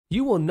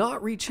You will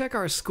not recheck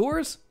our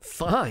scores?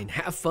 Fine,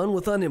 have fun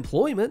with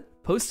unemployment.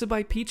 Posted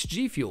by Peach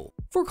G Fuel.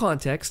 For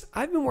context,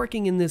 I've been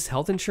working in this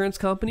health insurance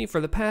company for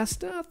the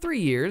past 3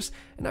 years,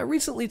 and I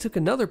recently took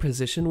another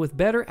position with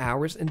better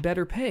hours and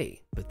better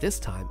pay. But this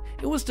time,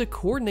 it was to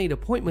coordinate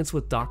appointments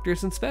with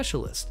doctors and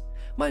specialists.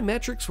 My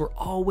metrics were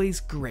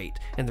always great,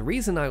 and the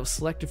reason I was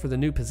selected for the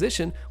new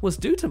position was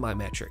due to my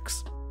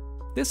metrics.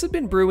 This had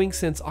been brewing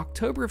since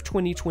October of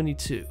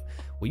 2022.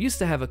 We used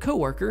to have a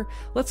coworker,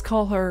 let's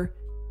call her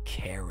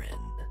Karen.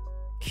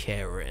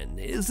 Karen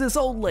is this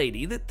old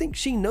lady that thinks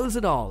she knows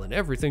it all and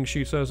everything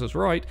she says is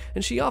right,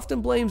 and she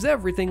often blames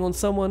everything on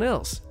someone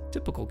else.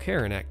 Typical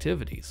Karen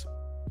activities.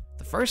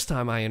 The first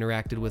time I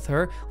interacted with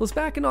her was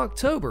back in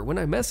October when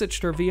I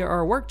messaged her via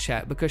our work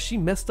chat because she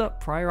messed up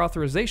prior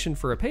authorization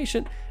for a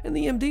patient and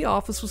the MD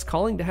office was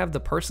calling to have the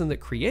person that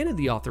created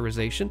the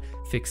authorization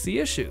fix the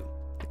issue.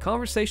 The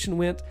conversation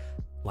went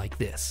like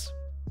this.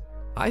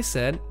 I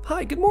said,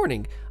 "Hi, good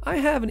morning. I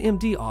have an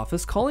MD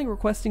office calling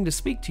requesting to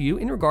speak to you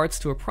in regards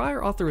to a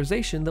prior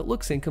authorization that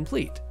looks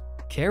incomplete."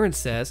 Karen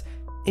says,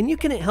 "And you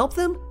couldn't help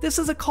them? This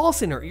is a call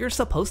center. You're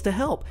supposed to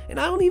help, and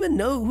I don't even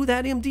know who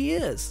that MD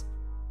is."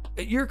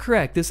 You're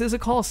correct, this is a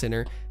call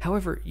center.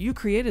 However, you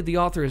created the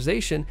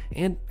authorization,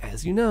 and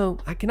as you know,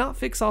 I cannot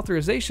fix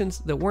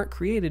authorizations that weren't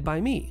created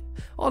by me.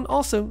 And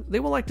also, they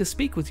would like to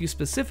speak with you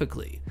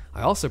specifically.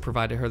 I also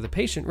provided her the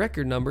patient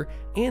record number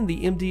and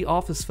the MD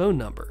office phone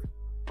number.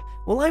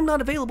 "Well, I'm not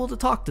available to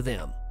talk to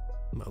them."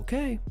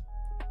 Okay.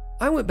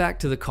 I went back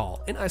to the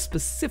call and I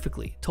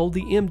specifically told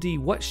the MD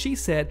what she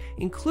said,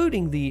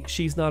 including the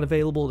 "she's not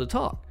available to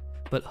talk,"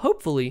 but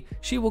hopefully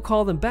she will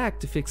call them back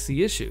to fix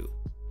the issue.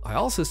 I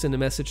also sent a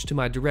message to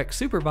my direct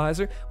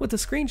supervisor with a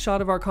screenshot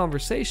of our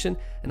conversation,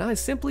 and I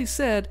simply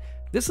said,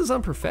 "This is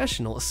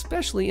unprofessional,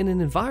 especially in an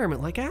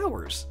environment like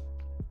ours."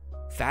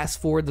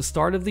 Fast forward the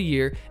start of the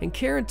year, and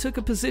Karen took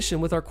a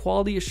position with our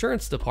quality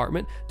assurance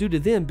department due to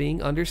them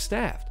being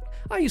understaffed.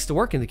 I used to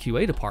work in the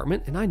QA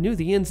department, and I knew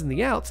the ins and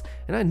the outs,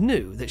 and I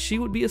knew that she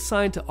would be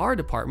assigned to our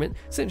department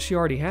since she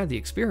already had the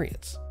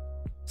experience.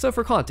 So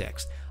for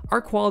context, our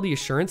quality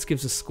assurance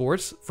gives us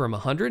scores from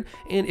 100,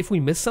 and if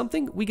we miss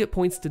something, we get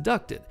points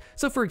deducted.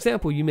 So for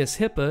example, you miss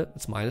HIPAA,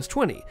 it's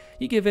 -20.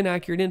 You give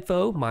inaccurate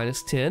info,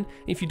 -10.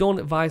 If you don't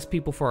advise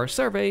people for our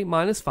survey,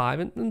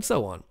 -5, and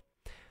so on.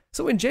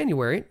 So in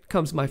January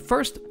comes my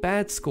first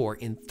bad score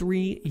in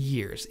 3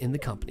 years in the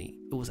company.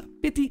 It was a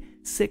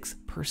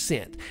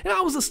 56%. And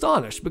I was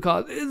astonished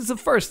because it's the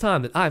first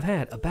time that I've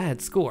had a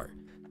bad score.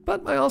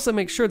 But I also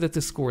make sure that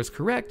this score is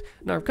correct,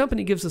 and our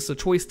company gives us a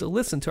choice to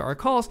listen to our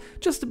calls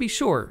just to be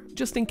sure,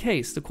 just in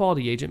case the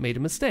quality agent made a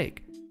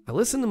mistake. I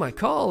listened to my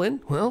call and,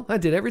 well, I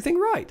did everything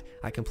right.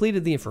 I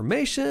completed the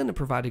information, I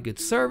provided good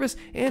service,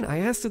 and I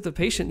asked if the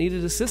patient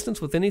needed assistance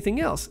with anything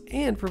else,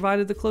 and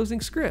provided the closing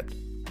script.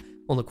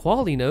 On the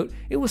quality note,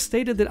 it was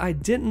stated that I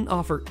didn't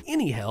offer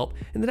any help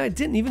and that I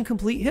didn't even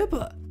complete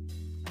HIPAA.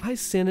 I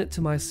sent it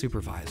to my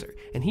supervisor,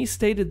 and he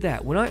stated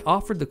that when I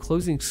offered the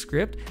closing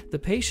script, the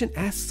patient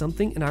asked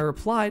something and I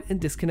replied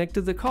and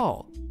disconnected the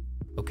call.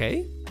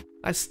 Okay,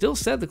 I still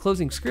said the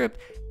closing script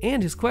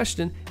and his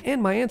question,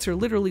 and my answer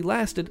literally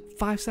lasted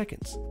 5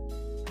 seconds.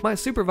 My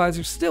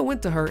supervisor still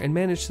went to her and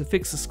managed to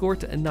fix the score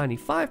to a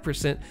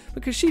 95%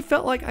 because she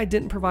felt like I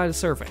didn't provide a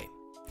survey.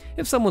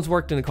 If someone's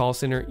worked in a call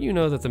center, you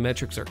know that the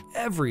metrics are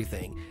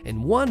everything,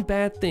 and one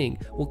bad thing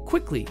will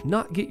quickly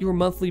not get your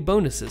monthly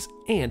bonuses,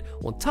 and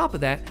on top of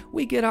that,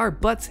 we get our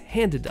butts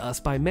handed to us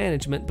by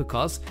management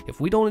because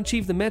if we don't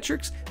achieve the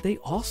metrics, they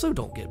also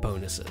don't get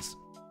bonuses.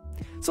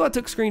 So I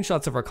took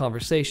screenshots of our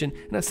conversation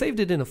and I saved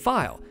it in a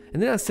file,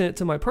 and then I sent it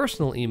to my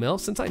personal email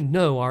since I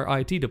know our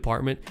IT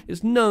department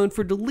is known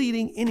for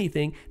deleting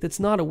anything that's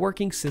not a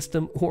working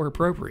system or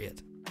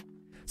appropriate.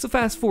 So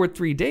fast forward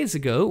 3 days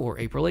ago, or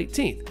April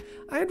 18th,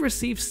 I had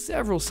received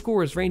several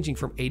scores ranging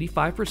from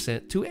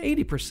 85% to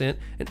 80%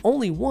 and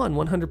only one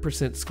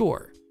 100%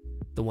 score.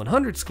 The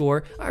 100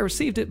 score, I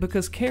received it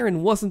because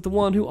Karen wasn't the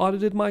one who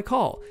audited my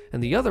call,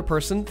 and the other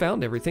person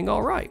found everything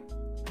alright.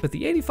 But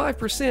the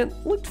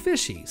 85% looked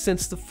fishy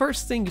since the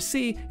first thing you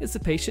see is the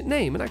patient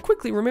name, and I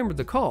quickly remembered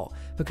the call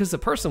because the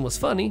person was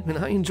funny and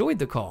I enjoyed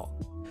the call.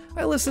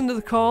 I listened to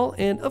the call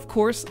and of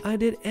course I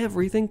did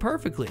everything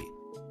perfectly.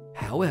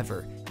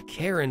 However,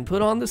 Karen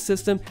put on the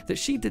system that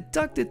she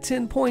deducted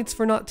 10 points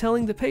for not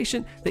telling the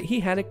patient that he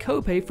had a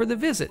copay for the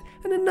visit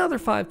and another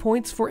 5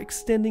 points for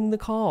extending the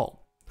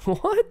call.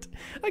 What?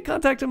 I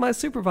contacted my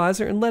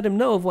supervisor and let him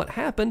know of what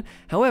happened,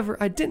 however,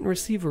 I didn't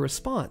receive a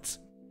response.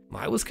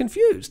 I was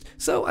confused,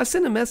 so I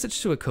sent a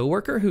message to a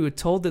coworker who had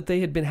told that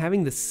they had been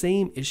having the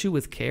same issue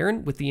with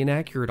Karen with the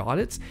inaccurate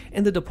audits,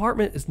 and the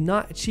department is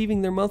not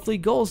achieving their monthly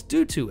goals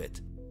due to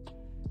it.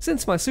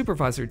 Since my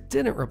supervisor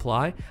didn't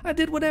reply, I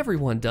did what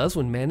everyone does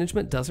when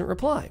management doesn't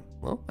reply.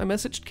 Well, I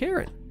messaged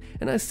Karen,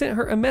 and I sent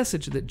her a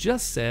message that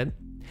just said,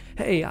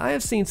 "Hey, I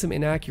have seen some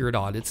inaccurate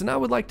audits and I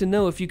would like to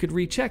know if you could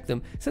recheck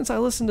them since I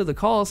listened to the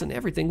calls and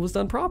everything was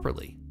done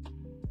properly."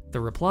 The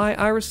reply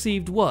I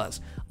received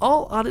was,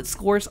 "All audit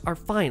scores are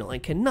final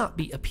and cannot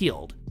be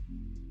appealed."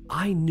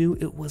 I knew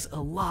it was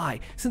a lie,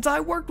 since I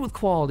worked with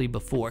quality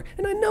before,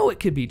 and I know it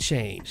could be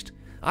changed.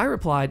 I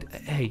replied,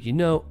 hey,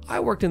 I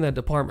worked in that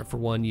department for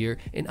 1 year,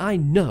 and I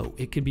know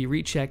it could be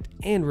rechecked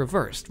and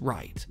reversed,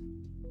 right?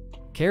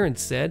 Karen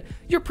said,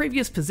 your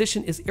previous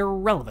position is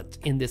irrelevant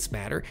in this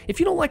matter. If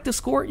you don't like the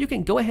score, you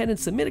can go ahead and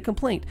submit a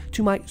complaint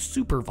to my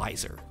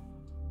supervisor.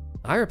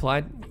 I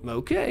replied,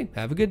 okay,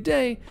 have a good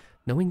day,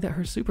 knowing that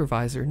her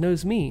supervisor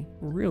knows me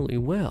really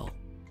well.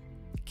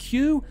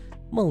 Cue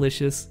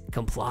malicious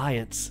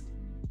compliance.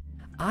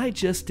 I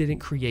just didn't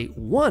create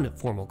one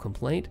formal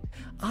complaint.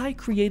 I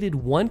created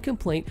one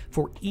complaint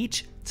for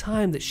each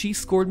time that she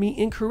scored me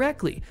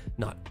incorrectly.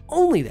 Not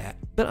only that,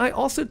 but I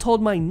also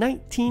told my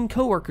 19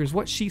 coworkers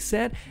what she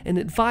said and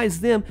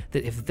advised them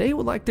that if they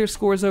would like their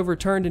scores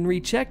overturned and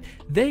rechecked,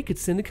 they could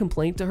send a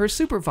complaint to her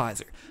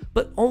supervisor,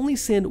 but only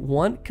send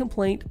one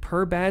complaint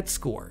per bad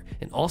score.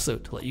 And also,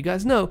 to let you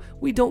guys know,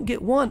 we don't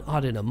get one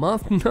audit a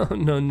month.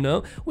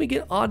 No. We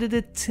get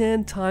audited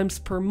 10 times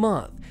per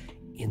month.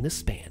 In the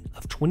span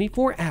of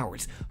 24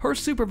 hours, her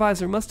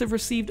supervisor must have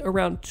received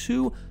around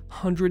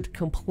 200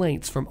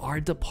 complaints from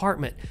our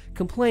department,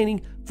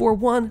 complaining for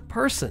one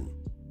person,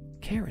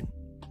 Karen.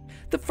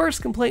 The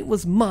first complaint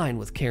was mine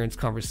with Karen's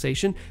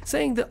conversation,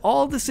 saying that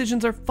all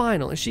decisions are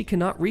final and she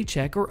cannot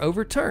recheck or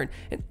overturn,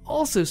 and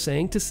also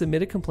saying to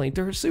submit a complaint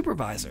to her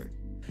supervisor.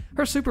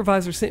 Her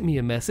supervisor sent me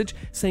a message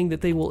saying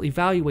that they will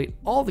evaluate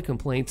all the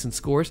complaints and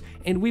scores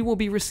and we will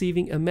be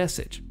receiving a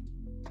message.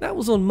 That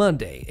was on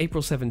Monday,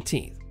 April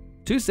 17th.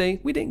 Tuesday,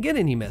 we didn't get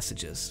any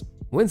messages.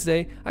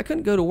 Wednesday, I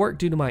couldn't go to work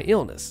due to my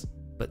illness.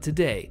 But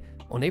today,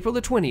 on April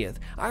the 20th,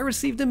 I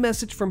received a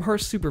message from her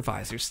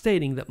supervisor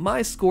stating that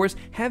my scores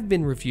have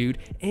been reviewed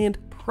and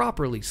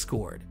properly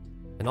scored,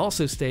 and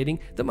also stating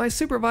that my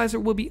supervisor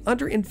will be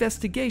under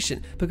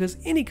investigation because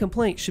any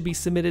complaint should be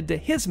submitted to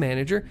his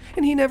manager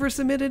and he never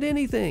submitted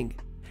anything,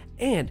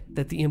 and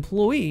that the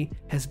employee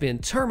has been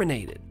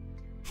terminated.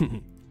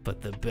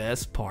 But the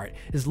best part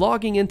is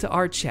logging into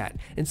our chat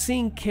and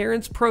seeing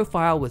Karen's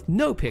profile with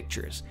no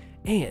pictures,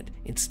 and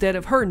instead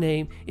of her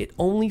name, it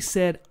only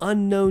said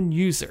unknown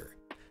user.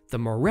 The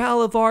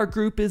morale of our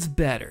group is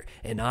better,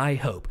 and I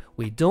hope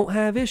we don't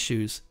have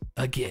issues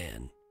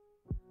again.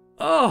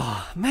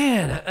 Oh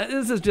man,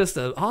 this is just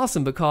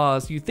awesome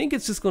because you think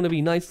it's just going to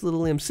be nice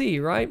little MC,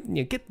 right?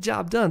 Get the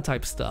job done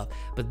type stuff.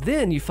 But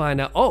then you find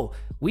out, oh,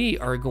 we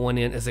are going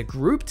in as a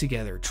group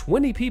together,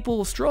 20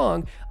 people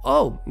strong.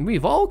 Oh, we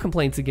have all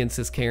complaints against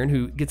this Karen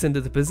who gets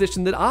into the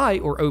position that I,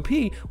 or OP,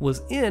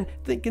 was in,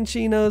 thinking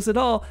she knows it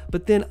all,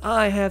 but then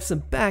I have some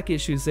back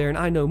issues there and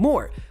I know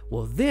more.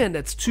 Well, then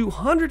that's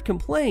 200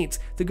 complaints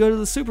to go to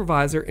the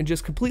supervisor and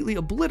just completely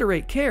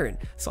obliterate Karen.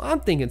 So I'm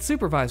thinking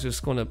supervisor's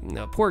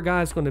poor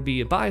guy's going to be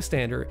a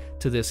bystander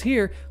to this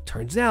here.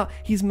 Turns out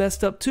he's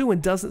messed up too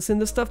and doesn't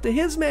send the stuff to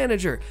his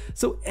manager.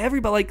 So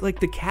everybody, like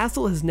the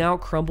castle has now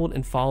crumbled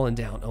and fallen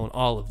down on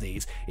all of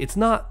these. It's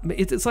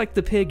like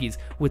the piggies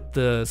with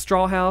the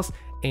straw house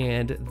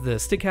and the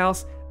stick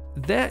house.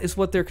 That is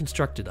what they're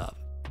constructed of.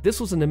 This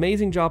was an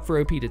amazing job for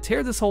OP to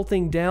tear this whole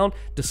thing down,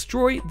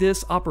 destroy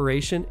this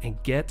operation,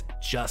 and get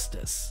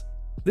justice.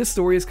 This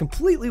story is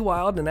completely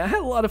wild, and I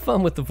had a lot of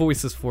fun with the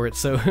voices for it,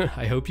 so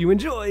I hope you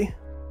enjoy.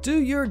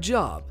 Do your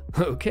job.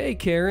 Okay,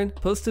 Karen,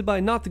 posted by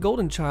Not the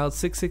Golden Child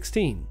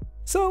 616.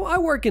 So I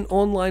work in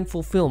online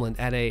fulfillment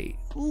at a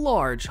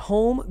large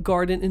home,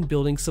 garden, and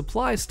building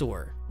supply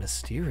store.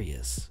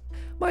 Mysterious.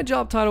 My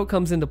job title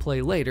comes into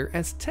play later,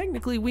 as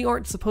technically we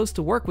aren't supposed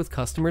to work with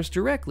customers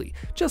directly,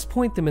 just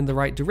point them in the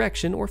right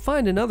direction or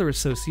find another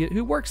associate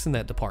who works in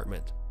that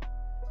department.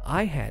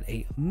 I had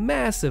a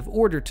massive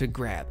order to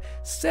grab,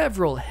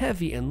 several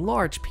heavy and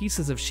large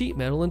pieces of sheet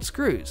metal and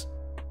screws.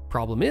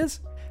 Problem is,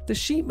 the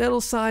sheet metal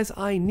size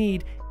I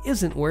need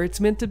isn't where it's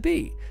meant to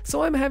be,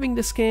 so I'm having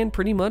to scan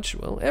pretty much,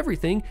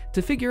 everything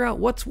to figure out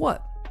what's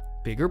what.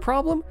 Bigger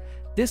problem?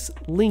 This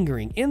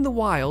lingering in the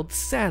wild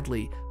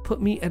sadly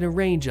put me at a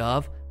range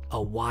of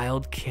a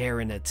wild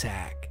Karen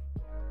attack.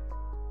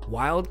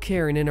 Wild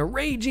Karen in a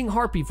raging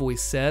harpy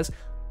voice says,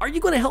 "Are you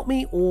going to help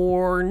me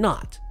or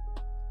not?"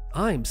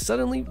 I'm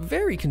suddenly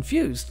very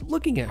confused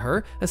looking at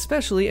her,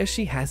 especially as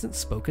she hasn't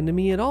spoken to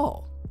me at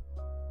all.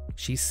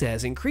 She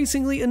says,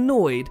 increasingly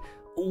annoyed,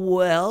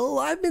 "Well,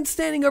 I've been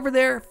standing over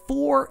there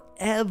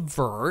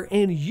forever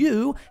and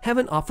you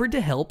haven't offered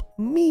to help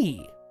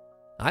me."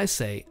 I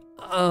say,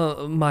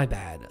 my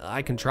bad,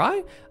 I can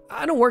try?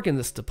 I don't work in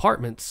this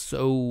department,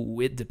 so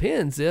it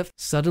depends if..."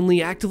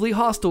 Suddenly actively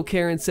hostile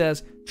Karen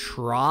says,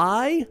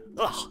 "Try?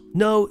 Ugh,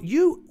 no,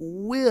 you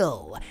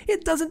will.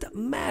 It doesn't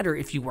matter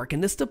if you work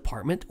in this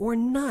department or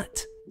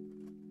not."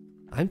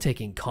 I'm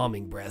taking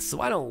calming breaths so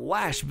I don't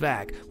lash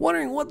back,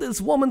 wondering what this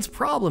woman's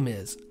problem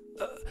is.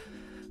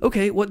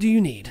 Okay, what do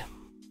you need?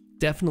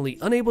 Definitely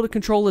unable to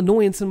control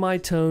annoyance in my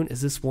tone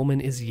as this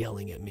woman is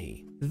yelling at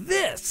me.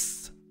 This!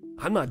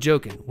 I'm not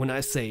joking when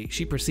I say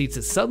she proceeds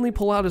to suddenly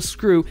pull out a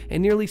screw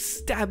and nearly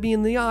stab me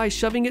in the eye,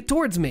 shoving it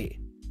towards me.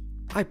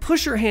 I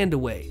push her hand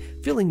away,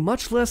 feeling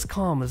much less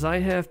calm as I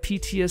have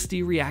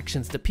PTSD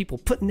reactions to people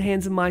putting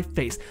hands in my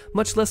face,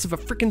 much less of a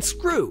freaking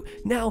screw.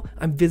 Now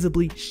I'm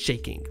visibly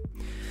shaking.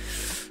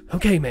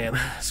 Okay, ma'am,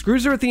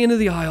 screws are at the end of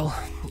the aisle,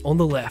 on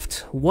the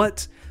left.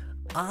 What?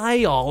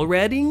 I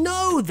already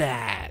know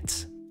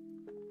that.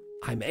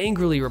 I'm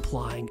angrily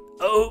replying,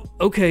 oh,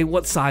 okay,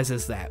 what size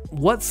is that?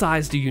 What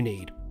size do you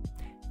need?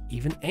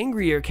 Even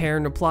angrier,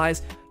 Karen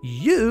replies,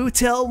 you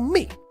tell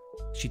me.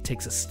 She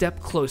takes a step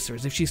closer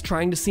as if she's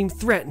trying to seem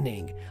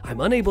threatening. I'm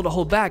unable to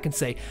hold back and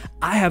say,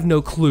 I have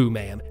no clue,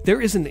 ma'am.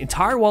 There is an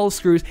entire wall of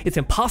screws. It's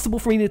impossible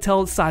for me to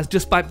tell its size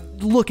just by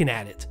looking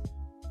at it.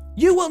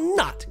 You will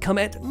not come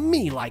at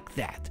me like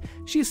that.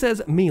 She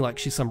says me like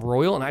she's some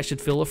royal and I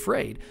should feel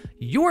afraid.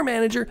 Your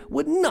manager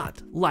would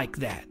not like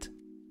that.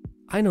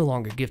 I no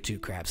longer give two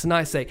craps and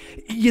I say,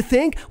 you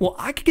think? Well,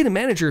 I could get a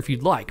manager if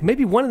you'd like.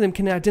 Maybe one of them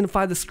can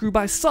identify the screw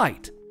by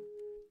sight.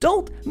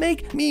 Don't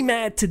make me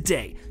mad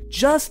today.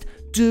 Just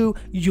do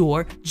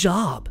your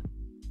job.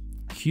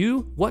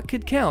 Cue what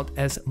could count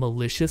as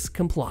malicious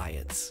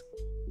compliance.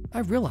 I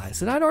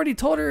realized that I'd already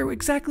told her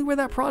exactly where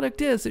that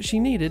product is that she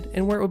needed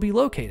and where it would be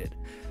located.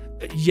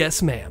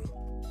 Yes, ma'am.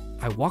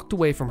 I walked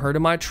away from her to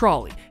my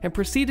trolley and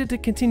proceeded to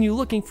continue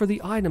looking for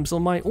the items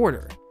on my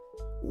order.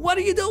 What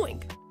are you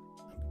doing?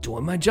 I'm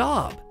doing my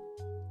job.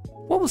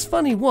 What was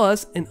funny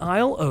was, an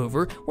aisle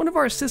over, one of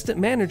our assistant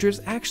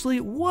managers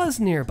actually was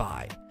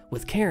nearby,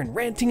 with Karen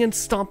ranting and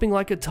stomping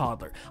like a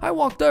toddler. I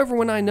walked over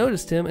when I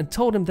noticed him and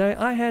told him that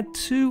I had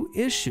two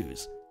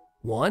issues.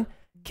 One,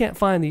 can't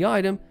find the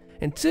item,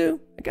 and two,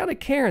 I got a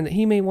Karen that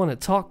he may want to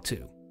talk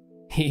to.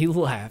 He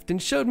laughed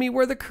and showed me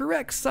where the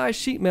correct size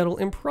sheet metal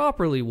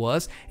improperly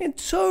was and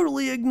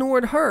totally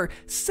ignored her,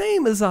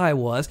 same as I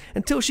was,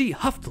 until she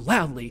huffed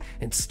loudly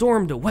and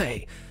stormed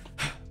away.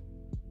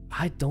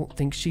 I don't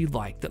think she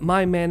liked that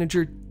my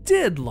manager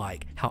did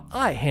like how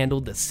I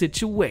handled the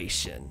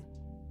situation.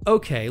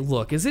 Okay,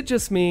 look, is it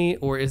just me,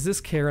 or is this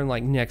Karen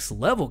like next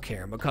level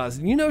Karen? Because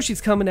you know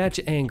she's coming at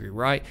you angry,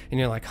 right? And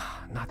you're like, oh,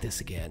 not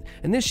this again.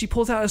 And then she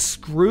pulls out a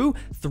screw,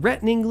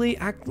 threateningly,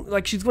 acting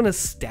like she's gonna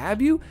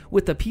stab you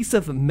with a piece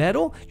of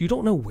metal. You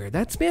don't know where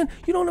that's been.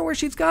 You don't know where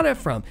she's got it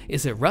from.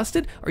 Is it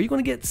rusted? Are you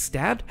gonna get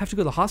stabbed? Have to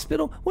go to the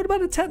hospital? What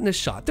about a tetanus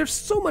shot? There's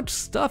so much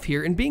stuff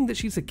here, and being that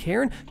she's a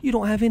Karen, you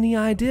don't have any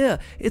idea.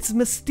 It's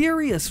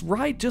mysterious,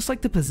 right? Just like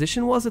the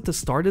position was at the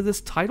start of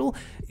this title,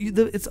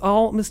 it's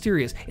all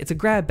mysterious. It's a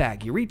grab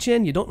bag. You reach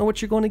in, you don't know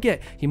what you're going to get.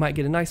 You might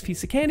get a nice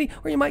piece of candy,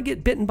 or you might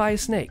get bitten by a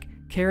snake.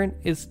 Karen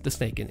is the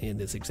snake in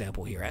this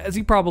example here, as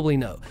you probably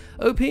know.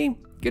 OP,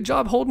 good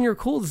job holding your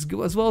cool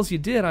as well as you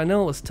did. I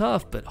know it was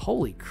tough, but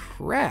holy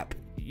crap,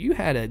 you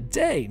had a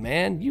day,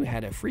 man. You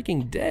had a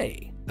freaking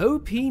day.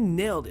 OP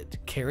nailed it.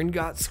 Karen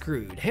got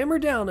screwed. Hammer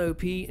down,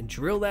 OP, and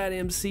drill that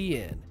MC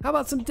in. How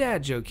about some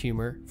dad joke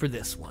humor for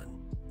this one?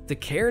 The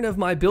Karen of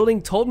my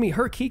building told me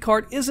her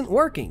keycard isn't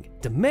working,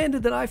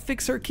 demanded that I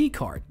fix her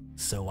keycard.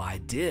 So I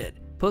did.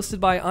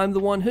 Posted by I'm the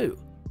One Who.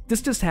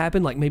 This just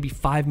happened like maybe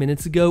 5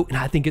 minutes ago, and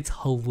I think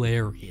it's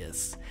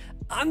hilarious.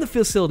 I'm the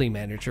facility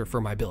manager for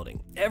my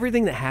building.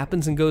 Everything that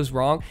happens and goes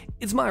wrong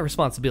is my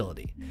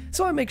responsibility,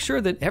 so I make sure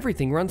that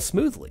everything runs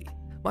smoothly.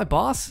 My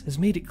boss has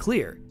made it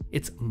clear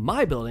it's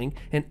my building,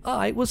 and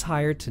I was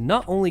hired to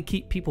not only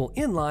keep people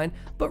in line,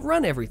 but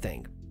run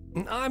everything.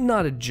 I'm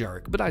not a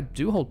jerk, but I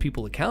do hold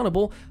people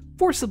accountable,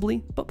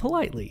 forcibly but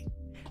politely.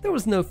 There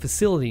was no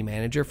facility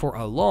manager for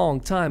a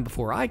long time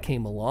before I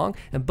came along,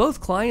 and both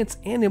clients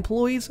and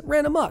employees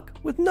ran amok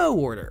with no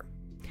order.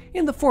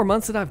 In the 4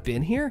 months that I've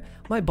been here,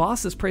 my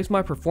boss has praised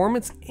my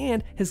performance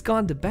and has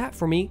gone to bat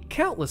for me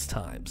countless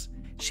times.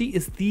 She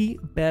is the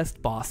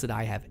best boss that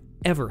I have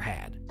ever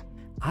had.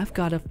 I've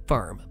got a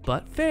firm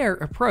but fair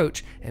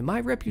approach, and my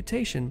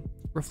reputation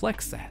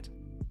reflects that.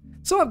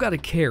 So I've got a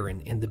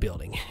Karen in the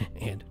building,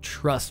 and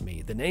trust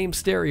me, the name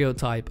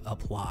stereotype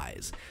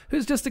applies,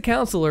 who's just a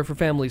counselor for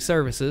family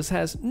services,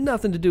 has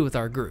nothing to do with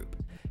our group.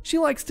 She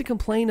likes to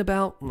complain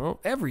about, well,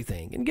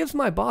 everything, and gives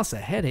my boss a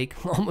headache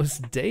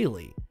almost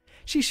daily.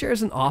 She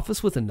shares an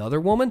office with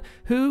another woman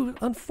who,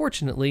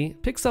 unfortunately,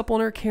 picks up on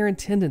her Karen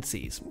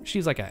tendencies.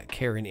 She's like a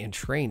Karen in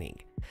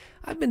training.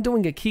 I've been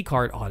doing a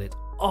keycard audit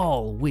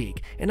all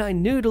week, and I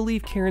knew to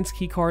leave Karen's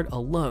keycard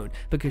alone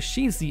because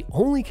she's the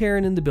only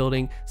Karen in the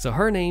building, so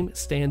her name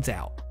stands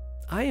out.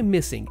 I am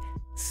missing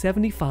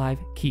 75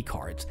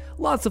 keycards,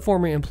 lots of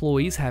former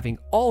employees having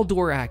all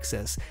door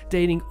access,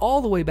 dating all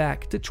the way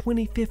back to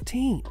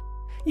 2015.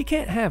 You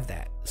can't have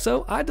that,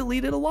 so I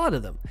deleted a lot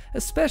of them,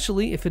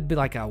 especially if it'd be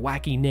like a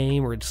wacky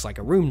name or just like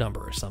a room number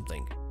or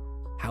something.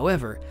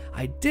 However,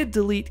 I did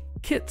delete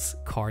Kit's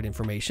card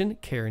information,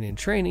 Karen in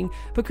training,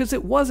 because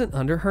it wasn't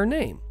under her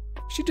name.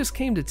 She just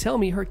came to tell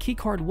me her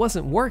keycard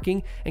wasn't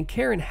working, and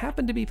Karen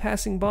happened to be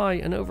passing by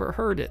and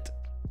overheard it.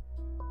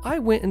 I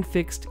went and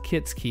fixed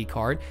Kit's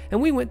keycard,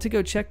 and we went to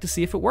go check to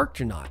see if it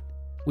worked or not.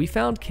 We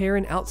found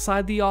Karen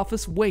outside the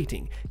office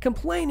waiting,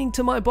 complaining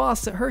to my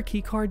boss that her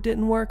keycard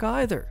didn't work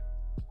either.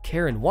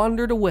 Karen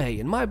wandered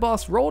away, and my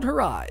boss rolled her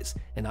eyes,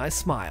 and I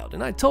smiled,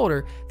 and I told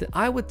her that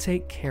I would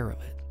take care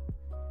of it.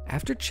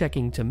 After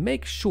checking to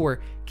make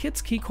sure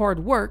Kit's keycard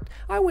worked,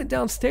 I went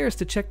downstairs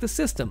to check the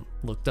system,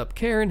 looked up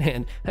Karen,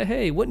 and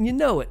hey, wouldn't you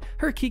know it,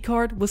 her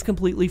keycard was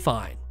completely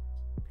fine.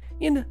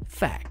 In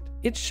fact,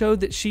 it showed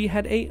that she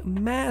had a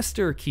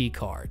master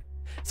keycard.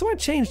 So I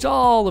changed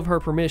all of her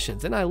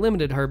permissions and I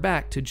limited her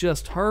back to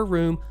just her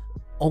room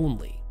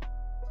only.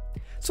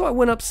 So I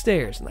went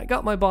upstairs and I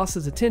got my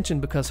boss's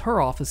attention because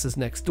her office is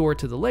next door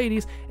to the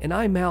ladies, and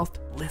I mouthed,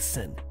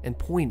 "Listen," and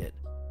pointed.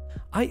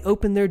 I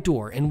opened their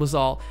door and was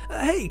all,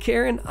 "Hey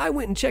Karen, I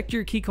went and checked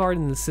your keycard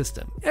in the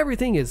system.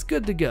 Everything is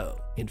good to go.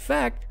 In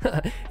fact,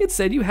 it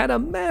said you had a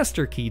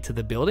master key to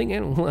the building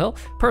and, well,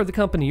 per the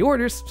company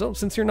orders, so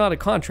since you're not a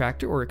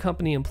contractor or a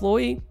company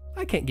employee,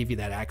 I can't give you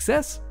that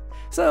access.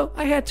 So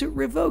I had to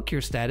revoke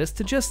your status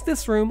to just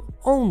this room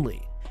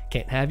only.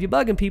 Can't have you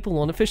bugging people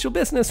on official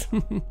business,"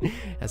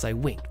 as I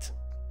winked.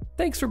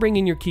 "Thanks for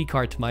bringing your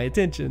keycard to my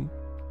attention."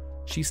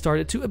 She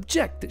started to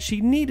object that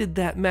she needed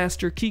that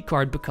master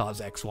keycard because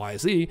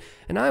XYZ,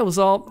 and I was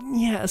all,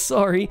 "Yeah,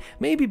 sorry,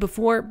 maybe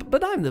before,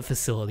 but I'm the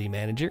facility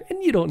manager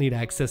and you don't need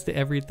access to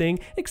everything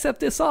except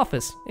this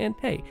office. And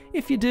hey,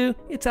 if you do,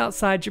 it's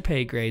outside your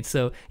pay grade,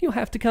 so you'll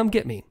have to come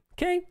get me.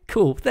 Okay,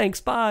 cool, thanks,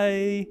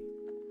 bye."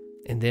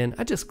 And then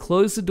I just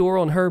closed the door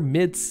on her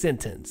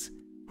mid-sentence.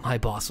 My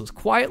boss was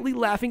quietly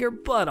laughing her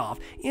butt off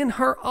in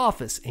her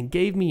office and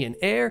gave me an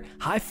air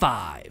high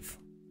five.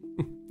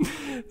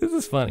 This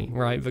is funny,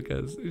 right?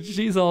 Because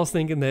she's all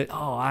thinking that,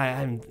 oh,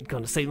 I'm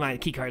going to say my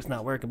keycard's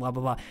not working, blah,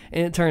 blah, blah.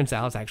 And it turns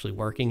out it's actually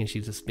working and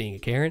she's just being a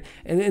Karen.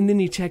 And then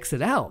he checks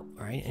it out,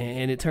 right?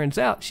 And it turns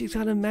out she's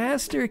got a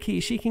master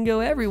key. She can go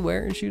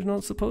everywhere and she's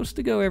not supposed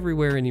to go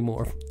everywhere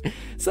anymore.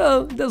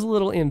 So does a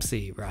little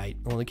MC, right,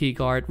 on the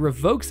keycard,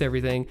 revokes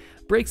everything,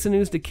 breaks the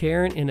news to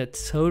Karen in a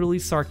totally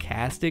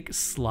sarcastic,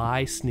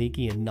 sly,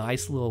 sneaky, and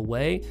nice little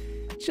way,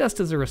 just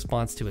as a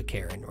response to a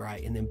Karen,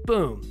 right? And then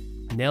boom.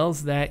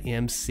 Nails that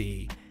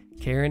MC.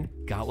 Karen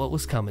got what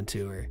was coming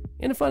to her.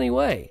 In a funny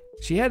way.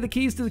 She had the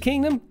keys to the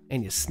kingdom,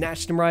 and you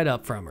snatched them right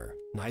up from her.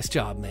 Nice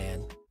job,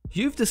 man.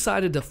 You've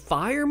decided to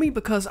fire me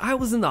because I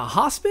was in the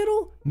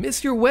hospital?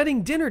 Miss your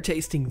wedding dinner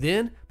tasting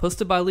then,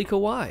 posted by Liko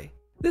Y.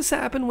 This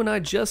happened when I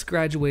just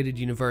graduated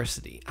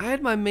university. I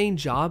had my main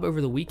job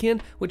over the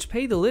weekend, which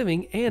paid the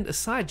living, and a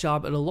side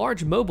job at a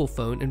large mobile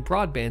phone and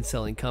broadband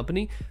selling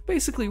company,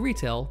 basically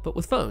retail, but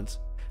with phones.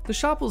 The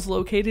shop was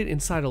located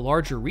inside a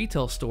larger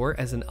retail store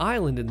as an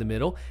island in the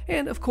middle,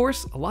 and of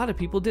course, a lot of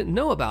people didn't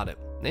know about it,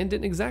 and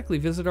didn't exactly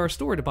visit our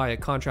store to buy a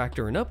contract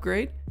or an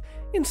upgrade.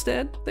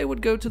 Instead, they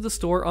would go to the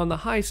store on the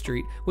high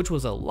street, which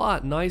was a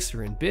lot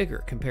nicer and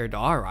bigger compared to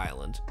our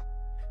island.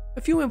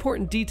 A few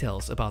important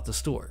details about the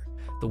store.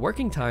 The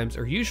working times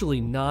are usually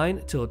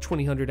 9 till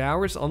 2000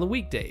 hours on the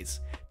weekdays.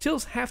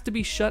 Tills have to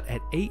be shut at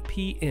 8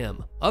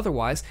 p.m.,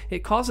 otherwise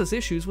it causes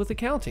issues with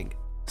accounting.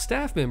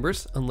 Staff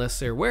members, unless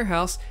they're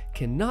warehouse,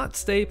 cannot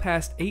stay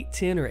past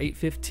 8:10 or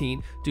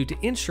 8:15 due to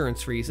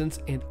insurance reasons,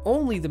 and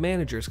only the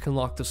managers can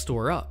lock the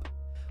store up.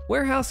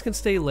 Warehouse can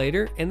stay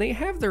later and they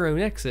have their own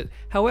exit,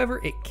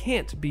 however it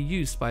can't be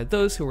used by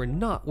those who are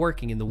not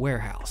working in the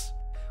warehouse.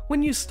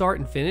 When you start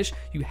and finish,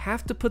 you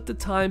have to put the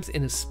times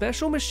in a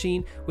special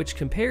machine which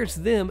compares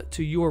them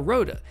to your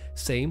rota,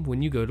 same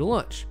when you go to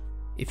lunch.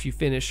 If you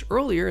finish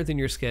earlier than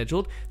you're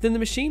scheduled, then the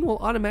machine will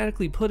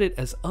automatically put it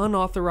as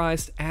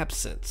unauthorized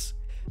absence.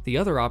 The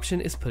other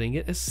option is putting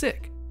it as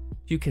sick.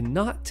 You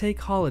cannot take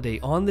holiday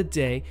on the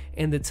day,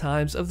 and the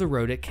times of the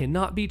rota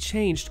cannot be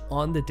changed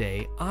on the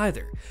day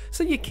either.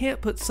 So you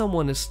can't put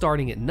someone as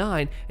starting at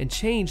 9 and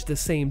change the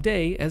same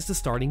day as the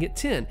starting at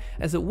 10,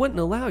 as it wouldn't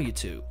allow you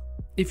to.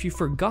 If you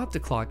forgot to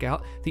clock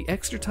out, the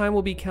extra time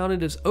will be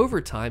counted as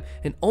overtime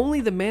and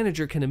only the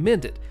manager can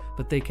amend it,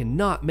 but they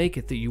cannot make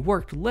it that you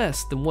worked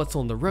less than what's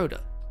on the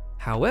rota.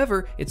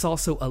 However, it's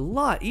also a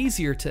lot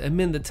easier to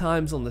amend the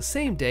times on the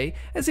same day,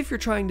 as if you're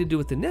trying to do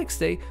it the next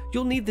day,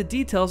 you'll need the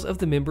details of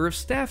the member of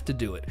staff to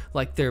do it,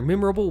 like their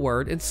memorable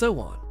word and so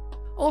on.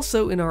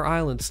 Also in our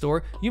island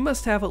store, you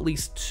must have at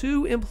least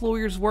 2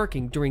 employers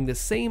working during the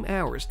same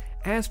hours,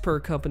 as per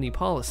company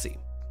policy.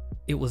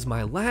 It was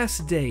my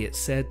last day at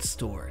said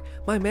store.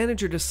 My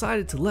manager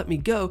decided to let me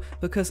go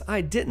because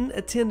I didn't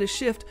attend a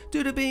shift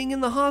due to being in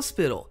the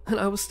hospital, and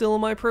I was still on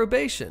my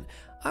probation.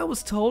 I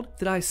was told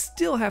that I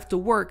still have to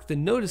work the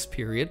notice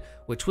period,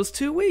 which was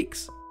 2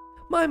 weeks.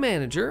 My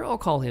manager, I'll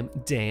call him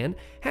Dan,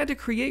 had to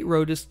create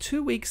rotas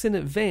 2 weeks in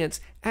advance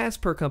as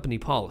per company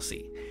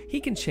policy. He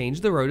can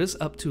change the rotas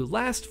up to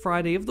last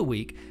Friday of the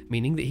week,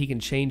 meaning that he can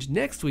change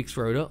next week's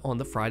rota on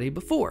the Friday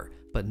before,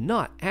 but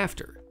not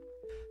after.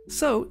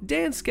 So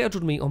Dan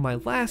scheduled me on my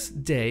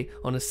last day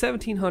on a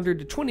 1700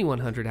 to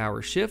 2100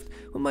 hour shift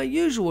when my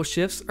usual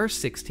shifts are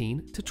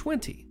 16 to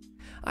 20.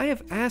 I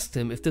have asked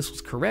him if this was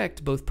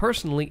correct both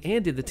personally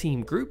and in the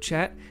team group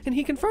chat, and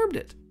he confirmed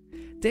it.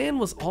 Dan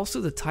was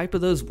also the type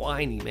of those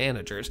whiny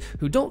managers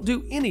who don't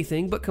do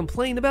anything but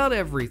complain about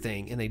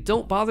everything, and they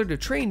don't bother to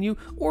train you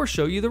or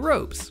show you the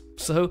ropes.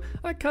 So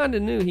I kinda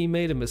knew he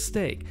made a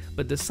mistake,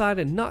 but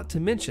decided not to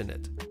mention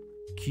it.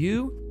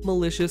 Cue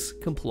malicious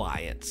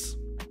compliance.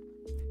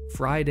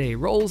 Friday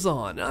rolls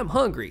on, and I'm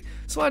hungry,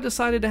 so I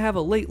decided to have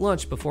a late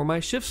lunch before my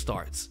shift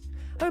starts.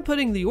 I'm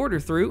putting the order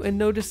through and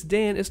notice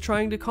Dan is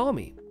trying to call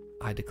me.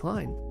 I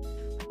decline.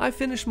 I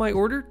finish my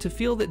order to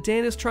feel that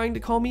Dan is trying to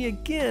call me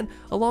again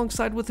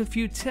alongside with a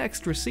few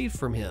texts received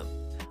from him.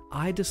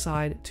 I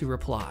decide to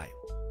reply.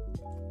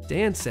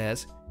 Dan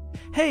says,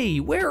 "Hey,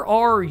 where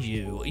are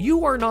you?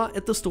 You are not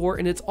at the store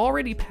and it's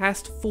already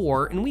past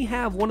 4 and we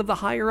have one of the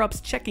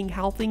higher-ups checking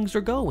how things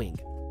are going."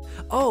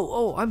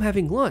 Oh, I'm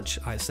having lunch,"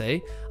 I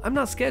say. "I'm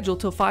not scheduled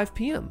till 5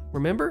 p.m.,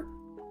 remember?"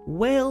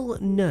 "Well,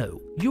 no,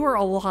 you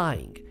are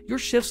lying. Your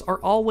shifts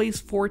are always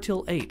 4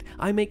 till 8.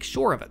 I make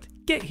sure of it.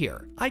 Get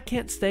here. I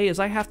can't stay as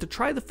I have to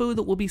try the food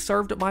that will be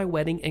served at my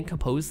wedding and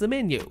compose the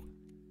menu."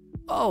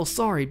 "Oh,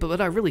 sorry,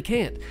 but I really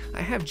can't.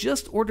 I have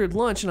just ordered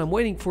lunch and I'm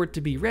waiting for it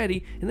to be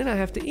ready and then I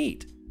have to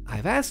eat.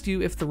 I've asked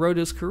you if the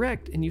rota is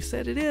correct and you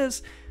said it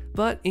is,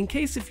 but in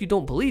case if you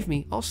don't believe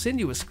me, I'll send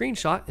you a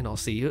screenshot and I'll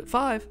see you at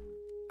 5.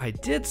 I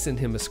did send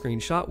him a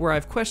screenshot where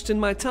I've questioned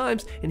my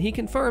times and he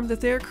confirmed that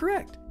they are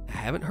correct. I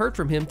haven't heard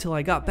from him till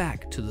I got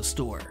back to the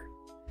store.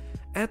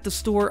 At the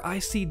store, I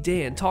see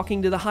Dan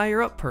talking to the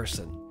higher up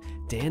person.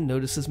 Dan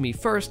notices me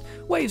first,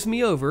 waves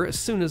me over as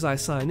soon as I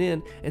sign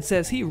in, and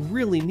says he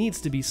really needs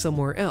to be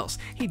somewhere else.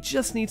 He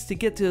just needs to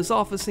get to his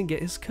office and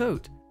get his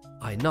coat.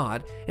 I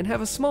nod and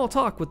have a small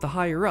talk with the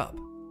higher up.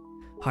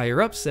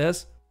 Higher up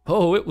says,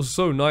 "Oh, it was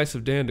so nice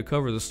of Dan to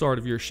cover the start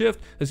of your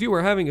shift as you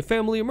were having a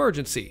family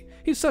emergency.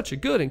 He's such a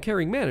good and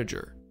caring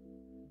manager."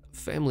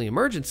 "Family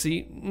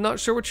emergency?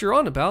 Not sure what you're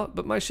on about,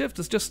 but my shift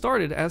has just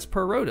started as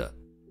per rota."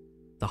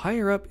 The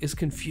higher up is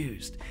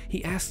confused.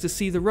 He asks to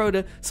see the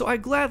rota, so I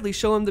gladly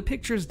show him the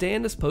pictures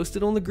Dan has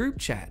posted on the group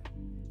chat.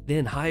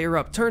 Then higher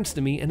up turns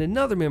to me and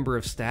another member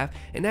of staff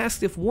and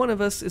asks if one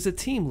of us is a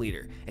team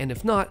leader, and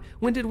if not,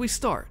 when did we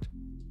start?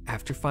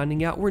 After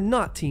finding out we're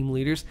not team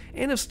leaders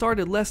and have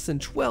started less than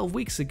 12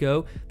 weeks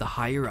ago, the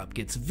higher up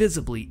gets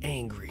visibly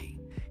angry.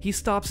 He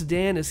stops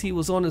Dan as he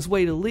was on his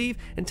way to leave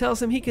and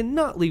tells him he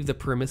cannot leave the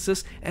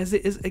premises as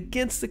it is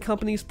against the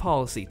company's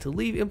policy to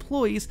leave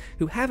employees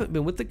who haven't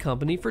been with the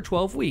company for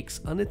 12 weeks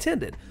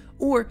unattended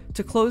or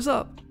to close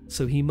up,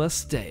 so he must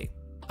stay.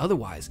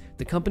 Otherwise,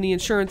 the company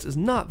insurance is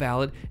not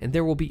valid and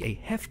there will be a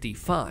hefty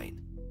fine.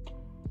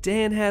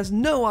 Dan has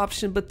no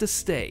option but to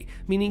stay,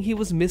 meaning he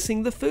was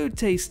missing the food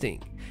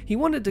tasting. He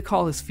wanted to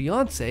call his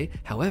fiancée,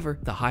 however,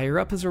 the higher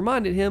up has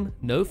reminded him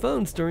no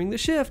phones during the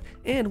shift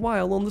and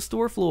while on the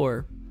store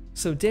floor.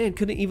 So Dan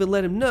couldn't even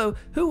let him know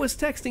who was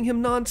texting him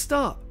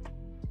non-stop.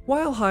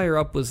 While higher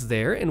up was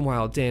there and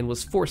while Dan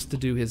was forced to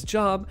do his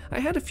job, I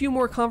had a few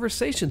more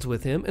conversations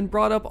with him and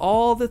brought up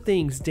all the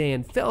things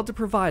Dan failed to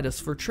provide us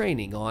for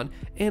training on,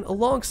 and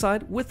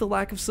alongside with the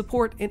lack of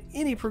support in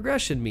any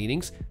progression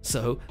meetings.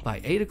 So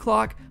by 8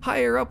 o'clock,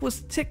 higher up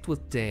was ticked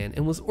with Dan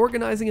and was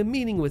organizing a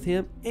meeting with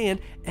him and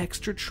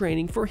extra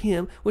training for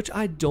him, which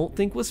I don't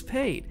think was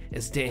paid,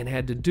 as Dan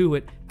had to do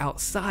it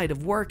outside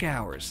of work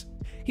hours.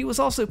 He was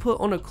also put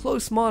on a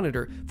close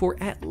monitor for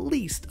at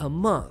least a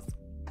month.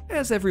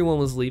 As everyone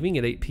was leaving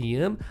at 8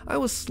 p.m., I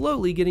was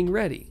slowly getting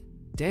ready.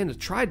 Dan had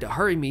tried to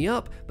hurry me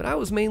up, but I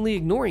was mainly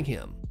ignoring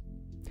him.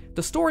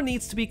 "The store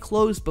needs to be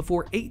closed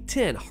before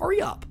 8:10,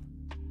 hurry up."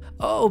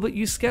 "Oh, but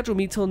you scheduled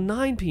me till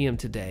 9 p.m.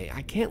 today.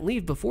 I can't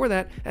leave before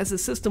that as the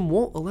system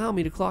won't allow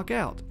me to clock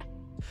out."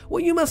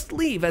 "Well, you must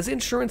leave as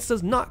insurance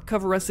does not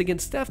cover us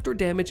against theft or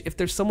damage if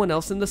there's someone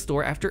else in the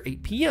store after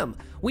 8 p.m.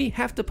 We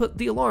have to put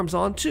the alarms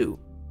on too."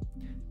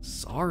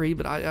 "Sorry,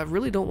 but I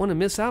really don't want to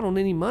miss out on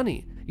any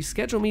money. You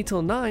schedule me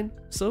till 9,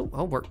 so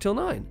I'll work till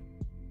 9.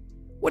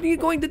 "What are you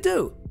going to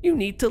do? You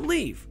need to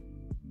leave."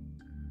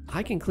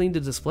 "I can clean the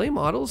display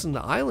models and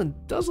the island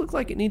does look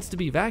like it needs to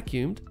be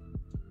vacuumed."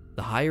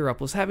 The higher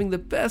up was having the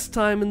best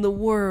time in the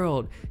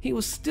world. He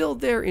was still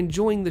there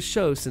enjoying the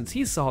show since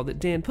he saw that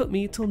Dan put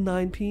me till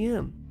 9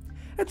 p.m.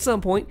 At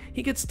some point,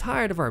 he gets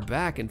tired of our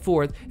back and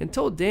forth and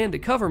told Dan to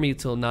cover me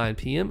till 9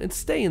 p.m. and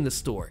stay in the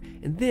store,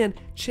 and then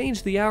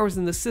change the hours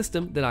in the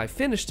system that I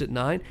finished at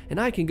 9 and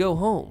I can go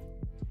home.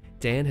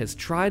 Dan has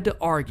tried to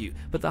argue,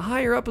 but the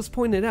higher up has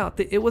pointed out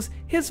that it was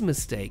his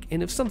mistake,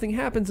 and if something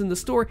happens in the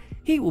store,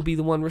 he will be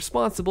the one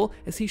responsible,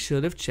 as he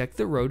should have checked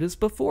the rotas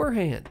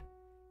beforehand.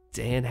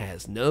 Dan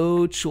has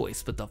no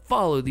choice but to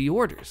follow the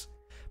orders.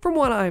 From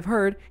what I've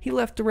heard, he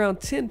left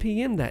around 10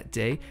 p.m. that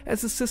day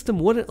as the system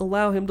wouldn't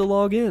allow him to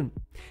log in.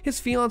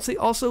 His fiancée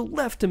also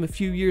left him a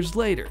few years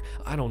later.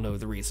 I don't know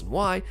the reason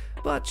why,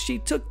 but she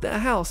took the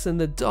house and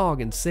the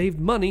dog and saved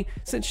money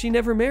since she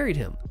never married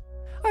him.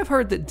 I've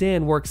heard that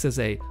Dan works as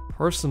a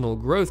personal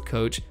growth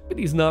coach, but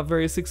he's not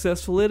very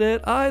successful at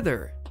it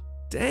either.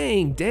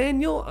 Dang,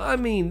 Daniel, I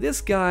mean,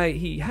 this guy,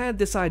 he had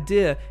this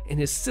idea in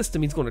his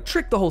system, he's going to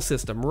trick the whole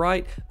system,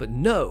 right? But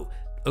no,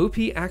 OP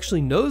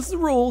actually knows the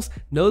rules,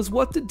 knows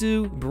what to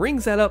do,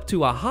 brings that up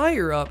to a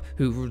higher up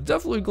who's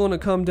definitely going to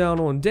come down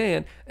on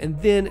Dan, and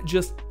then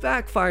just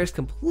backfires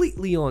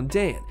completely on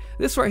Dan.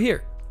 This right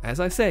here, as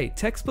I say,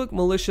 textbook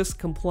malicious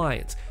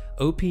compliance.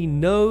 OP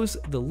knows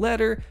the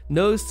letter,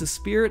 knows the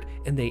spirit,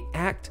 and they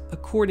act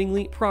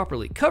accordingly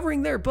properly,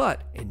 covering their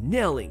butt and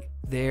nailing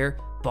their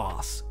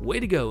boss. Way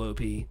to go,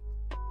 OP.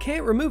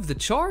 Can't remove the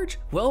charge?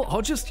 Well,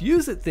 I'll just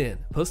use it then.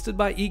 Posted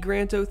by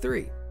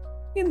eGrant03.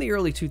 In the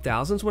early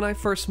 2000s, when I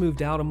first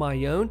moved out on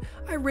my own,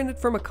 I rented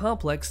from a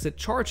complex that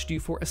charged you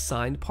for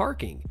assigned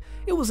parking.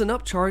 It was an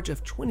upcharge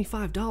of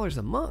 $25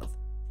 a month.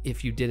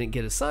 If you didn't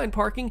get assigned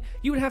parking,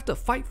 you would have to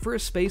fight for a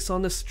space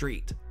on the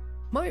street.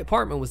 My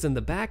apartment was in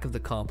the back of the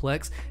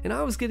complex, and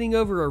I was getting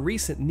over a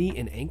recent knee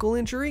and ankle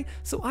injury,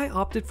 so I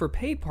opted for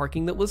paid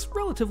parking that was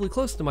relatively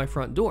close to my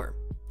front door.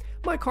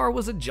 My car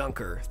was a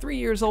junker, 3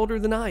 years older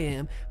than I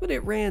am, but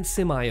it ran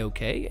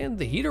semi-okay, and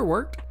the heater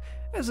worked.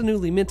 As a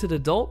newly minted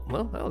adult,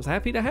 well, I was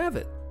happy to have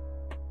it.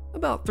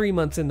 About 3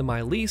 months into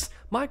my lease,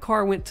 my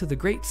car went to the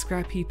great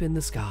scrap heap in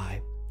the sky.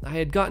 I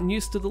had gotten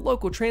used to the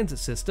local transit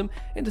system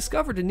and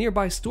discovered a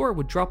nearby store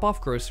would drop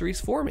off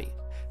groceries for me.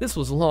 This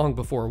was long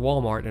before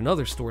Walmart and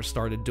other stores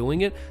started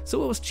doing it,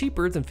 so it was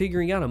cheaper than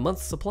figuring out a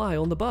month's supply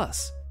on the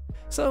bus.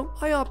 So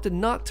I opted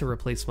not to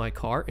replace my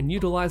car and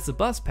utilized the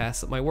bus pass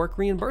that my work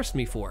reimbursed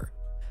me for.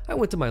 I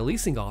went to my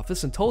leasing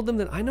office and told them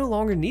that I no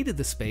longer needed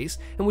the space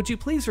and would you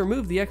please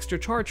remove the extra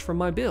charge from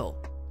my bill.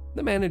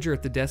 The manager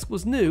at the desk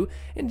was new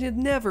and had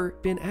never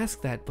been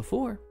asked that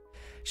before.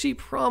 She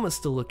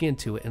promised to look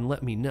into it and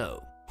let me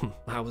know.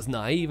 I was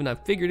naive and I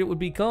figured it would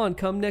be gone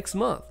come next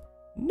month.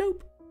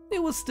 Nope,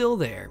 it was still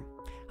there.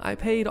 I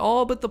paid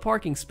all but the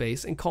parking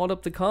space and called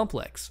up the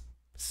complex.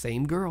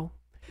 Same girl.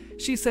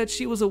 She said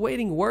she was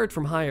awaiting word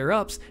from higher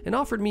ups and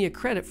offered me a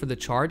credit for the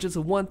charge as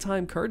a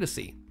one-time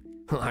courtesy.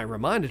 I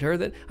reminded her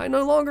that I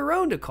no longer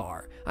owned a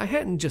car. I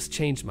hadn't just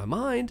changed my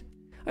mind.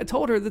 I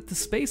told her that the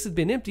space had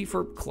been empty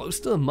for close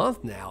to a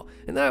month now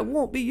and that I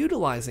won't be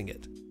utilizing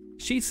it.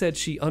 She said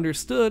she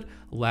understood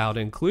loud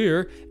and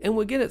clear and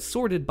would get it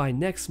sorted by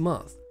next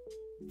month.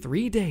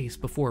 3 days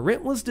before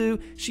rent was due,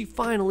 she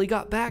finally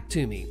got back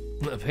to me.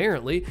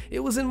 Apparently, it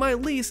was in my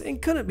lease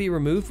and couldn't be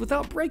removed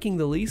without breaking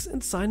the lease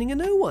and signing a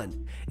new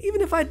one.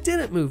 Even if I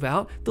didn't move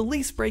out, the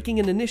lease breaking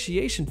and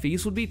initiation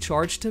fees would be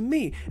charged to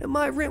me, and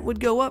my rent would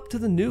go up to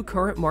the new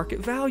current market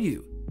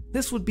value.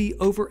 This would be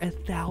over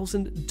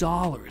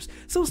 $1,000,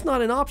 so it's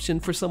not an option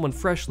for someone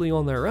freshly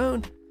on their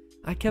own.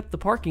 I kept the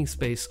parking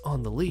space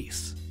on the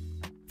lease.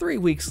 3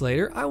 weeks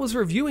later, I was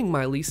reviewing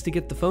my lease to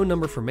get the phone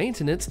number for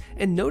maintenance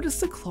and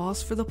noticed the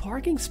clause for the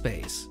parking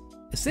space.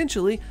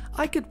 Essentially,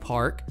 I could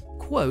park,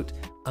 quote,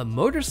 a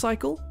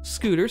motorcycle,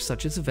 scooter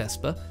such as a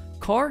Vespa,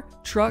 car,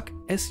 truck,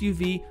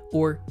 SUV,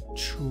 or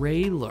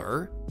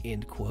trailer,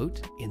 end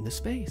quote, in the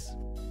space.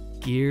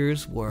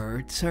 Gears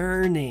were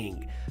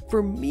turning.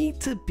 For me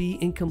to be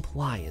in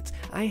compliance,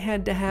 I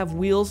had to have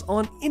wheels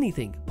on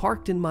anything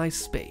parked in my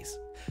space.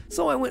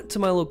 So I went to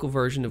my local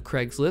version of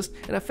Craigslist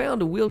and I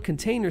found a wheeled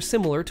container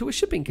similar to a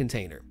shipping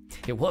container.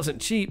 It wasn't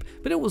cheap,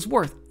 but it was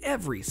worth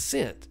every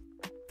cent.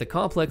 The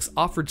complex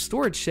offered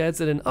storage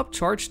sheds at an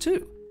upcharge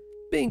too.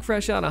 Being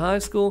fresh out of high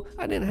school,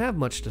 I didn't have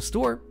much to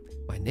store.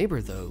 My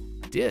neighbor, though,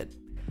 did.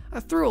 I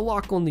threw a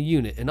lock on the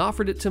unit and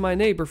offered it to my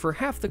neighbor for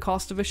half the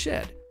cost of a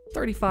shed,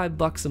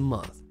 $35 a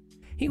month.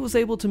 He was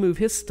able to move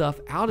his stuff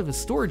out of his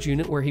storage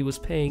unit where he was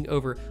paying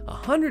over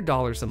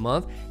 $100 a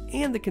month,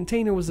 and the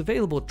container was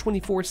available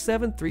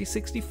 24/7,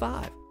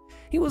 365.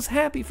 He was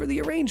happy for the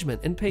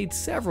arrangement and paid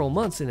several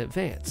months in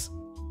advance.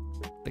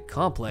 The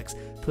complex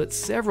put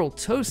several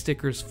tow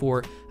stickers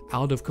for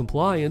out of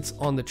compliance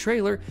on the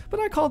trailer, but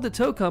I called the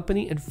tow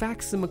company and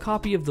faxed them a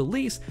copy of the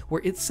lease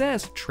where it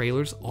says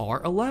trailers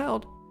are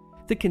allowed.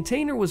 The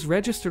container was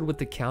registered with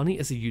the county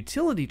as a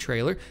utility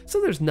trailer, so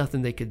there's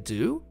nothing they could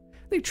do.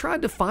 They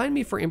tried to fine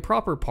me for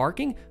improper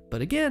parking,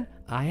 but again,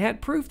 I had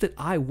proof that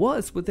I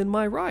was within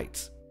my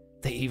rights.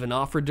 They even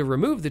offered to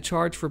remove the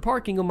charge for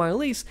parking on my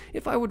lease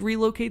if I would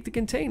relocate the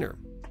container.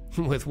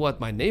 With what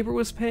my neighbor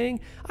was paying,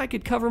 I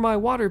could cover my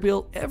water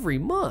bill every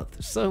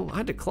month, so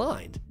I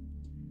declined.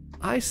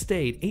 I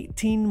stayed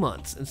 18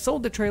 months and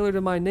sold the trailer to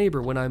my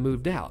neighbor when I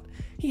moved out.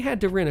 He had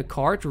to rent a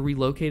car to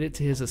relocate it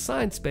to his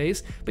assigned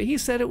space, but he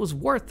said it was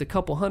worth the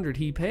couple hundred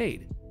he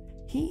paid.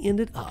 He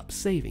ended up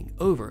saving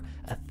over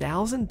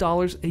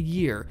 $1,000 a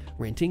year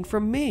renting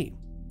from me.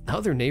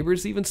 Other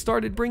neighbors even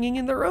started bringing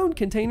in their own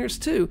containers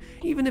too,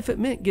 even if it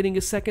meant getting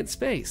a second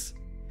space.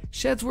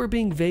 Sheds were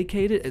being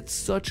vacated at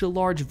such a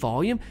large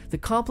volume, the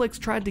complex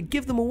tried to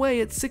give them away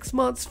at 6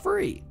 months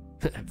free.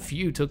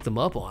 Few took them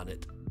up on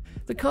it.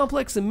 The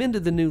complex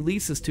amended the new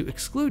leases to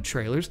exclude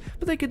trailers,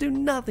 but they could do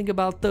nothing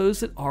about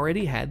those that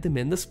already had them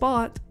in the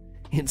spot.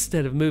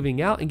 Instead of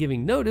moving out and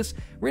giving notice,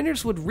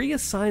 renters would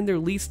reassign their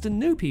lease to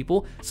new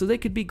people so they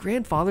could be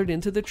grandfathered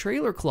into the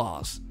trailer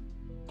clause.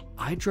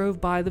 I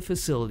drove by the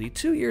facility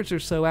 2 years or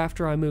so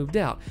after I moved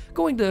out,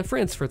 going to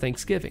friends for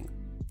Thanksgiving.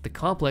 The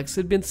complex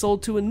had been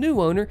sold to a new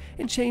owner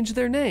and changed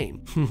their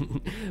name.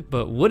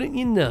 But wouldn't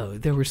you know,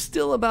 there were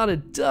still about a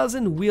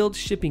dozen wheeled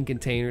shipping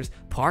containers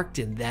parked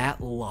in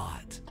that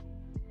lot.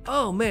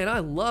 Oh man, I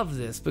love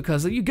this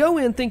because you go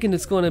in thinking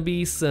it's going to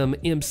be some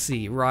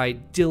MC,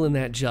 right, dealing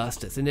that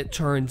justice, and it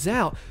turns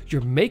out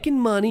you're making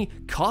money,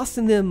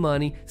 costing them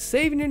money,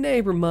 saving your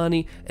neighbor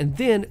money, and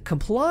then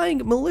complying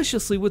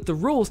maliciously with the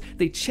rules.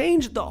 They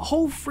changed the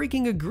whole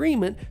freaking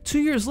agreement. 2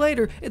 years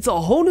later, it's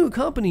a whole new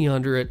company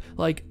under it.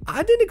 Like,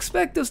 I didn't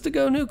expect this to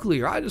go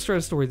nuclear. I just read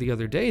a story the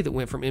other day that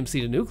went from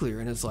MC to nuclear,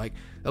 and it's like,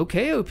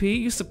 okay, OP,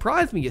 you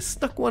surprised me. You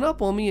snuck one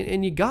up on me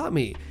and you got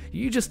me.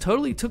 You just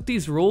totally took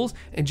these rules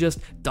and just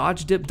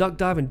dodge, dip, duck,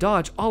 dive, and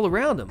dodge all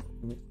around them.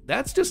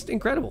 That's just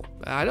incredible.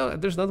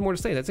 There's nothing more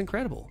to say. That's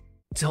incredible.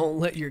 Don't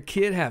let your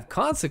kid have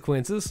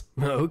consequences.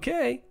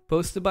 Okay.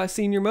 Posted by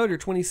Senior Motor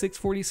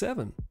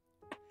 2647.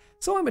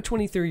 So I'm a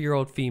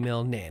 23-year-old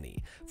female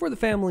nanny. For the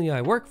family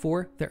I work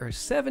for, there are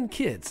 7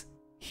 kids.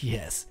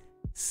 Yes,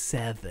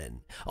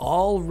 7.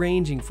 All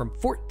ranging from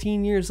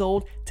 14 years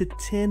old to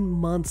 10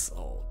 months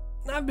old.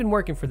 I've been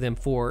working for them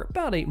for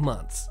about 8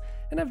 months,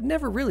 and I've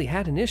never really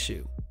had an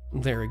issue.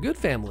 They're a good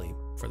family,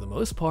 for the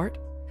most part.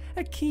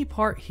 A key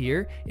part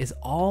here is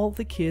all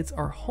the kids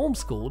are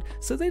homeschooled,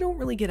 so they don't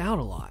really get out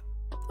a lot.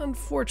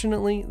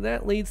 Unfortunately,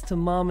 that leads to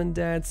mom and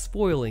dad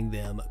spoiling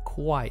them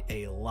quite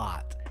a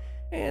lot.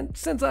 And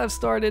since I've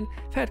started,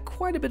 I've had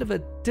quite a bit of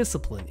a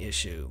discipline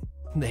issue.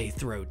 They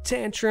throw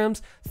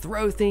tantrums,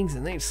 throw things,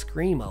 and they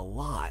scream a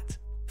lot.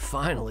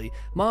 Finally,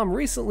 mom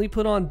recently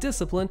put on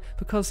discipline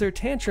because their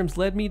tantrums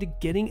led me to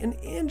getting an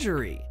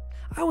injury.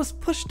 I was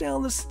pushed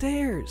down the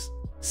stairs.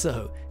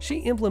 So she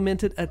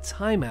implemented a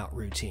timeout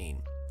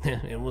routine.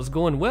 It was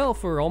going well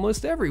for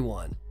almost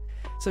everyone.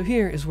 So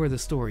here is where the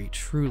story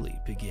truly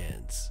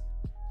begins.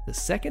 The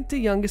second to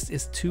youngest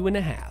is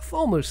 2.5,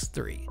 almost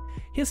 3.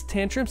 His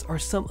tantrums are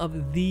some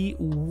of the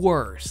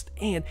worst,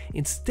 and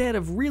instead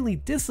of really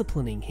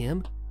disciplining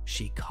him,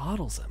 she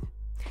coddles him.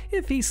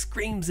 If he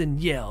screams and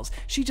yells,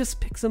 she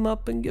just picks him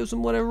up and gives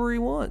him whatever he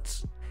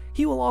wants.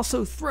 He will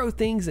also throw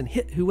things and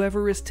hit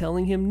whoever is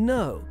telling him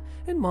no,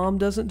 and mom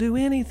doesn't do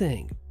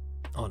anything.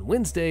 On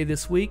Wednesday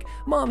this week,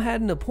 mom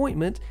had an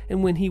appointment,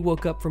 and when he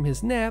woke up from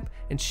his nap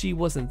and she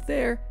wasn't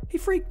there, he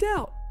freaked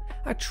out.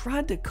 I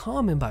tried to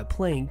calm him by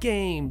playing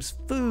games,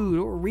 food,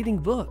 or reading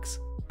books,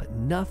 but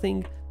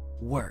nothing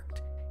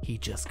worked. He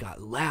just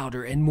got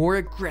louder and more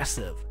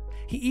aggressive.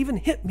 He even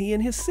hit me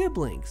and his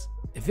siblings.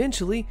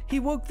 Eventually, he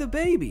woke the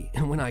baby,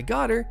 and when I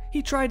got her,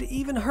 he tried to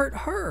even hurt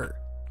her.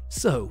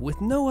 So, with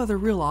no other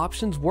real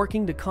options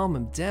working to calm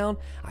him down,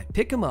 I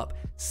pick him up,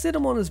 sit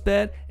him on his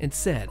bed, and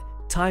said,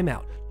 "Time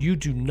out. You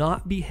do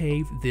not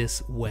behave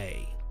this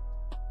way.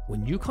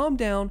 When you calm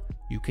down,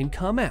 you can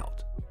come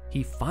out."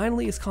 He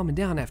finally is calming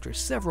down after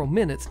several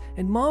minutes,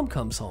 and mom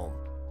comes home.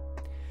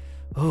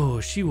 Oh,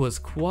 she was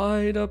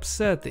quite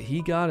upset that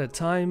he got a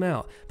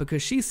timeout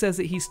because she says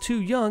that he's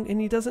too young and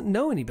he doesn't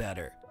know any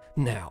better.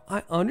 Now,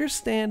 I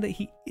understand that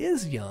he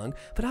is young,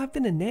 but I've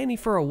been a nanny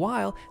for a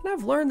while and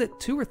I've learned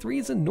that 2 or 3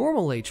 is a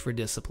normal age for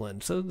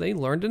discipline, so they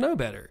learn to know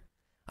better.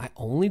 I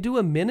only do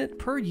a minute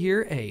per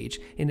year age,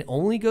 and it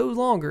only goes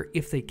longer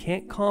if they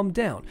can't calm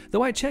down,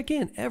 though I check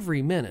in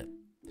every minute.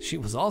 She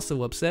was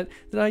also upset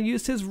that I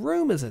used his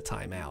room as a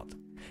timeout.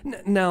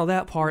 Now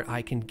that part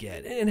I can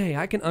get, and hey,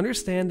 I can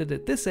understand that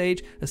at this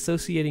age,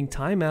 associating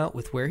timeout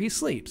with where he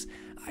sleeps,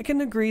 I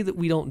can agree that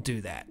we don't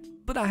do that.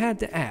 But I had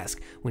to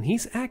ask, when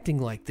he's acting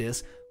like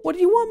this, what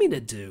do you want me to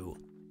do?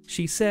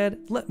 She said,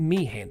 let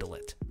me handle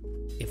it.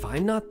 If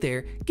I'm not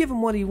there, give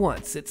him what he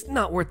wants. It's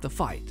not worth the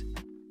fight.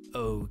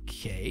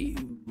 Okay,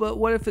 but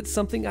what if it's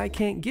something I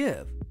can't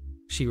give?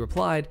 She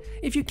replied,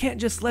 if you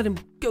can't just let him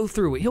go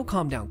through it, he'll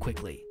calm down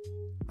quickly.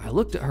 I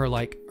looked at her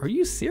like, are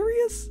you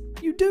serious?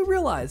 You do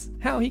realize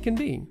how he can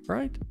be,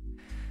 right?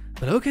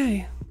 But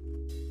okay.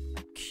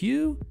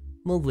 Cue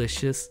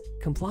malicious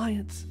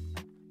compliance.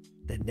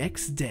 The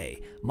next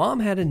day, mom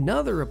had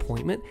another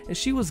appointment and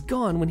she was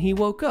gone when he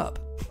woke up.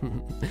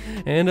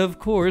 And of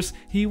course,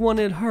 he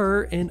wanted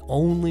her and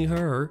only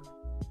her.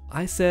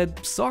 I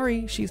said,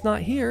 sorry, she's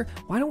not here.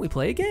 Why don't we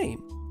play a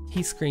game?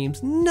 He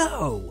screams,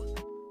 no.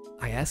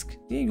 I ask,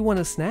 you want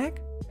a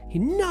snack?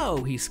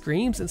 He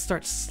screams and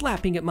starts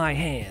slapping at my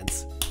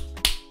hands.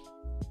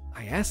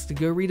 I ask to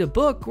go read a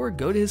book or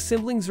go to his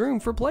sibling's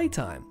room for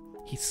playtime.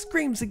 He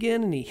screams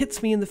again and he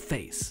hits me in the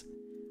face.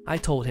 I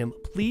told him,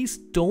 please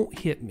don't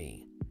hit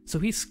me. So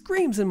he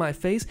screams in my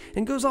face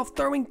and goes off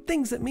throwing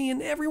things at me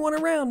and everyone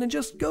around and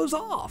just goes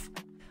off.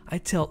 I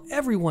tell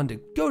everyone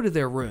to go to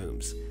their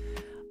rooms.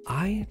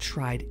 I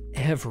tried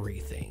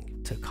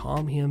everything to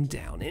calm him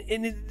down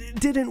and it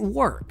didn't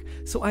work.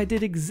 So I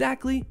did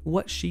exactly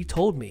what she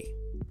told me.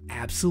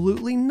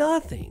 Absolutely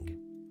nothing.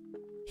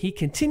 He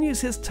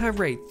continues his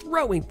tirade,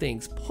 throwing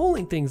things,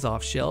 pulling things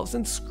off shelves,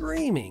 and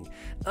screaming.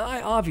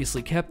 I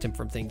obviously kept him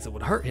from things that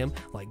would hurt him,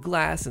 like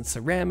glass and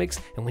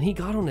ceramics, and when he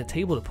got on a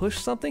table to push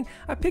something,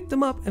 I picked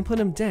him up and put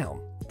him down,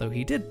 though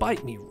he did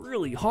bite me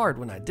really hard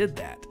when I did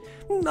that.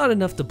 Not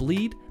enough to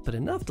bleed, but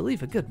enough to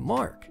leave a good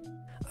mark.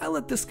 I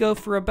let this go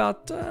for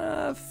about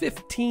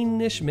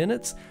 15-ish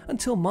minutes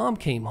until mom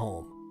came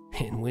home,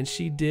 and when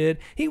she did,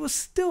 he was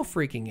still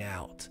freaking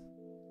out.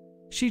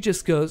 She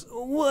just goes,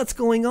 what's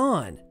going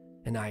on?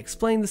 And I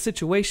explained the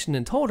situation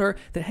and told her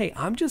that, hey,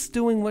 I'm just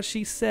doing what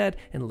she said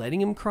and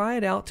letting him cry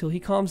it out till he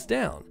calms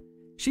down.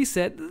 She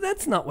said,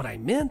 that's not what I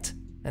meant.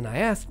 And I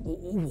asked,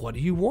 what do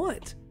you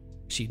want?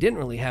 She didn't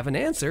really have an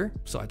answer,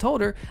 so I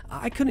told her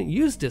I couldn't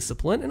use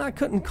discipline and I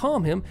couldn't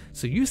calm him,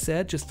 so you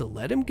said just to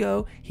let him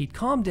go, he'd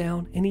calm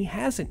down, and he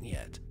hasn't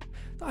yet.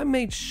 I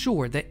made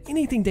sure that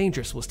anything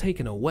dangerous was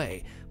taken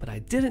away, but I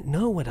didn't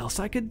know what else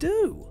I could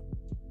do.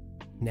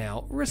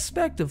 Now,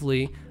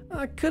 respectively,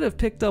 I could have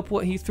picked up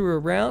what he threw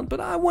around, but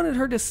I wanted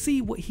her to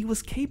see what he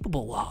was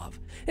capable of,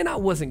 and I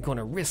wasn't going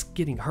to risk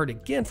getting hurt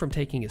again from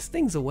taking his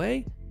things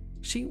away.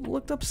 She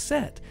looked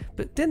upset,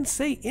 but didn't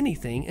say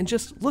anything and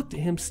just looked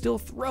at him still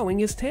throwing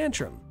his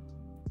tantrum.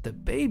 The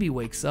baby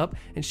wakes up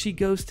and she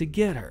goes to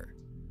get her.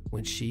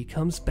 When she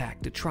comes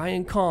back to try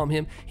and calm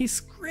him, he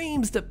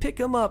screams to pick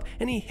him up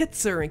and he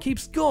hits her and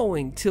keeps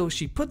going till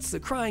she puts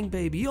the crying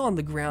baby on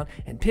the ground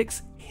and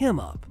picks him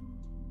up.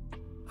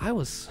 I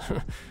was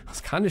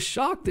kind of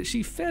shocked that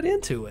she fed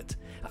into it.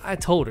 I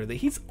told her that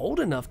he's old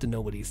enough to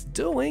know what he's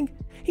doing.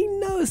 He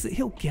knows that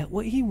he'll get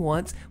what he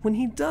wants when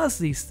he does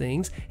these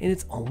things, and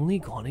it's only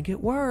going to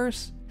get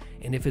worse.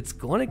 And if it's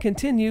going to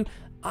continue,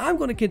 I'm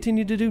going to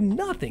continue to do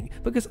nothing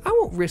because I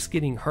won't risk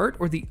getting hurt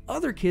or the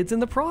other kids in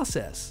the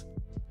process.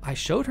 I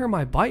showed her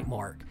my bite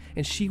mark,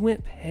 and she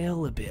went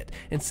pale a bit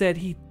and said,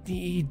 he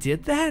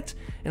did that?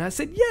 And I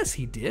said, yes,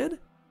 he did.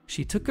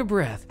 She took a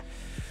breath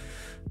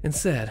and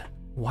said,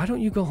 why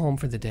don't you go home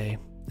for the day,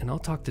 and I'll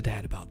talk to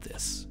Dad about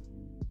this.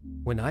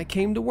 When I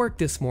came to work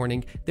this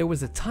morning, there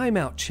was a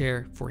timeout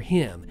chair for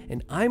him,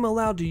 and I'm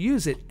allowed to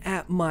use it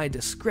at my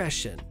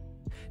discretion.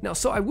 Now,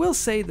 so I will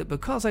say that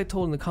because I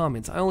told in the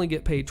comments I only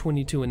get paid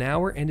 $22 an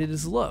hour and it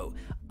is low,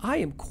 I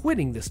am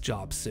quitting this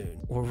job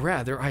soon. Or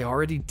rather, I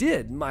already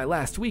did. My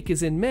last week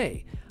is in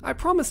May. I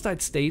promised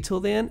I'd stay till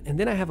then, and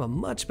then I have a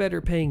much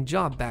better paying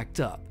job backed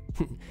up.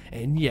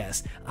 And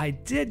yes, I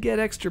did get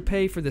extra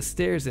pay for the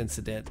stairs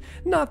incident.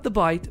 Not the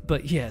bite,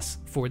 but yes,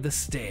 for the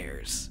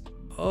stairs.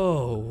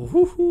 Oh,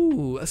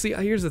 woohoo. See,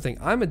 here's the thing.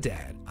 I'm a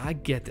dad. I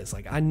get this.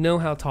 Like, I know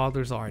how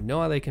toddlers are. I know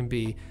how they can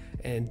be.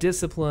 And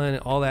discipline,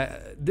 all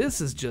that.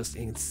 This is just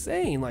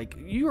insane. Like,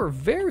 you are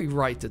very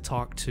right to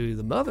talk to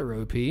the mother,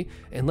 OP,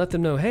 and let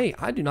them know, hey,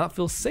 I do not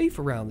feel safe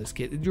around this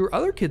kid. Your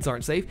other kids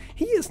aren't safe.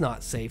 He is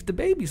not safe. The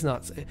baby's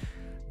not safe.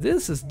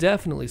 This is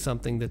definitely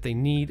something that they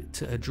need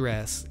to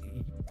address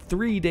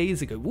 3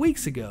 days ago,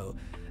 weeks ago.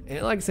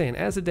 And like I'm saying,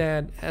 as a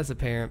dad, as a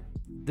parent,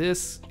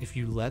 this, if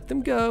you let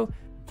them go,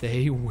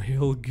 they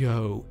will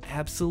go.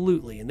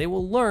 Absolutely. And they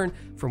will learn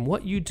from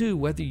what you do,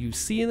 whether you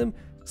see them,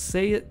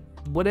 say it,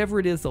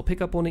 whatever it is, they'll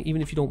pick up on it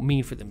even if you don't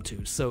mean for them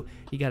to. So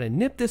you got to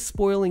nip this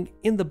spoiling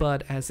in the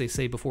bud, as they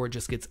say, before it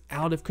just gets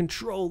out of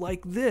control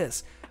like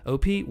this.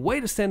 OP, way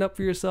to stand up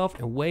for yourself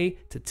and way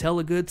to tell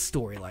a good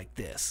story like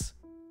this.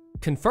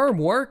 Confirm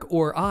work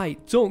or I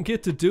don't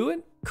get to do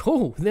it?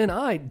 Cool, then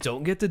I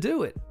don't get to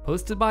do it.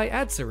 Posted by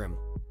Adserim.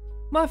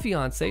 My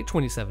fiance,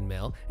 27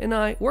 male, and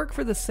I work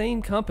for the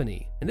same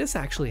company, and this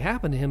actually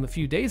happened to him a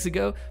few days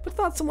ago, but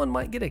thought someone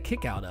might get a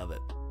kick out of it.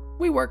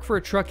 We work for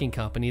a trucking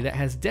company that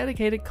has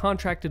dedicated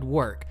contracted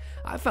work.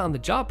 I found the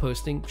job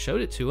posting, showed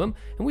it to him,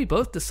 and we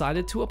both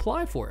decided to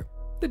apply for it.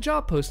 The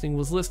job posting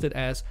was listed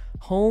as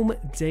home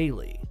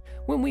daily.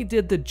 When we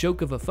did the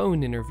joke of a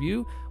phone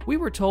interview, we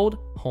were told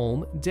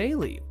home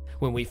daily.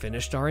 When we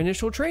finished our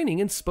initial training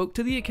and spoke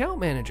to the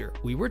account manager,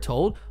 we were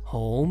told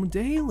home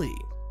daily.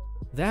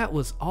 That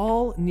was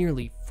all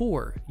nearly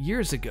 4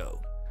 years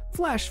ago.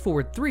 Flash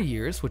forward 3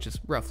 years, which is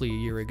roughly a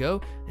year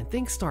ago, and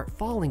things start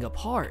falling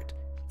apart.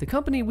 The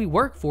company we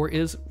work for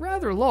is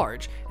rather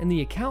large, and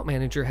the account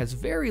manager has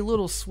very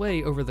little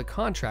sway over the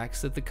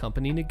contracts that the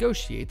company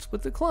negotiates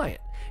with the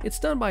client. It's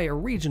done by a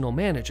regional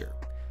manager.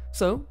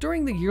 So,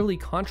 during the yearly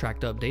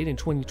contract update in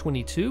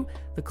 2022,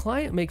 the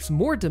client makes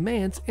more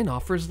demands and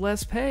offers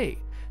less pay.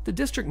 The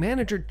district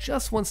manager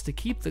just wants to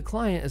keep the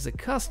client as a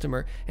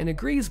customer and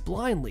agrees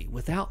blindly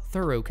without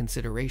thorough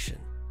consideration.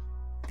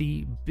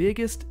 The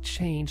biggest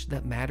change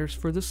that matters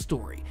for the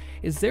story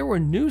is there were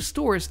new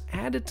stores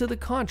added to the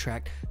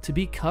contract to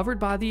be covered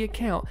by the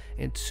account,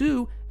 and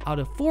 2 out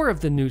of 4 of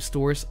the new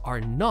stores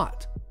are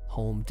not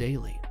home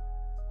daily.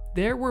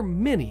 There were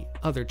many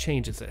other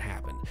changes that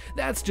happened.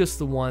 That's just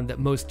the one that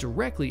most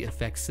directly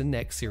affects the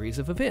next series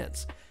of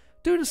events.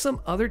 Due to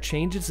some other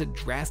changes that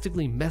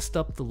drastically messed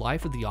up the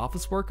life of the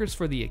office workers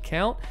for the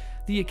account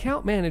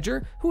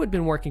manager, who had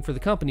been working for the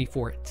company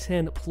for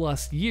 10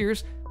 plus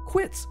years,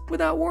 quits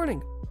without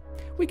warning.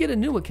 We get a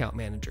new account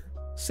manager,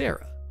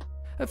 Sarah.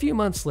 A few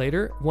months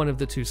later, one of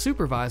the 2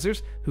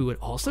 supervisors, who had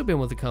also been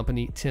with the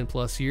company 10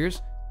 plus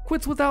years,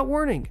 quits without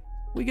warning.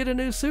 We get a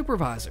new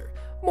supervisor.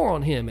 More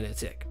on him in a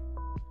tick.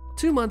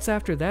 2 months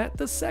after that,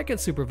 the second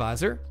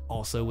supervisor,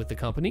 also with the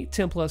company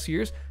 10 plus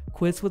years,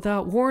 quits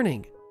without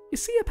warning. You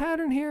see a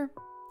pattern here?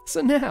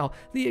 So now,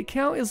 the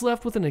account is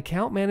left with an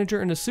account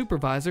manager and a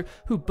supervisor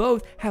who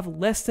both have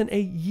less than a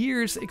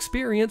year's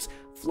experience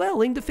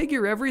flailing to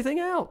figure everything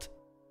out.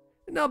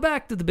 Now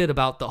back to the bit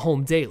about the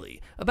home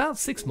daily. About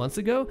 6 months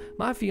ago,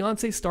 my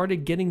fiance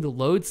started getting the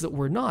loads that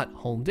were not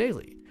home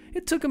daily.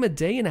 It took him a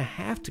day and a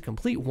half to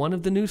complete one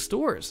of the new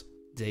stores.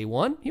 Day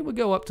 1, he would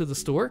go up to the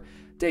store.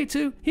 Day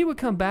 2, he would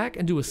come back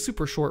and do a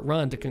super short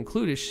run to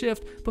conclude his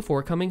shift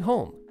before coming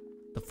home.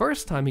 The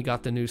first time he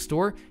got the new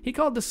store, he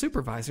called the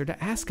supervisor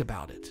to ask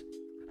about it.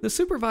 The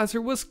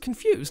supervisor was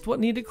confused what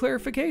needed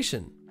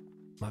clarification.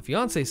 My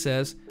fiance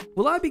says,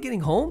 "Will I be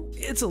getting home?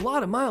 It's a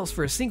lot of miles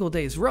for a single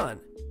day's run."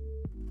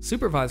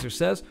 Supervisor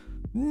says,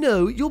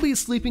 "No, you'll be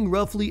sleeping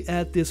roughly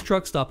at this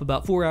truck stop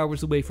about 4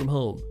 hours away from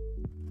home."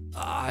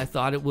 "I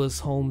thought it was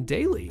home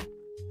daily."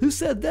 "Who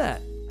said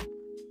that?"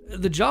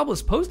 "The job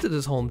was posted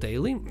as home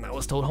daily. I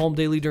was told home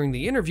daily during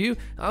the interview.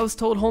 I was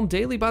told home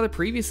daily by the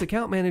previous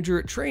account manager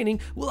at training."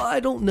 "Well,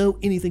 I don't know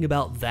anything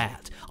about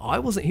that. I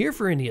wasn't here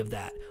for any of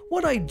that.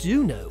 What I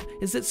do know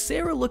is that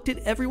Sarah looked at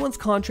everyone's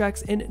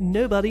contracts and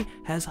nobody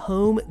has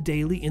home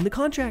daily in the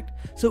contract.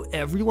 So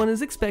everyone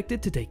is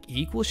expected to take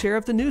equal share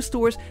of the new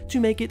stores to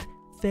make it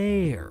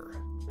fair."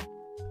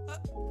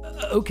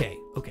 Okay,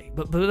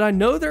 but I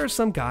know there are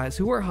some guys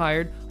who are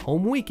hired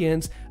home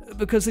weekends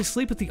because they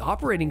sleep at the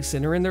operating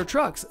center in their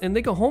trucks and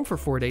they go home for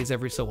 4 days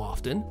every so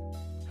often.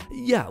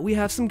 "Yeah, we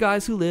have some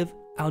guys who live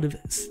out of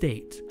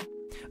state."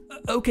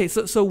 Okay,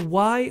 so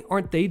why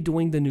aren't they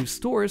doing the new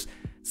stores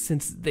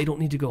since they don't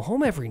need to go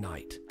home every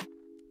night?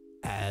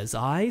 As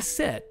I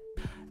said,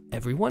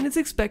 everyone is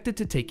expected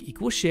to take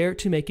equal share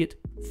to make it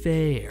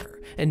fair,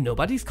 and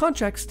nobody's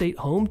contracts state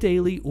home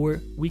daily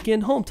or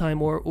weekend home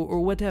time or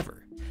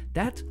whatever.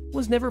 That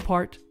was never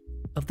part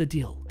of the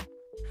deal.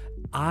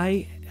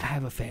 I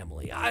have a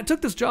family. I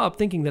took this job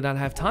thinking that I'd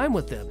have time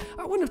with them.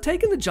 I wouldn't have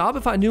taken the job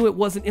if I knew it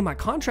wasn't in my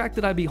contract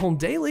that I'd be home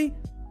daily.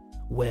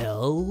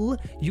 "Well,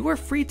 you are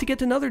free to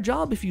get another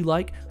job if you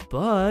like,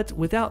 but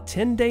without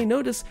 10-day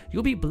notice,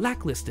 you'll be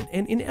blacklisted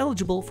and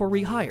ineligible for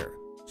rehire.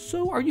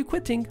 So are you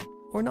quitting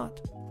or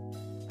not?"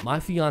 My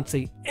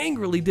fiance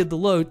angrily did the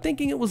load,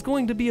 thinking it was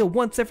going to be a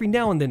once every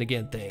now and then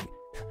again thing.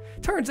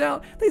 Turns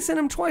out they sent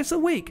him twice a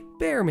week,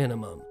 bare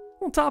minimum.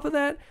 On top of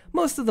that,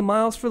 most of the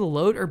miles for the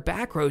load are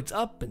back roads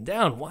up and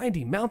down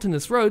windy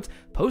mountainous roads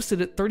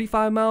posted at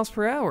 35 miles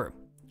per hour.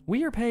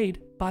 We are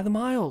paid by the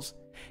miles.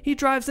 He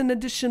drives an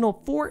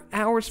additional 4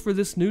 hours for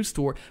this new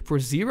store for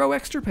 0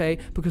 extra pay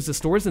because the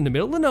store is in the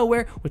middle of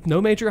nowhere with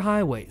no major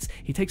highways.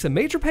 He takes a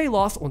major pay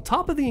loss on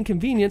top of the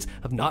inconvenience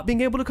of not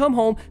being able to come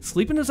home,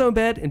 sleep in his own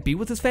bed, and be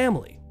with his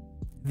family.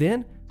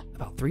 Then,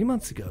 about 3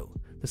 months ago,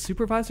 the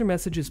supervisor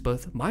messages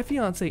both my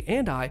fiance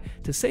and I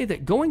to say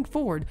that going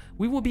forward,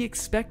 we will be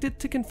expected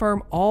to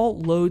confirm all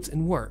loads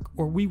and work,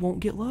 or we won't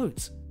get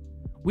loads.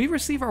 We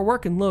receive our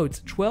work and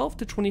loads 12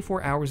 to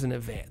 24 hours in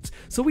advance,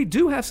 so we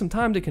do have some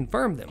time to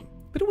confirm them.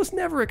 But it was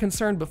never a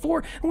concern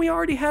before, and we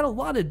already had a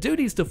lot of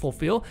duties to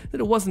fulfill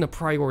that it wasn't a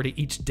priority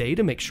each day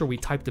to make sure we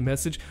typed the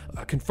message,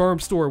 "Confirm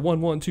store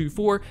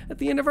 1124" at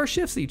the end of our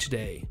shifts each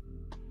day.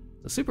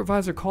 The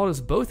supervisor called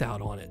us both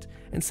out on it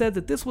and said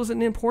that this was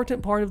an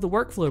important part of the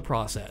workflow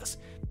process.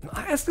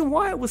 I asked him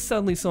why it was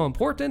suddenly so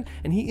important,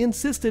 and he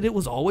insisted it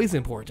was always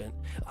important.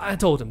 I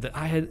told him that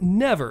I had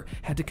never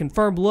had to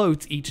confirm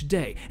loads each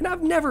day, and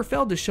I've never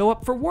failed to show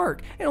up for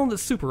work, and on the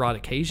super odd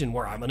occasion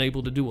where I'm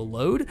unable to do a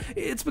load,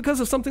 it's because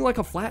of something like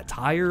a flat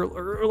tire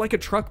or like a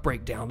truck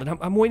breakdown that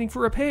I'm waiting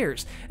for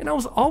repairs, and I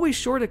was always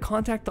sure to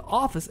contact the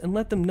office and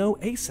let them know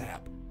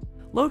ASAP.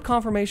 Load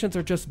confirmations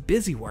are just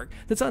busy work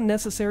that's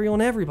unnecessary on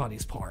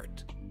everybody's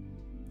part.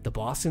 The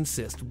boss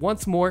insists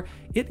once more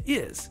it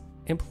is,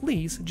 and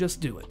please just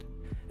do it.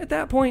 At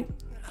that point,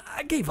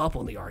 I gave up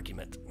on the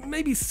argument.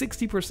 Maybe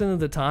 60% of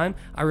the time,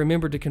 I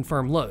remembered to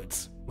confirm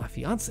loads. My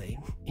fiance,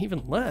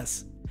 even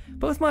less.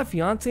 Both my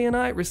fiance and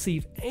I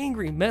receive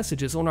angry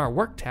messages on our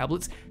work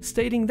tablets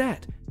stating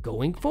that,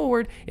 going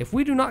forward, if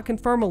we do not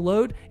confirm a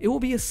load, it will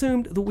be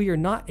assumed that we are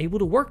not able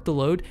to work the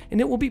load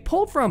and it will be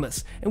pulled from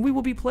us, and we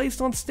will be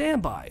placed on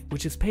standby,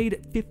 which is paid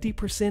at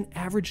 50%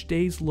 average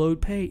day's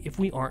load pay if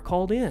we aren't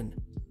called in.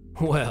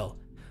 Well,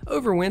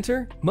 over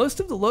winter, most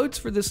of the loads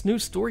for this new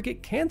store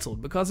get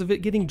canceled because of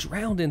it getting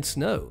drowned in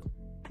snow.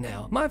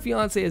 Now, my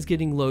fiance is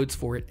getting loads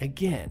for it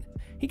again.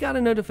 He got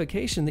a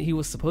notification that he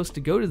was supposed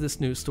to go to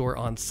this new store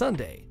on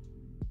Sunday.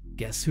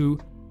 Guess who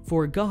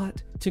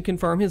forgot to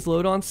confirm his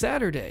load on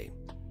Saturday?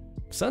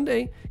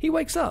 Sunday, he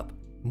wakes up,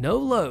 no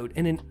load,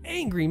 and an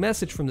angry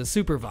message from the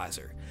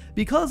supervisor.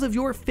 "Because of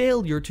your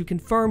failure to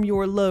confirm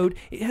your load,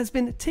 it has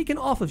been taken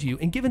off of you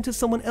and given to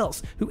someone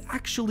else who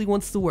actually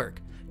wants the work.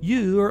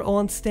 You are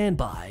on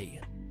standby."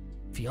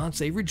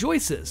 Fiance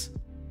rejoices.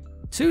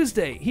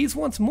 Tuesday, he's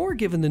once more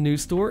given the new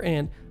store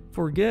and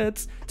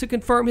forgets to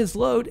confirm his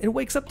load and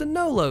wakes up to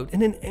no load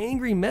and an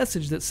angry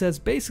message that says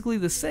basically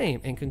the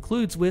same and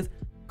concludes with,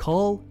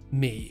 "Call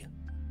me."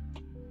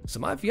 So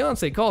my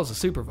fiance calls the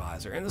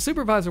supervisor, and the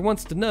supervisor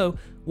wants to know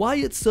why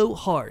it's so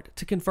hard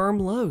to confirm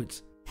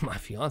loads. My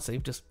fiance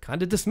just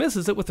kind of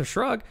dismisses it with a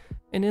shrug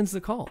and ends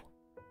the call.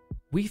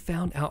 We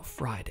found out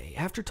Friday,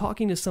 after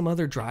talking to some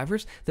other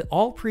drivers, that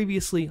all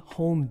previously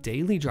home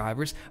daily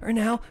drivers are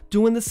now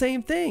doing the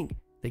same thing.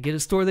 They get a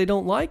store they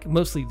don't like,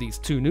 mostly these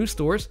 2 new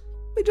stores,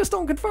 they just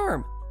don't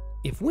confirm.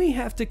 If we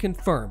have to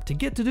confirm to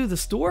get to do the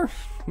store,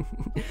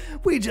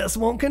 we just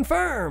won't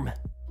confirm.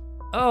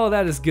 Oh,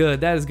 that is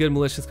good. That is good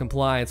malicious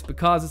compliance,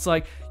 because it's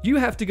like you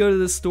have to go to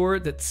this store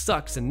that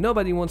sucks and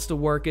nobody wants to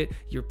work it.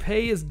 Your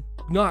pay is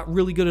not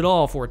really good at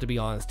all for it, to be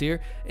honest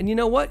here. And you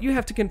know what? You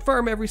have to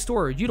confirm every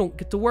store or you don't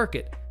get to work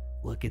it.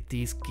 Look at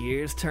these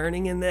gears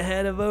turning in the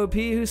head of OP,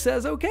 who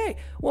says, okay,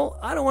 well,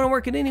 I don't want to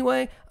work it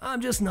anyway.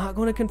 I'm just not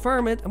going to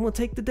confirm it. I'm going to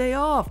take the day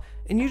off.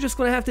 And you're just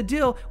going to have to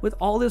deal with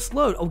all this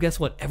load. Oh, guess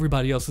what?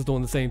 Everybody else is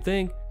doing the same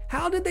thing.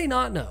 How did they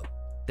not know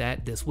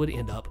that this would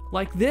end up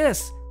like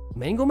this?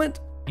 Manglement,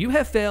 you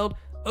have failed.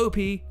 OP,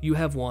 you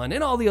have won.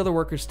 And all the other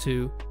workers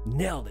too.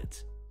 Nailed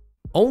it.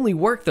 Only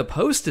work the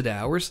posted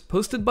hours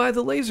posted by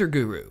the Laser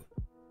Guru.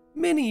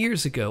 Many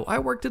years ago, I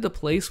worked at a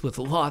place with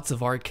lots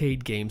of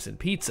arcade games and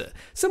pizza,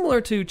 similar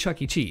to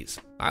Chuck E. Cheese.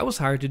 I was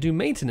hired to do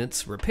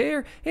maintenance,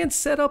 repair, and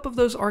setup of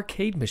those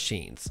arcade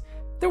machines.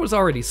 There was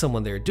already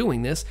someone there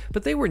doing this,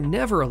 but they were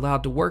never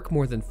allowed to work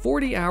more than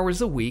 40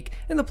 hours a week,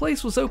 and the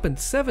place was open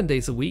 7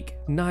 days a week,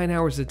 9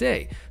 hours a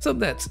day. So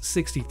that's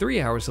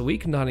 63 hours a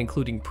week, not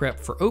including prep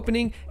for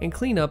opening and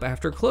cleanup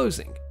after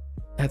closing.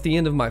 At the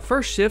end of my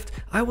first shift,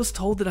 I was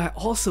told that I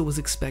also was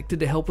expected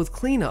to help with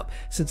cleanup,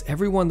 since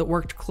everyone that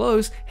worked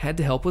close had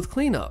to help with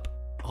cleanup.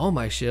 All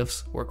my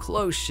shifts were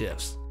close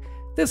shifts.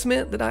 This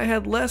meant that I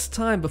had less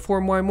time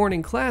before my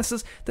morning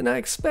classes than I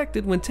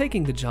expected when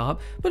taking the job,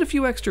 but a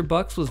few extra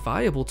bucks was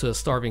valuable to a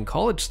starving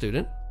college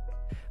student.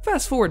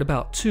 Fast forward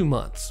about 2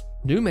 months.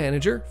 New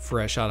manager,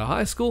 fresh out of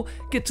high school,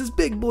 gets his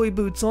big boy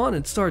boots on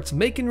and starts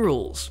making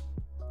rules.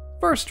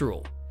 First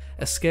rule.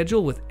 A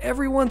schedule with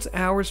everyone's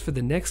hours for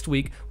the next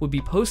week would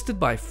be posted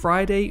by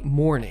Friday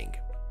morning.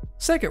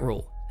 Second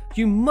rule,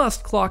 you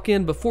must clock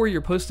in before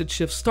your posted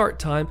shift start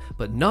time,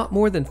 but not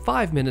more than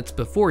 5 minutes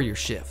before your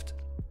shift.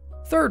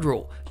 Third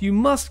rule, you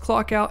must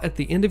clock out at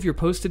the end of your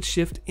posted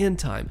shift end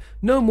time,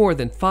 no more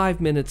than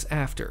 5 minutes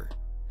after.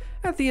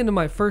 At the end of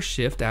my first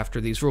shift, after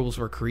these rules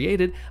were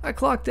created, I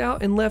clocked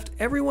out and left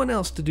everyone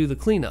else to do the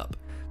cleanup.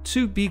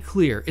 To be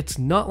clear, it's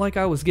not like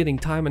I was getting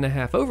time and a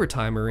half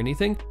overtime or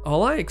anything.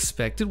 All I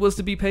expected was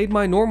to be paid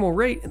my normal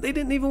rate, and they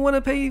didn't even want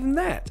to pay even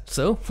that.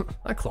 So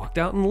I clocked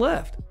out and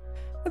left.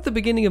 At the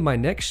beginning of my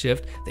next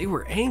shift, they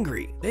were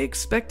angry. They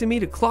expected me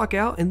to clock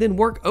out and then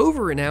work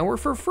over an hour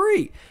for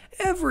free.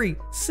 Every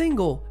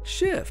single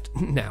shift.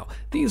 Now,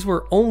 these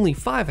were only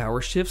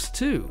 5-hour shifts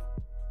too.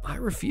 I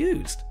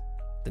refused.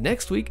 The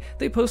next week,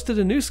 they posted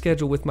a new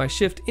schedule with my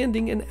shift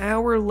ending an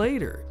hour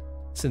later.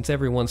 Since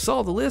everyone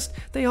saw the list,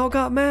 they all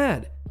got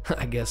mad.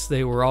 I guess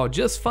they were all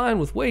just fine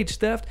with wage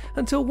theft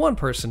until one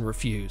person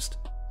refused.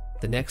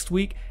 The next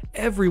week,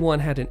 everyone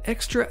had an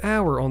extra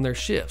hour on their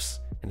shifts,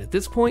 and at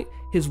this point,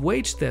 his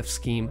wage theft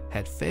scheme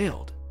had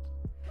failed.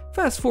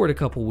 Fast forward a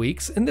couple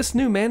weeks, and this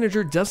new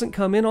manager doesn't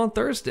come in on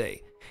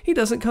Thursday. He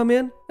doesn't come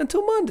in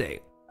until Monday.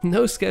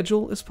 No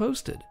schedule is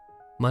posted.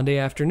 Monday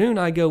afternoon,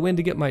 I go in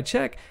to get my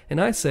check, and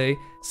I say,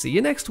 "See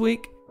you next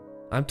week."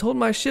 I'm told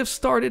my shift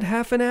started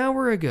half an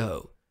hour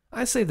ago.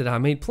 I say that I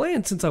made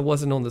plans since I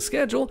wasn't on the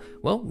schedule.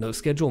 Well, no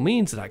schedule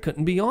means that I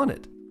couldn't be on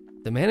it.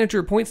 The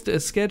manager points to a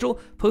schedule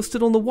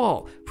posted on the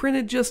wall,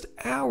 printed just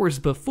hours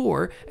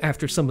before,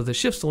 after some of the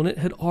shifts on it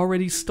had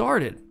already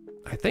started.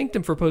 I thanked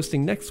him for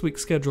posting next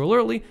week's schedule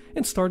early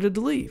and started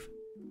to leave.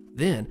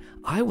 Then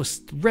I was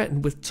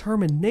threatened with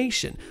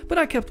termination, but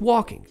I kept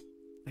walking.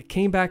 I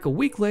came back a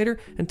week later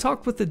and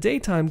talked with the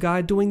daytime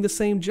guy doing the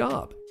same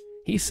job.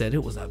 He said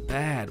it was a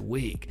bad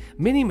week.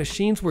 Many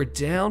machines were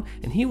down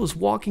and he was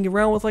walking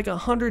around with like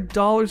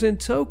 $100 in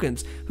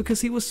tokens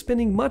because he was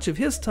spending much of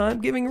his time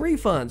giving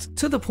refunds,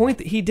 to the point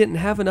that he didn't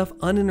have enough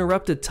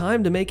uninterrupted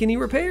time to make any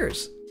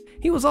repairs.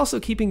 He was also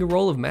keeping a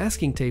roll of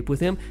masking tape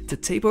with him to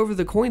tape over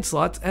the coin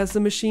slots as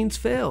the machines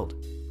failed.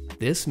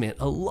 This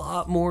meant a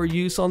lot more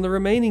use on the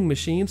remaining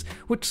machines,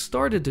 which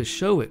started to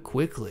show it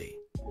quickly.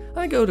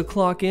 I go to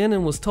clock in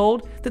and was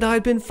told that I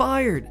had been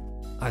fired.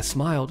 I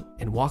smiled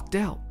and walked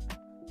out.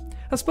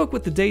 I spoke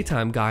with the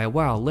daytime guy a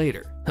while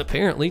later.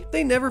 Apparently,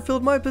 they never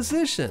filled my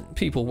position.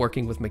 People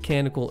working with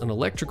mechanical and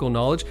electrical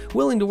knowledge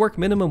willing to work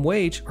minimum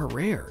wage are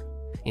rare.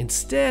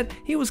 Instead,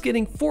 he was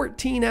getting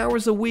 14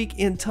 hours a week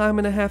in time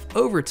and a half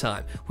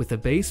overtime, with a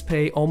base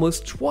pay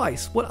almost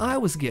twice what I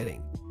was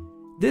getting.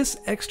 This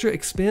extra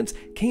expense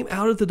came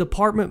out of the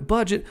department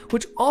budget,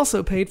 which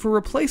also paid for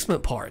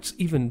replacement parts.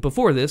 Even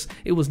before this,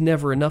 it was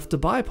never enough to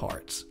buy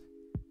parts.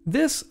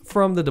 This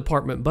from the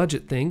department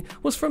budget thing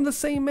was from the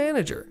same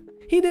manager.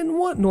 He didn't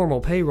want normal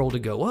payroll to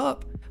go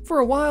up. For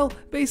a while,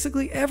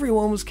 basically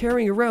everyone was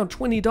carrying around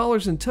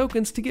 $20 in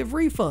tokens to give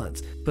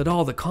refunds, but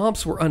all the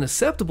comps were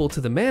unacceptable to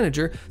the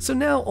manager, so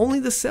now only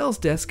the sales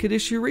desk could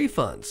issue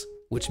refunds,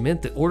 which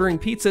meant that ordering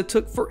pizza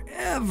took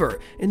forever,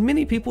 and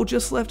many people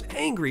just left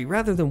angry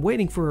rather than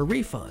waiting for a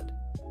refund.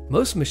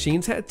 Most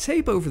machines had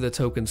tape over the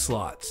token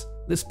slots.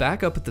 This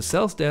backup at the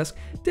sales desk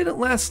didn't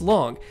last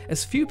long,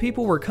 as few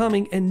people were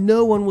coming and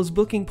no one was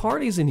booking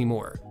parties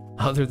anymore.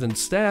 Other than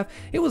staff,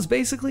 it was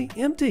basically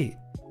empty.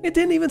 It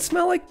didn't even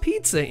smell like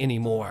pizza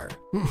anymore.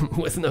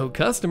 With no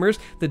customers,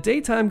 the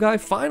daytime guy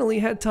finally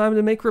had time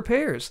to make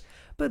repairs,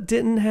 but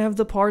didn't have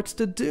the parts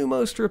to do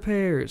most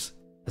repairs.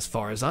 As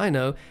far as I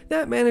know,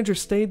 that manager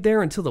stayed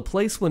there until the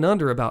place went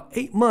under about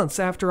 8 months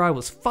after I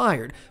was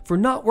fired for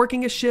not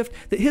working a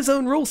shift that his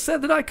own rules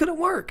said that I couldn't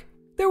work.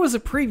 There was a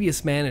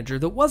previous manager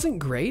that wasn't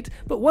great,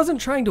 but wasn't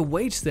trying to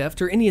wage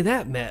theft or any of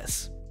that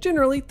mess.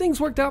 Generally,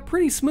 things worked out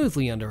pretty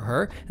smoothly under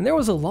her, and there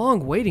was a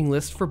long waiting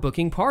list for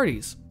booking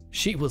parties.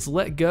 She was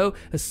let go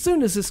as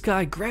soon as this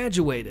guy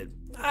graduated.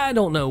 I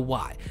don't know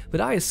why, but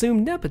I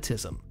assume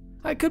nepotism.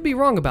 I could be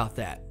wrong about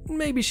that.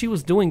 Maybe she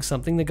was doing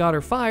something that got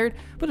her fired,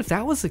 but if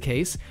that was the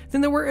case,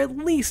 then there were at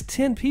least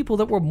 10 people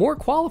that were more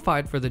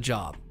qualified for the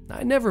job.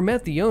 I never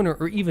met the owner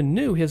or even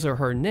knew his or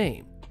her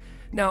name.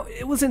 Now,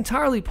 it was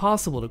entirely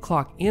possible to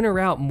clock in or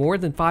out more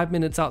than 5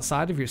 minutes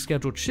outside of your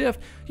scheduled shift.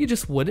 You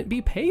just wouldn't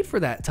be paid for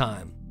that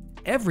time.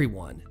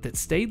 Everyone that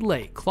stayed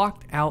late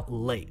clocked out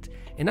late,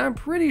 and I'm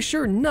pretty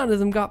sure none of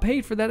them got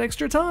paid for that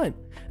extra time.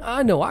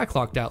 I know I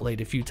clocked out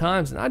late a few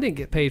times and I didn't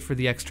get paid for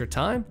the extra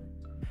time.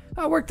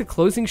 I worked the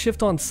closing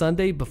shift on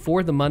Sunday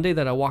before the Monday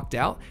that I walked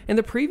out, and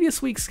the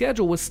previous week's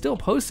schedule was still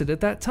posted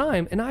at that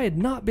time, and I had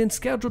not been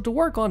scheduled to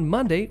work on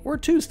Monday or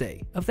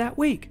Tuesday of that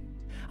week.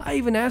 I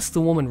even asked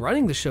the woman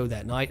running the show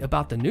that night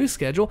about the new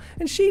schedule,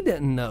 and she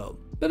didn't know,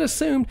 but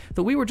assumed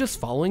that we were just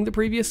following the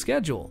previous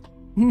schedule.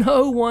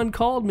 No one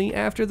called me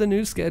after the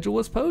new schedule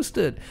was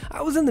posted.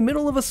 I was in the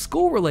middle of a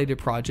school-related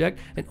project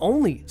and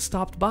only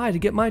stopped by to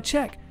get my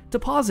check,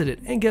 deposit it,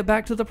 and get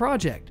back to the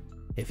project.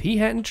 If he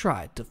hadn't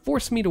tried to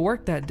force me to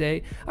work that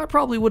day, I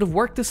probably would have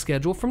worked the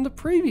schedule from the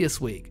previous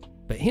week.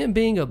 But him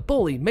being a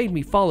bully made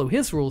me follow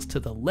his rules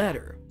to the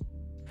letter.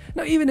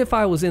 Now, even if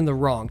I was in the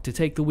wrong to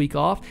take the week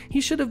off,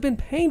 he should have been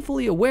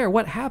painfully aware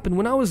what happened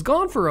when I was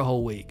gone for a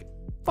whole week.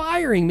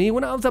 Firing me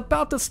when I was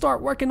about to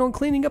start working on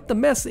cleaning up the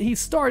mess that he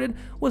started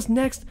was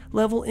next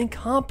level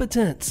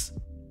incompetence.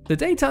 The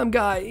daytime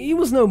guy, he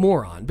was no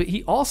moron, but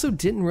he also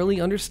didn't really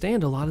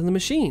understand a lot of the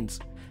machines.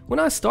 When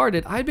I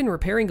started, I'd been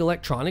repairing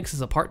electronics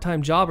as a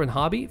part-time job and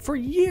hobby for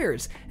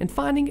years, and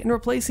finding and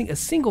replacing a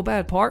single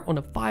bad part on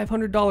a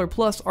 $500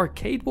 plus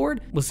arcade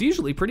board was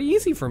usually pretty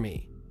easy for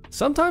me.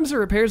 Sometimes the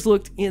repairs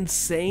looked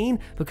insane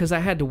because I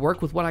had to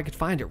work with what I could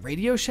find at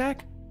Radio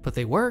Shack, but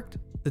they worked.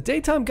 The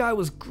daytime guy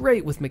was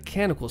great with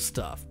mechanical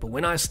stuff, but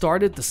when I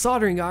started, the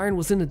soldering iron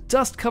was in a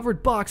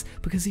dust-covered box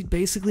because he'd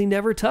basically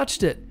never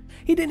touched it.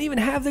 He didn't even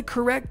have the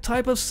correct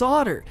type of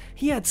solder.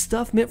 He had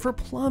stuff meant for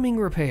plumbing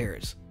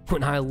repairs.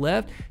 When I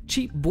left,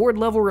 cheap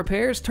board-level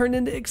repairs turned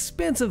into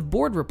expensive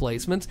board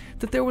replacements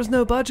that there was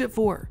no budget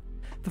for.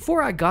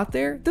 Before I got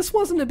there, this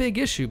wasn't a big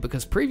issue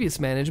because previous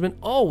management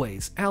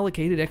always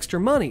allocated extra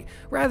money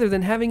rather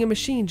than having a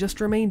machine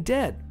just remain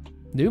dead.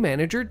 New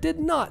manager did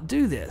not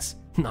do this.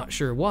 Not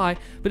sure why,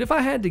 but if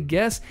I had to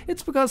guess,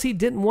 it's because he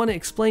didn't want to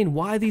explain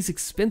why these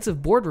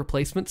expensive board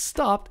replacements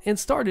stopped and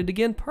started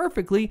again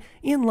perfectly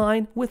in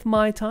line with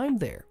my time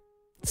there.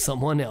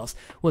 Someone else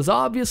was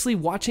obviously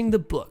watching the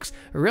books,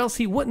 or else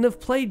he wouldn't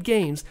have played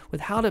games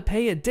with how to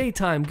pay a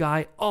daytime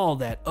guy all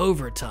that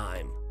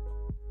overtime.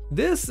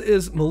 This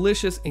is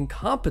malicious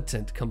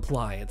incompetent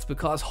compliance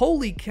because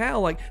holy cow,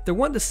 like they're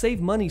wanting to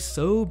save money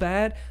so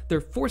bad, they're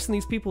forcing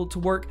these people to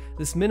work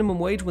this minimum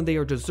wage when they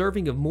are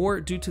deserving of more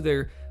due to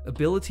their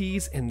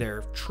abilities and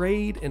their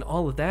trade and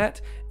all of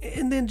that,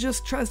 and then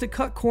just tries to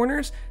cut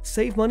corners,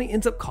 save money,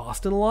 ends up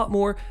costing a lot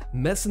more,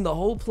 messing the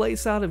whole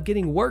place out of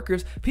getting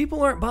workers.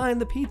 People aren't buying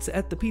the pizza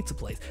at the pizza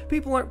place.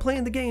 People aren't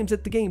playing the games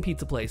at the game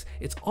pizza place.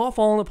 It's all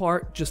falling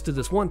apart just to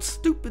this one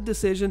stupid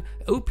decision.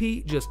 OP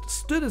just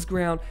stood his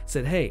ground,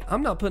 said, hey,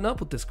 I'm not putting up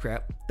with this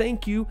crap.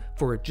 Thank you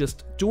for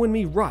just doing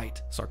me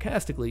right,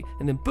 sarcastically,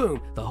 and then boom,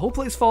 the whole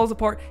place falls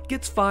apart,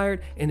 gets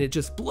fired, and it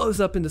just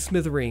blows up into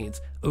smithereens.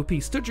 OP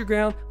stood your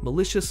ground,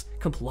 malicious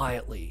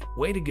compliantly.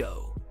 Way to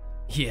go.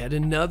 Yet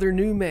another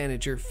new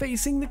manager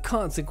facing the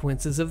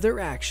consequences of their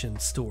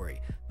actions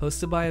story,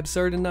 posted by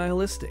Absurd and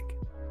Nihilistic.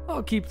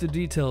 I'll keep the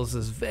details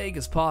as vague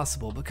as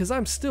possible because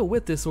I'm still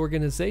with this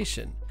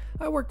organization.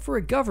 I work for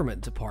a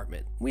government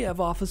department. We have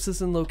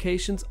offices and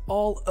locations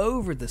all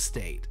over the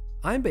state.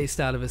 I'm based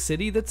out of a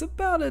city that's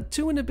about a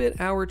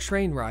 2-and-a-bit-hour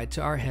train ride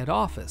to our head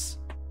office.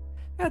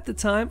 At the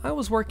time, I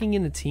was working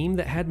in a team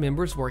that had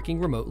members working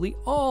remotely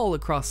all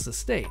across the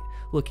state,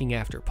 looking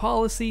after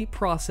policy,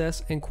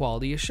 process, and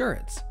quality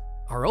assurance.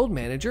 Our old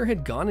manager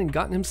had gone and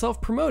gotten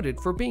himself promoted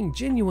for being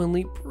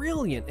genuinely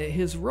brilliant at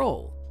his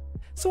role.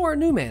 So our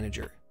new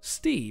manager,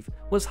 Steve,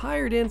 was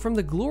hired in from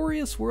the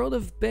glorious world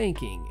of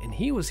banking, and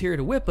he was here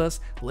to whip us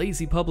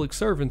lazy public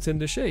servants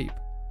into shape.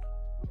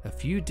 A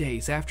few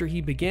days after he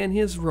began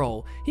his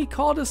role, he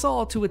called us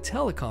all to a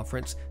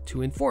teleconference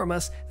to inform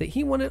us that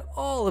he wanted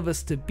all of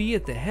us to be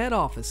at the head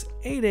office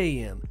 8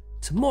 a.m.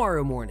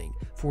 tomorrow morning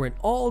for an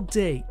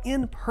all-day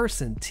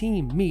in-person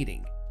team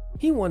meeting.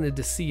 He wanted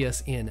to see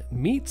us in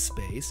meet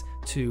space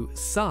to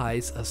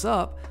size us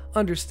up,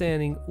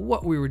 understanding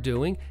what we were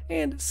doing,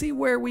 and see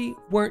where we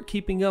weren't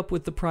keeping up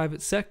with the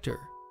private sector.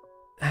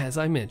 As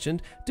I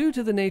mentioned, due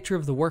to the nature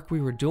of the work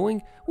we were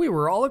doing, we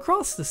were all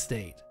across the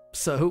state.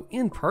 So,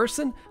 in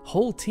person,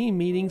 whole team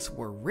meetings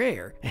were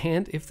rare,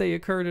 and if they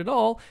occurred at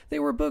all, they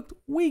were booked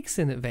weeks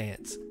in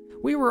advance.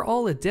 We were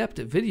all adept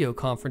at video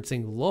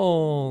conferencing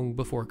long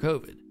before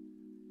COVID.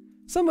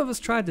 Some of us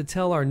tried to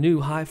tell our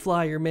new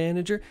high-flyer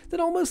manager that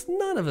almost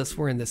none of us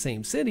were in the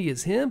same city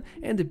as him,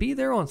 and to be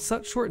there on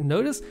such short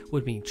notice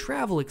would mean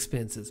travel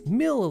expenses,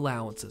 meal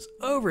allowances,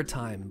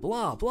 overtime,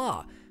 blah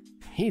blah.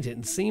 He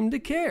didn't seem to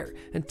care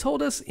and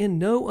told us in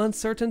no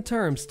uncertain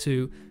terms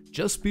to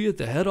just be at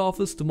the head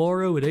office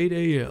tomorrow at 8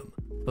 a.m.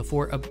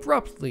 before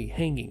abruptly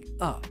hanging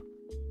up.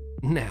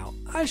 Now,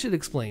 I should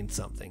explain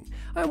something.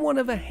 I'm one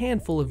of a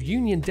handful of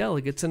union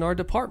delegates in our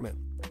department.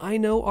 I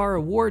know our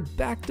award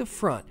back to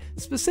front,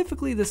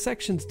 specifically the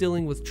sections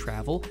dealing with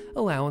travel,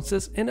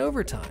 allowances, and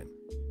overtime.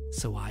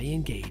 So I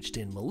engaged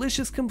in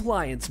malicious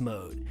compliance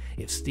mode.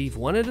 If Steve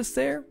wanted us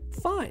there,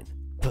 fine,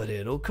 but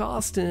it'll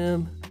cost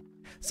him.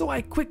 So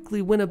I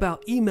quickly went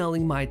about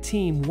emailing my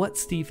team what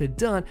Steve had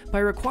done by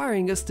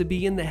requiring us to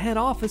be in the head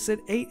office at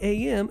 8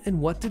 a.m.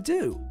 and what to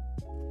do.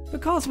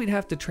 Because we'd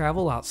have to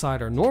travel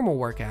outside our normal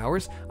work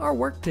hours, our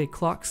workday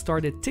clock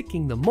started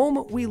ticking the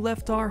moment we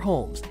left our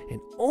homes and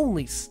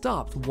only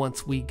stopped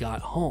once we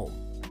got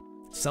home.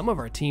 Some of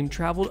our team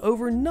traveled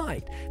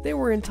overnight. They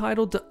were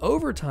entitled to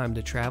overtime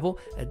to travel,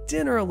 a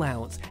dinner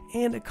allowance,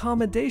 and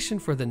accommodation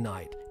for the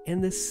night,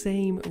 and the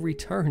same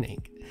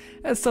returning.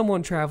 As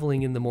someone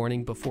traveling in the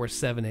morning before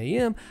 7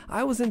 a.m.,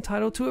 I was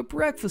entitled to a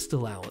breakfast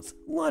allowance,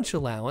 lunch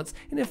allowance,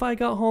 and if I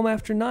got home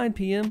after 9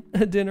 p.m.,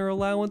 a dinner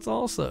allowance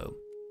also.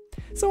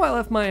 So I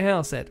left my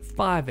house at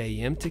 5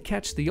 a.m. to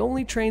catch the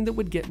only train that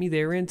would get me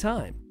there in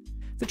time.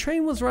 The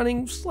train was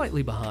running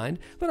slightly behind,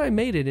 but I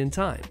made it in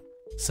time.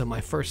 So my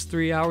first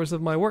 3 hours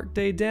of my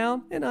workday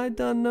down, and I'd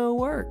done no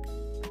work.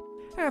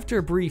 After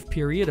a brief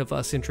period of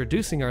us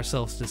introducing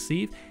ourselves to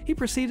Steve, he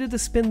proceeded to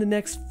spend the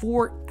next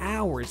 4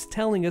 hours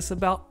telling us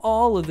about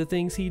all of the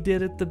things he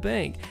did at the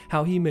bank,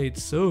 how he made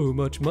so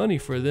much money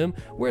for them,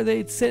 where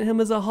they'd sent him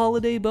as a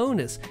holiday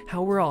bonus,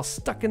 how we're all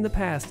stuck in the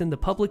past in the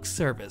public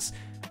service.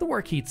 The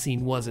work he'd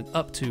seen wasn't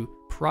up to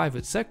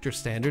private sector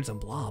standards and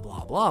blah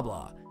blah blah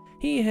blah.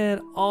 He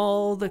had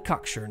all the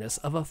cocksureness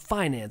of a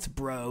finance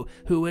bro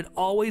who had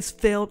always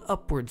failed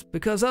upwards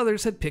because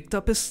others had picked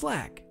up his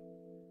slack.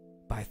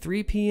 By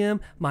 3 p.m.,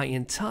 my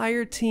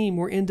entire team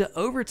were into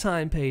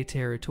overtime pay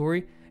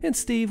territory, and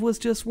Steve was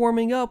just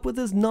warming up with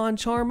his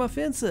non-charm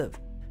offensive.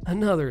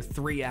 Another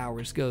 3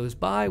 hours goes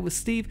by with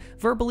Steve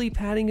verbally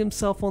patting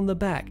himself on the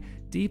back,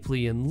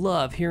 deeply in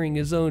love hearing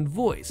his own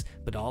voice,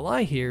 but all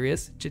I hear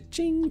is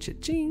cha-ching,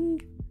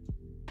 cha-ching.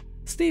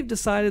 Steve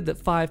decided that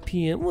 5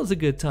 p.m. was a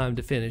good time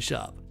to finish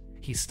up.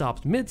 He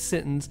stopped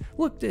mid-sentence,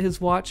 looked at his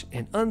watch,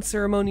 and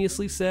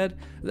unceremoniously said,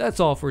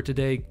 "That's all for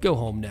today, go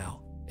home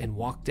now," and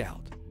walked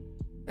out.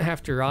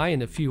 After I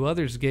and a few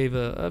others gave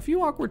a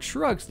few awkward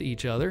shrugs to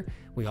each other,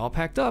 we all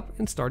packed up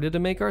and started to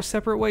make our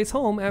separate ways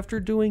home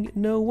after doing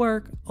no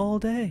work all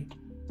day.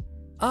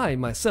 I,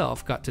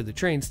 myself, got to the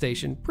train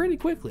station pretty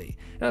quickly,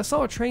 and I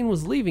saw a train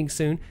was leaving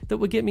soon that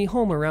would get me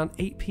home around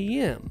 8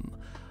 p.m.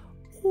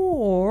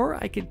 Or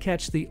I could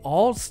catch the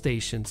all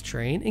stations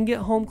train and get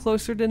home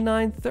closer to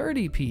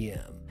 9:30 p.m.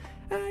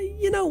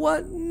 You know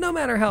what? No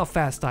matter how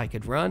fast I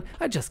could run,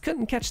 I just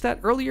couldn't catch that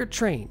earlier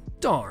train.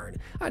 Darn,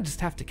 I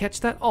just have to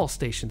catch that all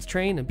stations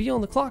train and be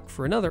on the clock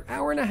for another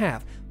hour and a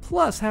half,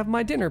 plus have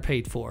my dinner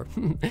paid for.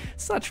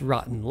 Such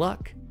rotten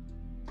luck.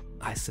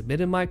 I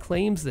submitted my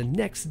claims the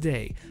next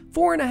day,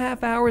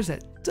 4.5 hours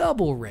at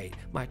double rate,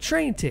 my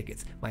train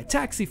tickets, my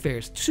taxi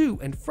fares to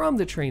and from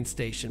the train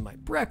station, my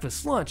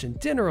breakfast, lunch, and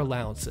dinner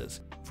allowances.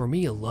 For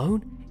me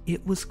alone,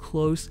 it was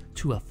close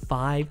to a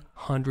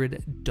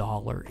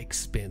 $500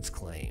 expense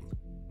claim.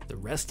 The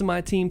rest of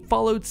my team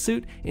followed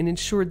suit and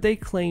ensured they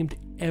claimed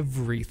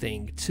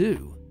everything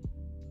too.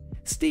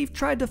 Steve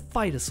tried to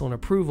fight us on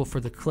approval for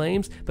the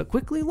claims, but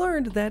quickly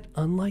learned that,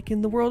 unlike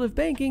in the world of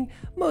banking,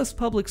 most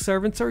public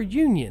servants are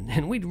union,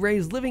 and we'd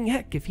raise living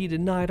heck if he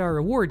denied our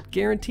award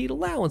guaranteed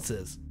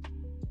allowances.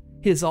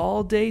 His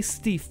all-day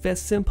Steve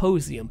Fest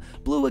symposium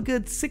blew a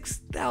good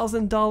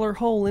 $6,000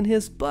 hole in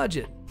his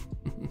budget.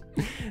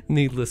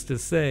 Needless to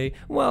say,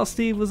 while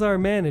Steve was our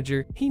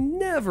manager, he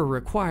never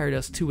required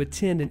us to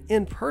attend an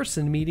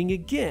in-person meeting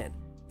again.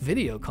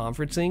 Video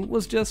conferencing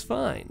was just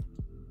fine.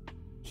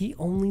 He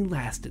only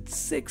lasted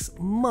 6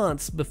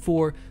 months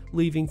before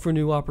leaving for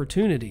new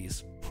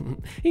opportunities.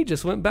 He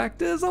just went back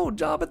to his old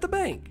job at the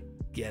bank.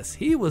 Guess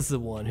he was the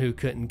one who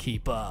couldn't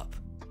keep up.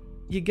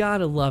 You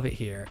gotta love it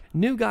here.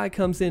 New guy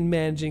comes in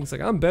managing, it's like,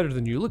 "I'm better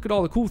than you, look at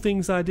all the cool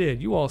things I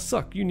did, you all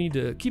suck, you need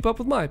to keep up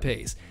with my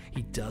pace."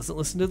 He doesn't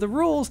listen to the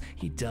rules,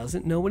 he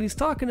doesn't know what he's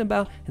talking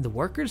about, and the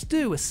workers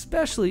do,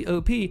 especially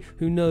OP,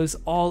 who knows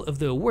all of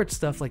the award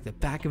stuff like the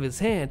back of his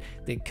hand.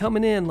 They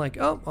coming in like,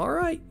 "Oh,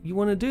 alright, you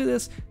wanna do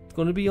this? It's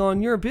gonna be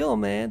on your bill,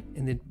 man."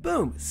 And then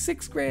boom,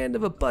 $6,000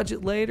 of a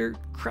budget later,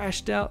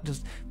 crashed out,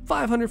 just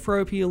 $500 for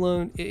OP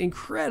alone.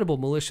 Incredible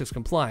malicious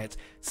compliance,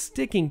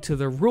 sticking to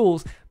the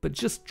rules, but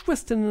just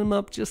twisting them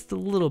up just a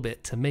little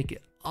bit to make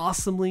it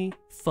awesomely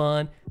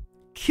fun.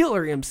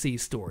 Killer MC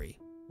story.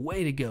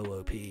 Way to go,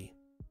 OP.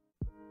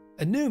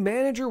 A new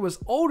manager was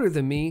older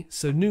than me,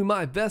 so knew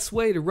my best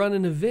way to run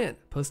an event,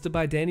 posted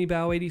by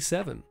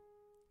DannyBow87.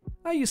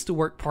 I used to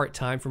work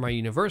part-time for my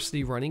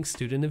university running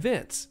student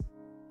events.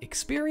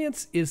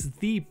 Experience is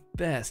the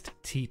best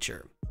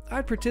teacher.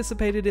 I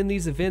participated in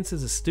these events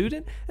as a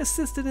student,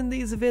 assisted in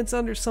these events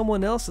under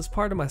someone else as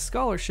part of my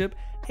scholarship,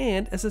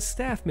 and as a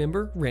staff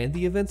member ran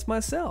the events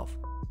myself.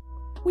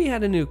 We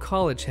had a new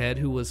college head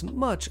who was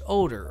much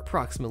older,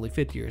 approximately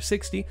 50 or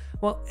 60,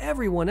 while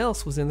everyone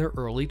else was in their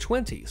early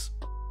 20s.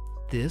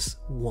 This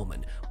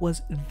woman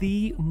was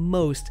the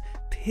most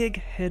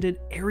pig-headed,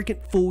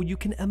 arrogant fool you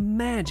can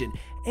imagine,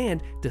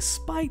 and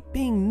despite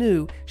being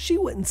new, she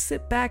wouldn't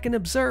sit back and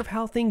observe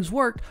how things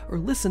worked or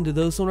listen to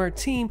those on our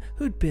team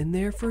who'd been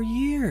there for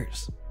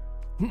years.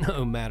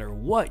 No matter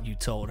what you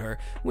told her,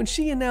 when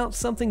she announced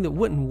something that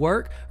wouldn't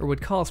work or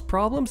would cause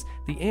problems,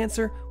 the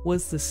answer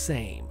was the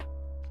same.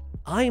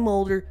 I'm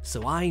older,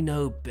 so I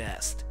know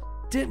best.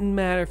 Didn't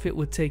matter if it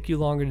would take you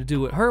longer to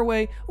do it her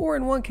way, or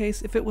in one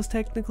case, if it was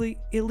technically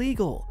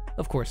illegal.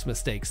 Of course,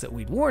 mistakes that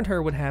we'd warned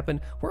her would happen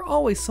were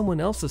always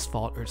someone else's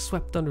fault or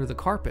swept under the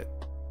carpet.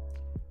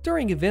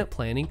 During event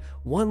planning,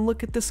 one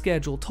look at the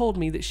schedule told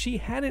me that she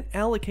hadn't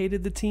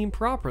allocated the team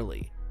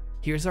properly.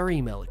 Here's our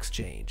email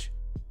exchange.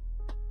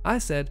 I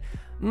said,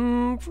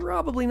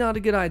 probably not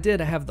a good idea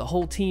to have the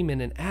whole team in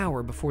an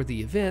hour before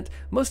the event,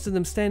 most of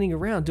them standing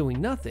around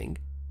doing nothing.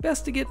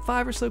 Best to get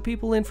 5 or so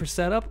people in for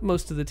setup,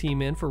 most of the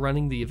team in for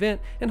running the event,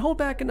 and hold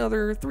back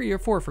another 3 or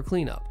 4 for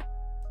cleanup.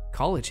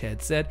 College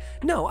head said,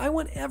 no, I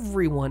want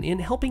everyone in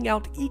helping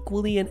out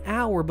equally an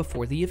hour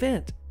before the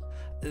event.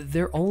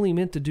 They're only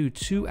meant to do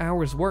 2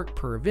 hours work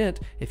per event.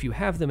 If you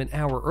have them an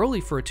hour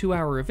early for a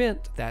 2-hour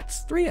event,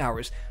 that's 3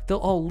 hours. They'll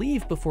all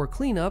leave before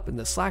cleanup, and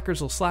the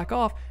slackers will slack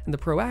off, and the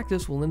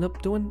proactives will end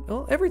up doing,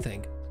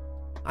 everything.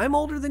 I'm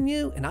older than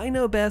you, and I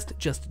know best.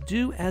 Just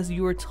do as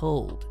you are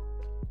told.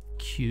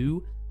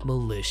 Cue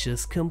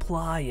malicious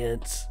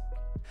compliance.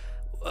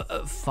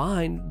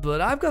 Fine, but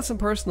I've got some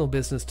personal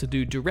business to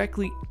do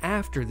directly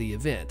after the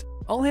event.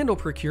 I'll handle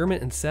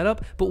procurement and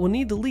setup, but we'll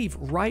need to leave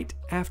right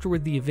after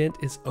the event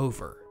is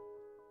over.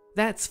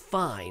 That's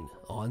fine.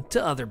 On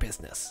to other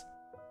business.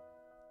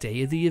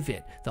 Day of the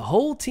event. The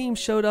whole team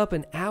showed up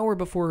an hour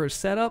before her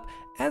setup.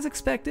 As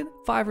expected,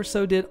 5 or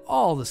so did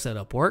all the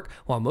setup work,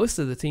 while most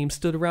of the team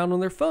stood around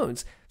on their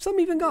phones. Some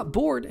even got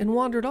bored and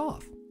wandered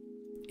off.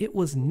 It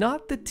was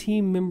not the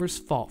team members'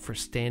 fault for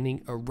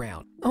standing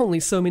around. Only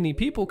so many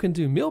people can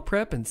do meal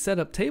prep and set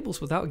up tables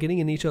without getting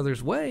in each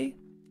other's way.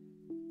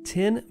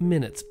 10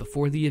 minutes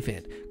before the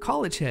event,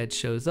 college head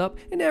shows up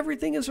and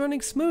everything is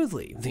running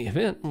smoothly. The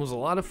event was a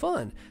lot of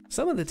fun.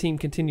 Some of the team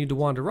continued to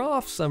wander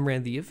off, some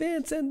ran the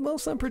events, and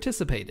some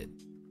participated.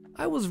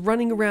 I was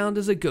running around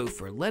as a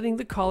gopher, letting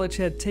the college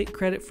head take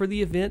credit for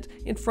the event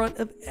in front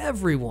of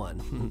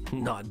everyone.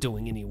 Not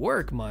doing any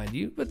work, mind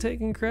you, but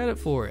taking credit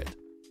for it.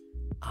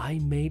 I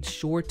made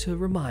sure to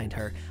remind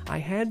her I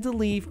had to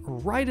leave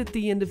right at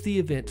the end of the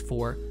event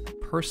for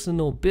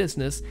personal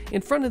business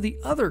in front of the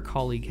other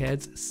colleague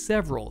heads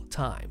several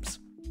times.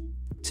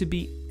 To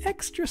be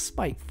extra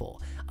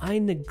spiteful, I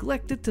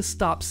neglected to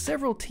stop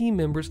several team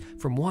members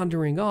from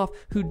wandering off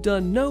who'd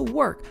done no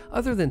work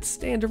other than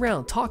stand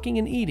around talking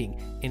and eating,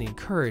 and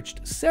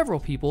encouraged several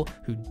people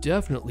who'd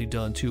definitely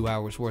done 2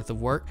 hours worth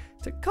of work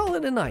to call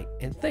it a night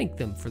and thank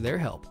them for their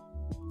help.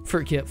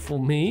 Forgetful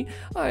me,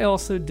 I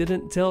also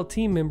didn't tell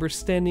team members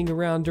standing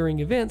around during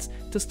events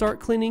to start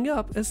cleaning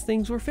up as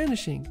things were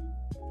finishing.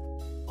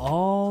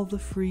 All the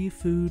free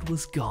food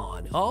was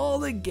gone. All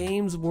the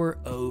games were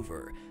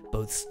over.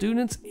 Both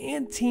students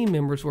and team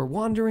members were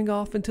wandering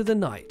off into the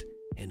night.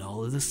 And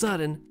all of a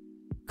sudden,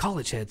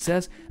 college head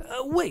says,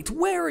 wait,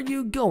 where are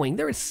you going?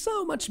 There is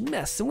so much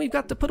mess and we've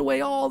got to put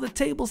away all the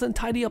tables and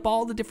tidy up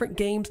all the different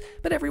games,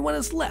 but everyone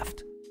has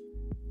left.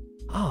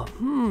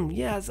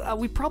 Yes,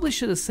 we probably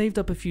should have saved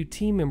up a few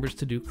team members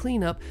to do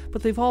cleanup,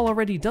 but they've all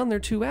already done their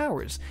 2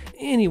 hours.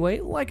 Anyway,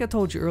 like I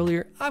told you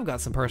earlier, I've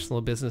got some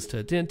personal business to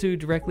attend to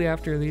directly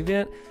after the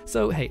event,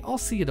 so hey, I'll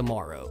see you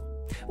tomorrow.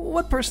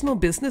 What personal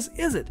business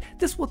is it?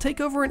 This will take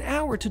over an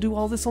hour to do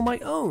all this on my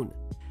own.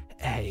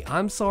 Hey,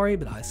 I'm sorry,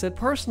 but I said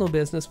personal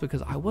business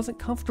because I wasn't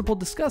comfortable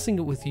discussing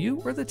it with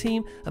you or the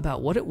team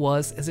about what it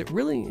was, as it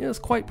really is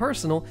quite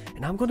personal,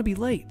 and I'm going to be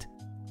late.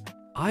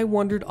 I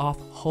wandered off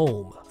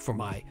home for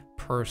my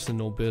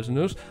personal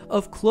business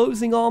of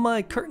closing all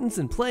my curtains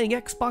and playing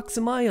Xbox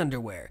in my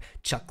underwear,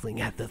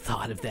 chuckling at the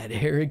thought of that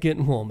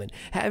arrogant woman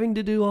having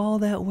to do all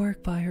that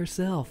work by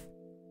herself.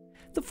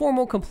 The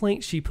formal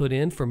complaint she put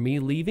in for me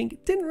leaving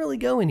didn't really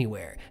go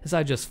anywhere, as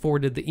I just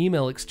forwarded the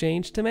email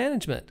exchange to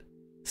management.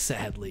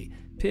 Sadly,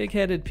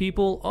 pig-headed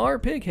people are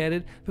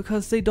pig-headed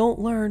because they don't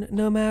learn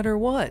no matter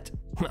what.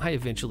 I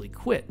eventually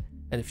quit,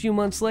 and a few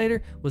months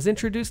later was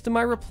introduced to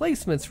my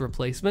replacement's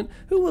replacement,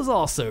 who was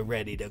also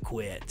ready to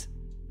quit.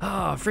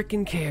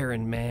 Frickin'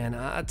 Karen, man.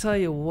 I tell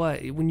you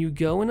what, when you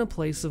go in a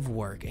place of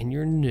work and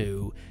you're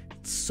new,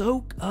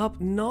 Soak up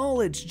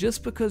knowledge.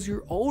 Just because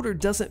you're older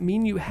doesn't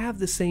mean you have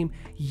the same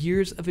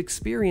years of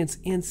experience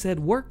in said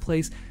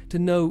workplace to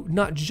know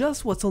not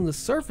just what's on the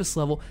surface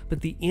level,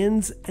 but the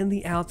ins and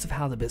the outs of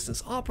how the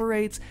business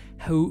operates,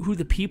 who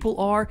the people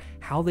are,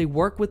 how they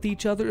work with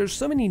each other. There's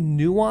so many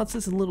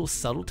nuances and little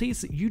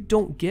subtleties that you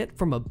don't get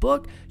from a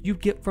book, you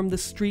get from the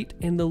street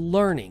and the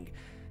learning.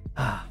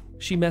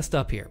 She messed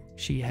up here.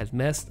 She has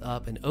messed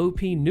up, and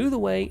OP knew the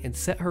way and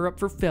set her up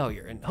for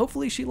failure, and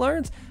hopefully she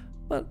learns,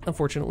 but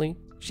unfortunately,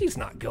 she's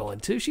not going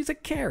to. She's a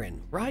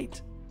Karen, right?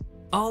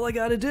 All I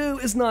gotta do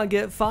is not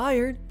get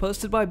fired.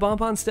 Posted by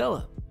Bonbon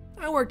Stella.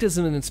 I worked as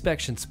an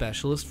inspection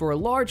specialist for a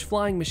large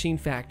flying machine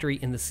factory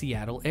in the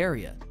Seattle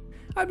area.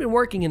 I've been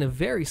working in a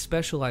very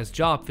specialized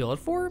job field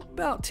for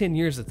about 10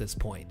 years at this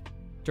point.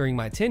 During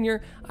my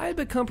tenure, I had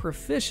become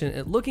proficient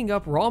at looking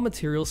up raw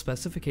material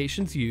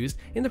specifications used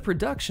in the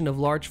production of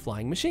large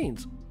flying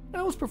machines.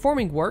 I was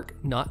performing work,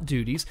 not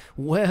duties,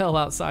 well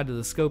outside of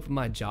the scope of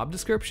my job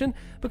description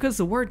because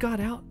the word got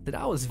out that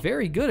I was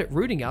very good at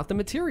rooting out the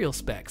material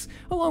specs,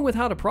 along with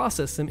how to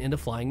process them into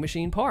flying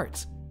machine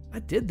parts. I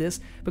did this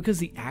because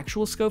the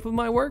actual scope of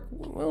my work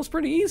was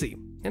pretty easy,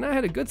 and I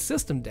had a good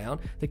system down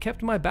that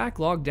kept my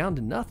backlog down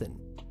to nothing.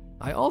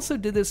 I also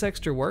did this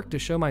extra work to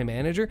show my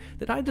manager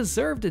that I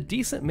deserved a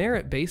decent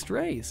merit-based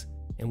raise.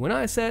 And when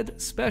I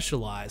said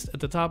specialized at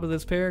the top of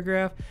this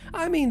paragraph,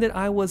 I mean that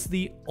I was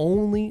the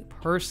only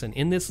person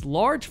in this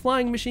large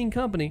flying machine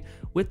company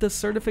with the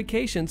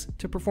certifications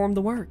to perform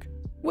the work.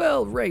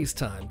 Well, raise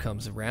time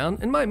comes around,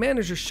 and my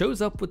manager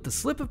shows up with the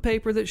slip of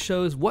paper that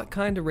shows what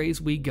kind of raise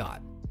we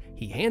got.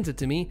 He hands it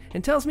to me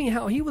and tells me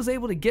how he was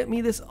able to get me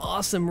this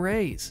awesome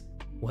raise.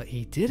 What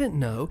he didn't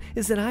know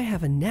is that I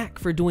have a knack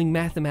for doing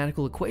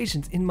mathematical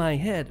equations in my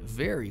head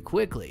very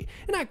quickly,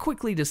 and I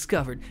quickly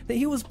discovered that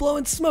he was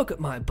blowing smoke at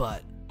my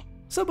butt.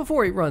 So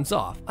before he runs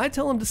off, I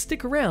tell him to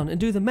stick around and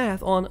do the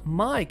math on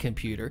my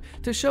computer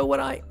to show what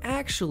I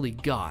actually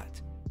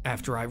got.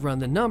 After I run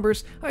the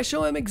numbers, I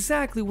show him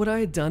exactly what I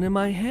had done in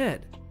my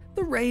head.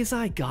 The raise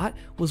I got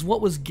was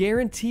what was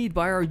guaranteed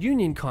by our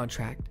union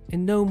contract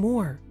and no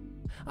more.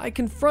 I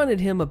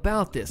confronted him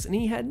about this, and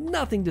he had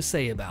nothing to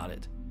say about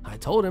it. I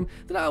told him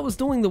that I was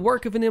doing the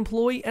work of an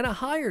employee at a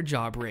higher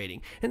job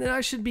rating and that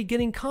I should be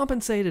getting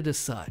compensated as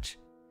such.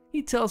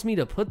 He tells me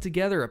to put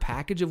together a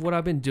package of what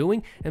I've been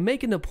doing and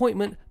make an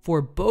appointment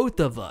for both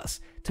of us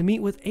to meet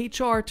with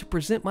HR to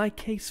present my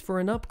case for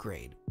an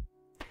upgrade.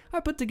 I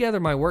put together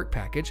my work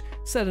package,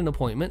 set an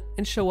appointment,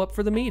 and show up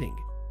for the meeting.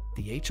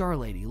 The HR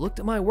lady looked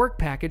at my work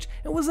package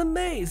and was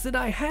amazed that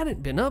I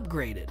hadn't been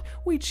upgraded.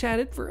 We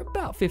chatted for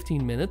about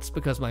 15 minutes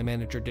because my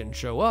manager didn't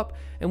show up,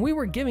 and we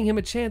were giving him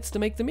a chance to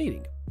make the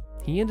meeting.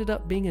 He ended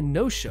up being a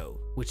no-show,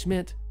 which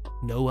meant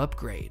no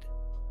upgrade.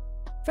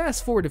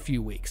 Fast forward a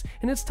few weeks,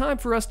 and it's time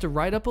for us to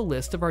write up a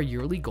list of our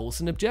yearly goals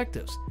and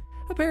objectives.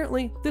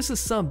 Apparently, this is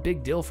some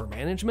big deal for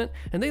management,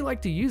 and they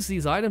like to use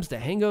these items to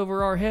hang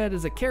over our head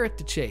as a carrot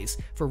to chase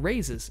for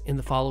raises in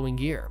the following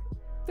year.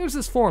 There's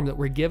this form that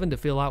we're given to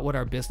fill out what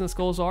our business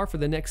goals are for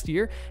the next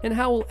year and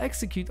how we'll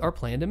execute our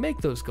plan to make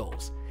those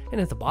goals.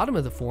 And at the bottom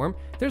of the form,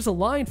 there's a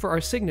line for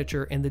our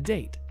signature and the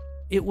date.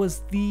 It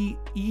was the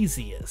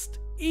easiest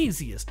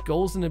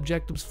goals and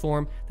objectives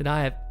form that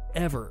I have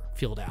ever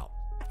filled out.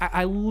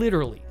 I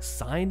literally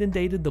signed and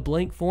dated the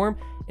blank form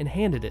and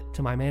handed it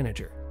to my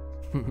manager.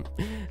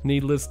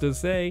 Needless to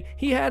say,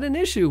 he had an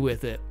issue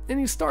with it, and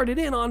he started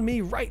in on me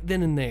right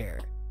then and there.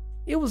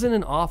 It was in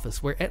an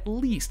office where at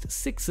least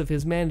 6 of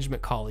his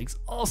management colleagues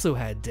also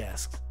had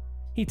desks.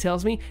 He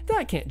tells me that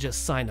I can't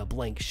just sign a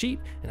blank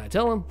sheet, and I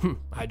tell him,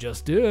 I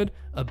just did,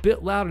 a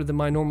bit louder than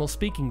my normal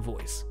speaking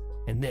voice.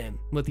 And then,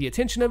 with the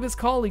attention of his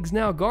colleagues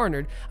now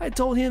garnered, I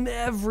told him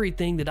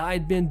everything that I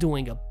had been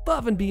doing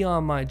above and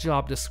beyond my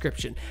job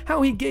description,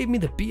 how he gave me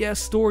the BS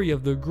story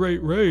of the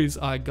great raise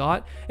I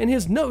got and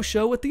his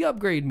no-show at the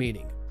upgrade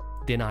meeting.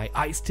 Then I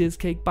iced his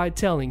cake by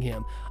telling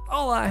him,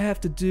 all I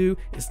have to do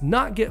is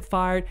not get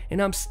fired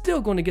and I'm still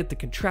going to get the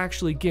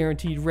contractually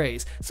guaranteed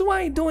raise, so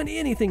I ain't doing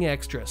anything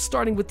extra,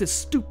 starting with this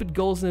stupid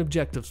goals and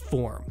objectives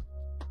form.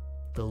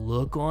 The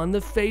look on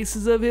the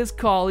faces of his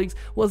colleagues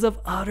was of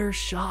utter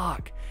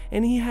shock,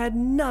 and he had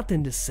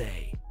nothing to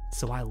say,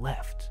 so I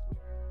left.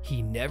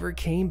 He never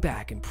came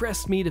back and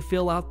pressed me to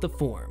fill out the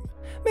form.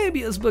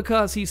 Maybe it's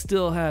because he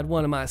still had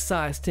one of my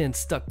size 10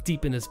 stuck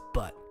deep in his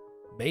butt.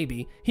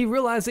 Maybe he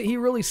realized that he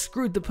really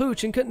screwed the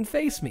pooch and couldn't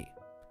face me.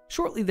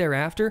 Shortly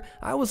thereafter,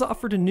 I was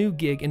offered a new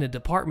gig in a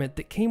department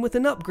that came with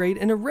an upgrade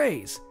and a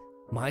raise.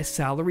 My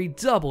salary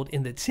doubled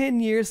in the 10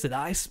 years that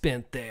I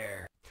spent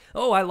there.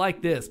 Oh, I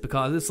like this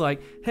because it's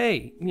like,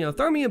 hey,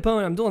 throw me a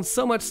bone. I'm doing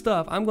so much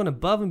stuff. I'm going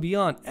above and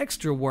beyond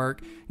extra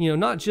work,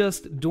 not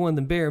just doing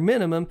the bare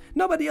minimum.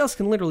 Nobody else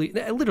can literally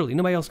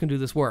nobody else can do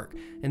this work.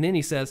 And then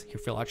he says, here,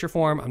 fill out your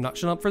form. I'm not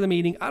showing up for the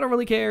meeting. I don't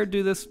really care.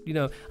 Do this.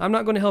 I'm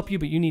not going to help you,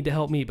 but you need to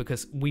help me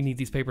because we need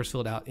these papers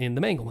filled out in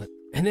the manglement.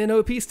 And then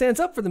OP stands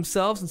up for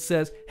themselves and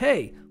says,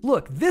 hey,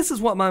 look, this is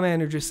what my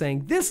manager's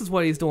saying. This is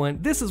what he's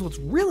doing. This is what's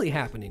really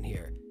happening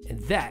here. And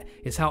that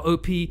is how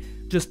OP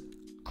just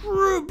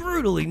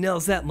brutally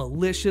nails that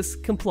malicious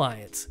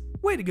compliance.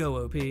 Way to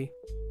go, OP.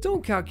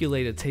 Don't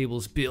calculate a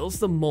table's bills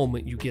the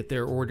moment you get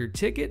their ordered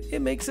ticket. It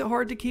makes it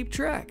hard to keep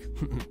track.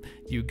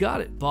 You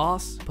got it,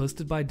 boss.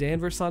 Posted by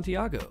Danver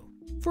Santiago.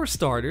 For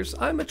starters,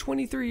 I'm a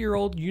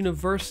 23-year-old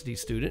university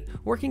student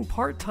working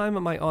part-time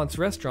at my aunt's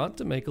restaurant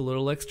to make a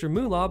little extra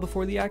moolah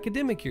before the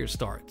academic year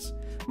starts.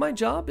 My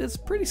job is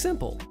pretty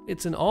simple.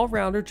 It's an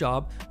all-rounder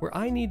job where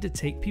I need to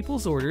take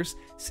people's orders,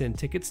 send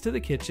tickets to the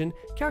kitchen,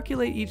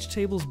 calculate each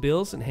table's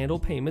bills, and handle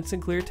payments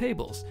and clear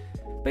tables.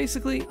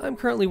 Basically, I'm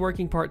currently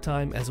working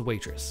part-time as a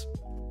waitress.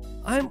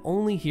 I'm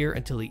only here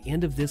until the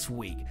end of this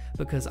week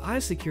because I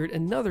secured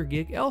another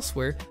gig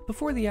elsewhere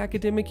before the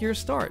academic year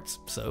starts.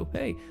 So,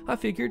 hey, I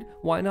figured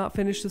why not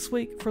finish this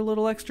week for a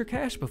little extra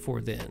cash before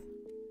then.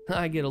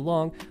 I get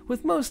along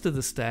with most of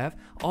the staff,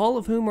 all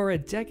of whom are a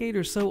decade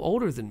or so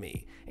older than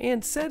me,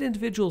 and said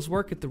individuals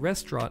work at the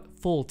restaurant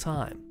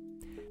full-time.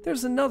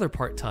 There's another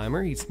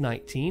part-timer, he's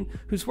 19,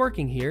 who's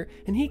working here,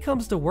 and he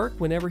comes to work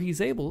whenever he's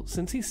able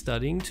since he's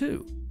studying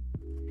too.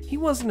 He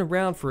wasn't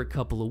around for a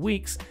couple of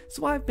weeks,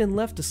 so I've been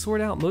left to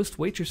sort out most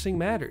waitressing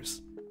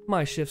matters.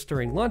 My shifts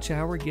during lunch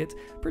hour get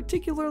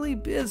particularly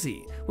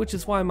busy, which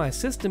is why my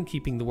system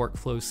keeping the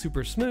workflow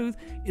super smooth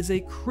is a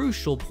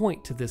crucial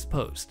point to this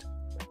post.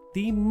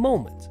 The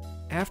moment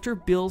after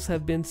bills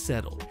have been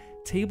settled,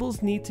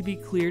 tables need to be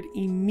cleared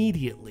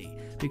immediately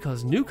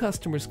because new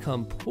customers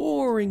come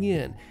pouring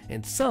in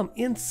and some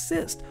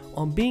insist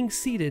on being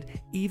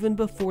seated even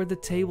before the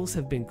tables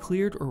have been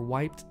cleared or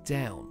wiped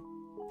down.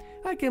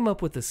 I came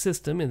up with a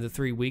system in the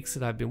 3 weeks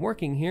that I've been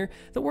working here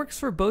that works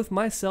for both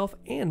myself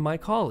and my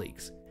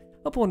colleagues.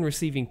 Upon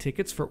receiving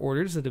tickets for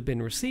orders that have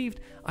been received,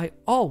 I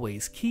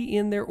always key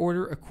in their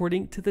order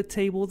according to the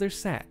table they're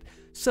sat,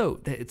 so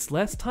that it's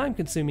less time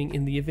consuming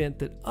in the event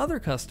that other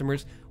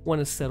customers want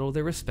to settle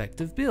their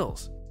respective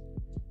bills.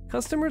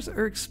 Customers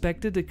are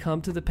expected to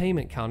come to the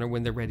payment counter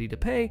when they're ready to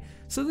pay,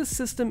 so this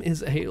system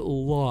is a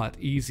lot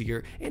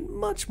easier and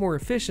much more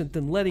efficient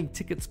than letting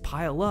tickets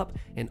pile up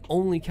and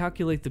only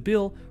calculate the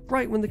bill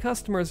right when the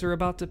customers are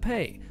about to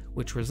pay,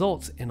 which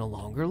results in a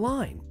longer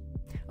line.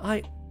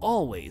 I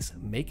always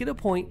make it a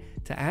point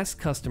to ask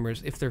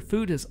customers if their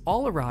food has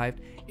all arrived,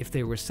 if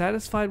they were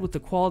satisfied with the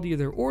quality of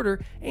their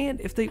order,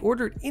 and if they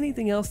ordered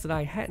anything else that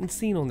I hadn't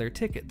seen on their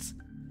tickets.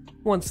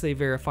 Once they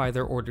verify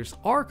their orders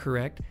are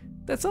correct,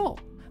 that's all.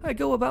 I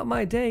go about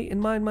my day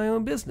and mind my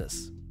own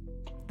business.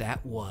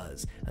 That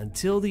was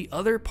until the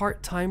other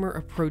part-timer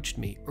approached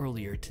me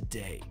earlier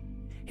today.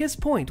 His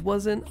point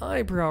was an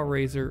eyebrow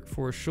raiser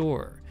for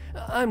sure.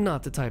 I'm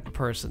not the type of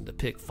person to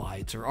pick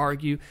fights or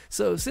argue,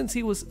 so since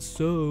he was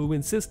so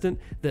insistent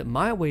that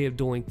my way of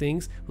doing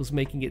things was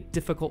making it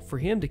difficult for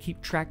him to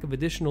keep track of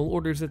additional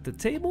orders at the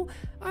table,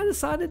 I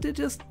decided to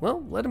just,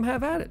 let him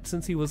have at it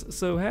since he was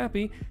so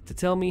happy to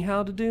tell me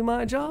how to do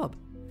my job.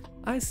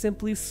 I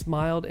simply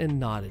smiled and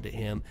nodded at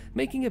him,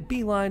 making a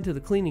beeline to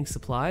the cleaning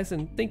supplies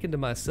and thinking to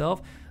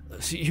myself,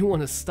 so you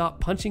want to stop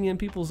punching in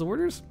people's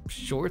orders?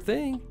 Sure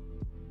thing.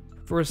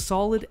 For a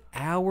solid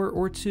hour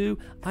or two,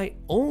 I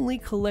only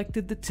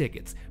collected the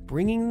tickets,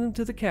 bringing them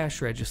to the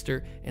cash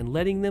register and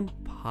letting them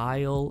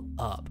pile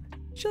up,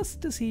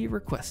 just as he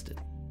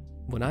requested.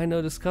 When I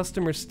noticed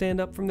customers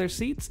stand up from their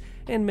seats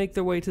and make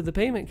their way to the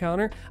payment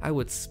counter, I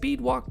would speed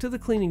walk to the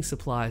cleaning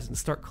supplies and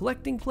start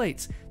collecting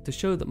plates to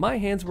show that my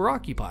hands were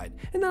occupied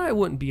and that I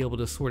wouldn't be able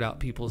to sort out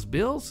people's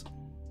bills.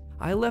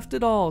 I left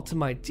it all to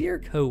my dear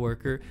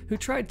coworker who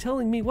tried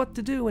telling me what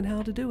to do and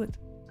how to do it.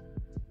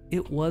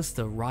 It was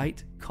the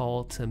right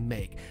call to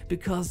make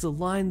because the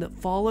line that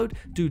followed,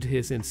 due to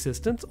his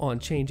insistence on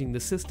changing the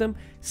system,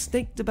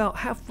 snaked about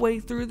halfway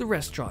through the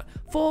restaurant,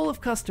 full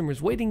of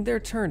customers waiting their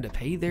turn to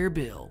pay their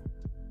bill.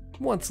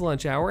 Once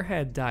lunch hour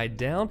had died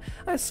down,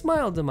 I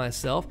smiled to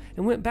myself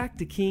and went back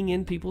to keying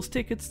in people's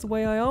tickets the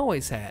way I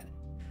always had.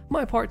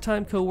 My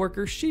part-time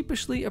coworker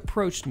sheepishly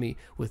approached me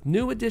with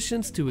new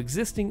additions to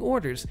existing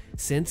orders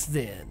since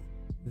then.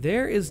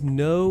 There is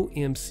no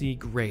MC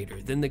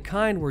greater than the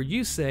kind where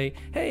you say,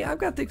 hey, I've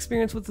got the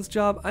experience with this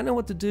job, I know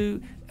what to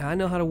do, I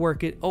know how to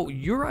work it. Oh,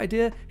 your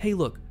idea? Hey,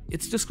 look,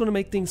 it's just going to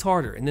make things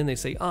harder. And then they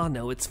say, oh,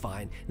 no, it's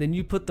fine. Then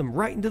you put them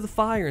right into the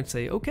fire and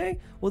say, okay,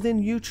 well then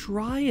you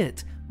try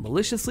it.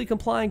 Maliciously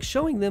complying,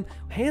 showing them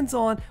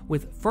hands-on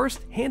with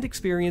first-hand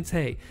experience,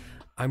 hey,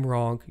 I'm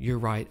wrong, you're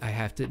right, I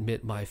have to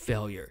admit my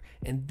failure.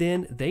 And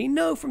then they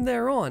know from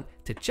there on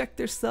to check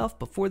their self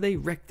before they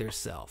wreck their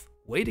self.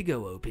 Way to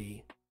go, OP.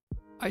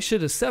 I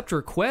should accept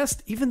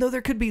request even though there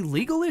could be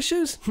legal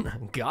issues?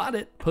 Got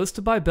it.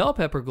 Posted by Bell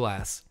Pepper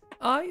Glass.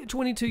 I, a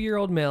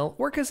 22-year-old male,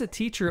 work as a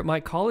teacher at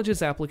my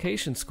college's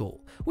application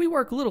school. We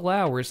work little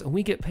hours and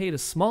we get paid a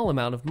small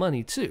amount of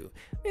money too.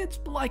 It's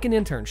like an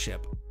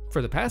internship.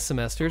 For the past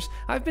semesters,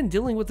 I've been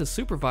dealing with a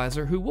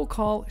supervisor who we'll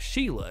call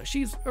Sheila.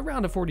 She's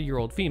around a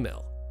 40-year-old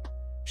female.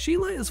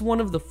 Sheila is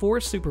one of the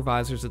 4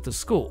 supervisors at the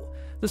school.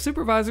 The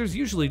supervisors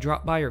usually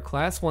drop by her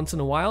class once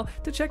in a while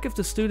to check if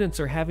the students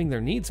are having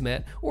their needs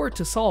met or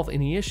to solve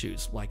any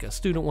issues, like a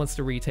student wants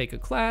to retake a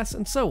class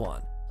and so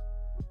on.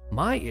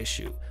 My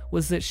issue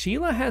was that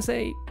Sheila has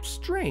a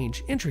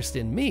strange interest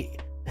in me,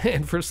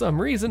 and for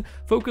some reason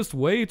focused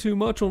way too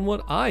much on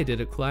what I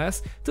did at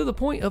class to the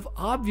point of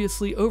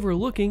obviously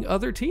overlooking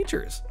other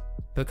teachers.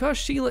 Because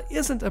Sheila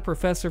isn't a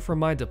professor from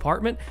my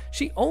department,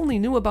 she only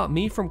knew about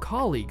me from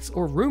colleagues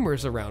or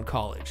rumors around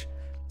college.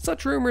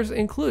 Such rumors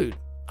include,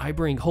 I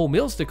bring whole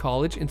meals to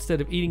college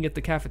instead of eating at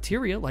the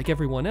cafeteria like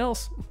everyone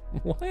else.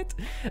 What?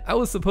 I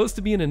was supposed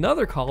to be in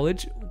another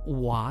college.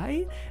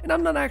 Why? And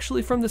I'm not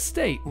actually from the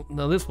state.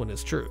 Now this one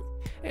is true.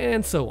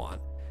 And so on.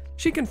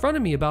 She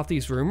confronted me about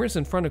these rumors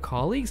in front of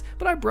colleagues,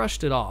 but I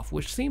brushed it off,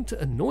 which seemed to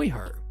annoy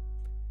her.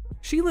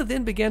 Sheila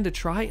then began to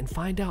try and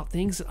find out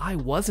things that I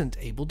wasn't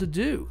able to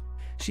do.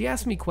 She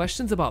asked me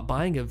questions about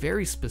buying a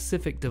very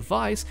specific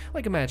device,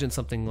 like imagine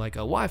something like a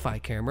Wi-Fi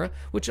camera,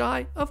 which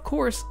I, of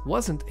course,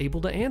 wasn't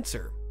able to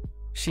answer.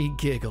 She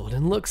giggled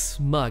and looked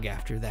smug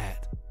after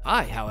that.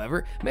 I,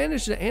 however,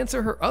 managed to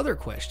answer her other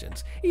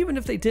questions, even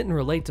if they didn't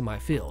relate to my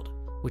field,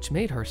 which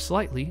made her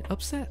slightly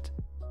upset.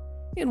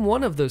 In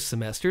one of those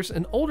semesters,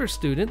 an older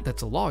student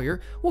that's a lawyer,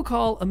 we'll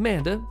call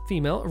Amanda,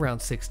 female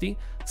around 60,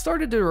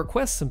 started to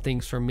request some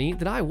things from me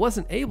that I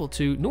wasn't able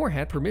to nor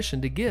had permission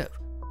to give.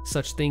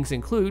 Such things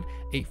include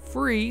a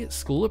free,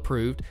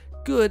 school-approved,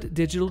 good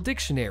digital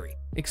dictionary,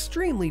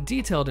 extremely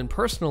detailed and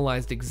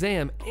personalized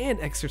exam and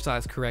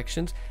exercise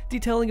corrections,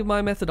 detailing of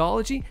my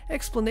methodology,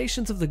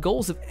 explanations of the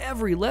goals of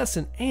every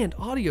lesson, and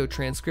audio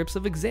transcripts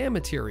of exam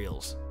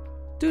materials.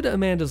 Due to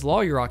Amanda's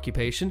lawyer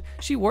occupation,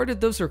 she worded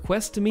those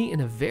requests to me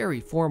in a very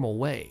formal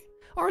way.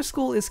 Our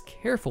school is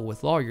careful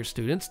with lawyer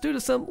students due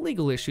to some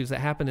legal issues that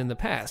happened in the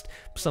past,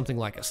 something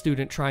like a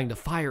student trying to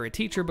fire a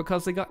teacher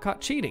because they got caught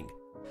cheating.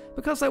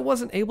 Because I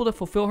wasn't able to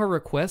fulfill her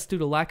request due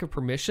to lack of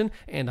permission,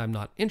 and I'm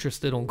not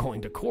interested in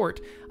going to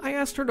court, I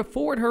asked her to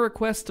forward her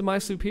requests to my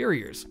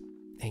superiors.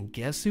 And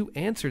guess who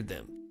answered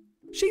them?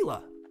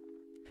 Sheila.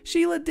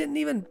 Sheila didn't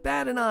even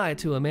bat an eye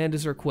to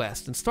Amanda's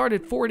request and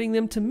started forwarding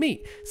them to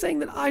me, saying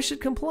that I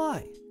should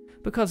comply.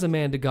 Because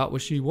Amanda got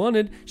what she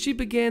wanted, she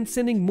began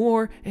sending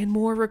more and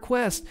more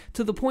requests,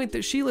 to the point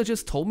that Sheila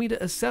just told me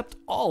to accept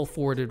all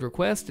forwarded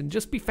requests and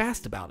just be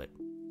fast about it.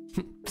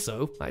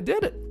 So I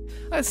did it.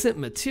 I sent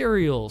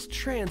materials,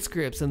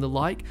 transcripts, and the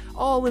like,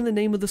 all in the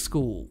name of the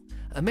school.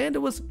 Amanda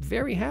was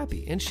very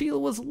happy, and Sheila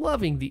was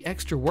loving the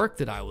extra work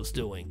that I was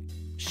doing.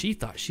 She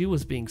thought she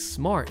was being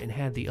smart and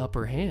had the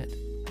upper hand.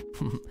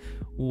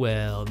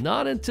 Well,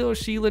 not until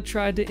Sheila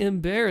tried to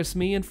embarrass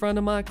me in front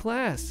of my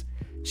class.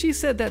 She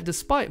said that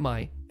despite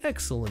my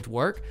excellent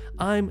work,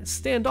 I'm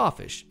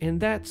standoffish, and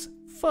that's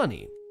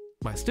funny.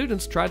 My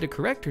students tried to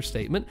correct her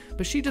statement,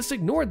 but she just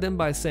ignored them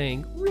by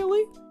saying,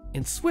 "Really?"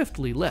 and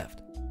swiftly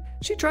left.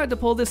 She tried to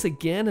pull this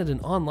again at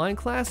an online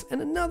class,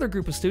 and another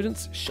group of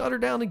students shut her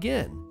down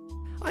again.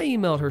 I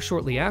emailed her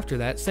shortly after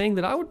that, saying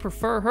that I would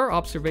prefer her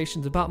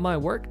observations about my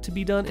work to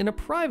be done in a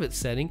private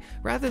setting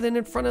rather than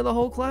in front of the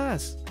whole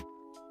class.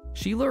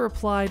 Sheila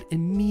replied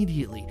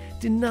immediately,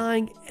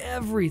 denying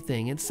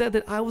everything, and said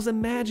that I was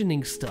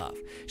imagining stuff.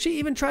 She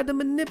even tried to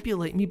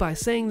manipulate me by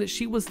saying that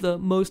she was the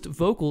most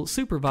vocal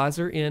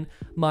supervisor in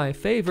my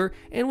favor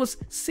and was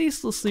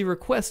ceaselessly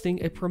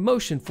requesting a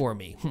promotion for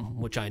me,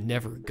 which I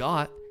never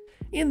got.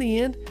 In the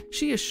end,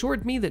 she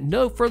assured me that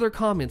no further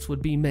comments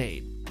would be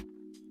made.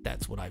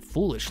 That's what I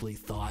foolishly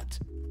thought.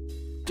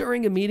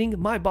 During a meeting,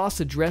 my boss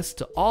addressed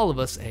to all of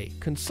us a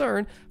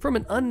concern from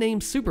an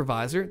unnamed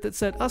supervisor that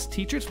said us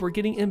teachers were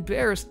getting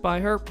embarrassed by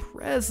her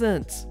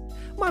presence.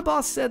 My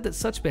boss said that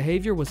such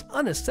behavior was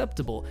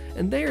unacceptable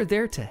and they are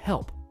there to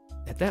help.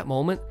 At that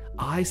moment,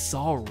 I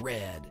saw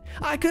red.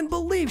 I couldn't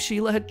believe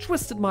Sheila had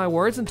twisted my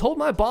words and told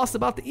my boss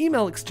about the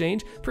email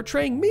exchange,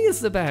 portraying me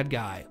as the bad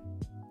guy.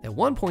 At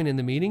one point in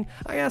the meeting,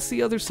 I asked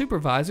the other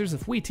supervisors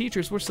if we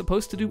teachers were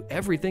supposed to do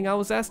everything I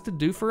was asked to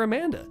do for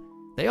Amanda.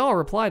 They all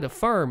replied a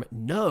firm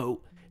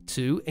no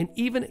to, and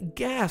even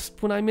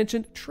gasped when I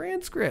mentioned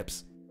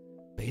transcripts.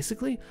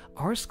 Basically,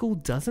 our school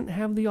doesn't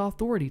have the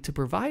authority to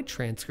provide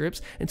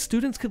transcripts, and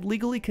students could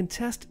legally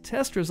contest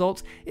test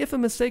results if a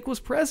mistake was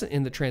present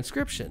in the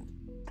transcription.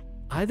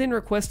 I then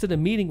requested a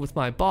meeting with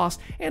my boss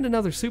and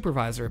another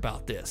supervisor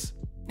about this.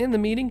 In the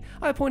meeting,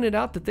 I pointed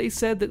out that they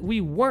said that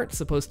we weren't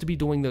supposed to be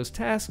doing those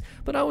tasks,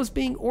 but I was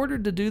being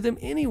ordered to do them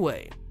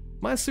anyway.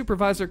 My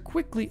supervisor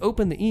quickly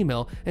opened the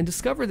email and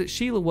discovered that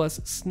Sheila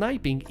was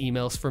sniping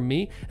emails from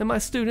me and my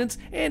students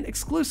and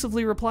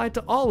exclusively replied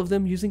to all of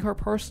them using her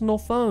personal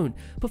phone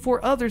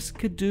before others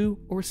could do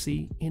or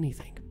see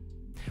anything.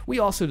 We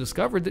also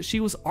discovered that she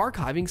was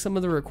archiving some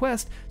of the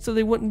requests so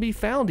they wouldn't be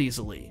found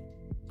easily.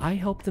 I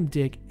helped them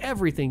dig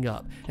everything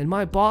up, and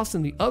my boss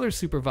and the other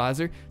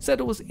supervisor said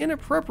it was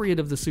inappropriate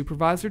of the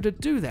supervisor to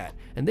do that,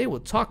 and they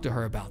would talk to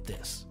her about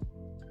this.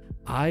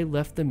 I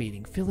left the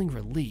meeting feeling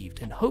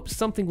relieved and hoped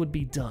something would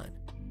be done.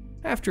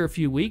 After a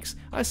few weeks,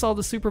 I saw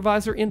the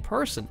supervisor in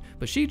person,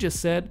 but she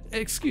just said,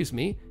 "Excuse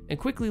me," and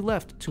quickly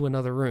left to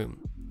another room.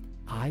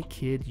 I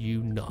kid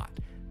you not.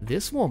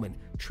 This woman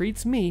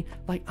treats me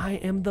like I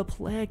am the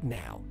plague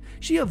now.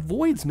 She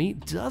avoids me,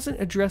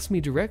 doesn't address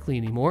me directly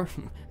anymore,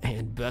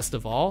 and best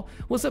of all,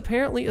 was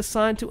apparently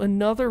assigned to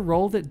another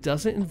role that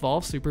doesn't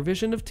involve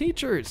supervision of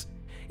teachers.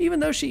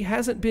 Even though she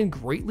hasn't been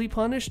greatly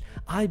punished,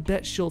 I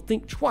bet she'll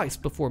think twice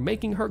before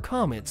making her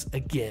comments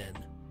again.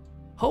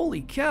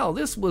 Holy cow,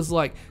 this was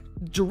like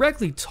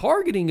directly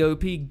targeting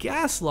OP,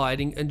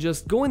 gaslighting, and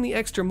just going the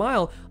extra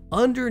mile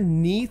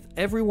underneath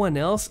everyone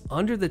else,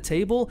 under the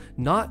table,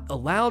 not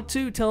allowed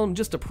to, tell them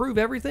just to prove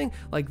everything.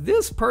 Like,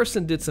 this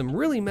person did some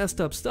really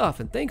messed up stuff,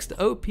 and thanks to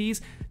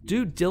OP's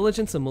due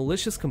diligence and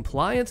malicious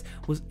compliance,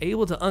 was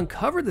able to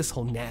uncover this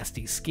whole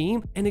nasty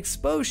scheme and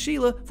expose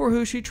Sheila for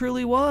who she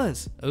truly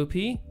was. OP,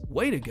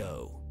 way to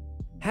go.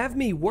 Have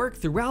me work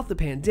throughout the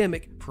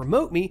pandemic,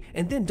 promote me,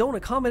 and then don't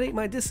accommodate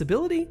my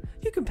disability?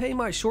 You can pay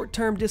my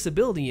short-term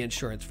disability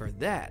insurance for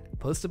that.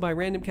 Posted by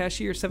Random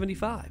Cashier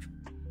 75.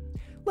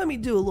 Let me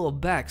do a little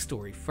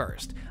backstory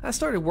first. I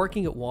started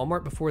working at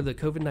Walmart before the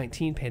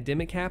COVID-19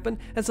 pandemic happened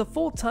as a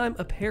full-time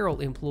apparel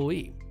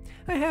employee.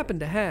 I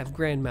happened to have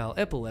grand mal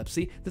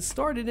epilepsy that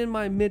started in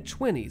my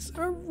mid-20s,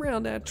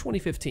 around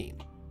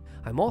 2015.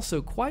 I'm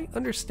also quite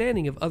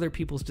understanding of other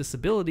people's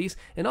disabilities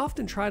and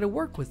often try to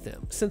work with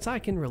them since I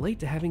can relate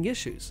to having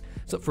issues.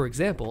 So for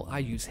example, I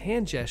use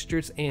hand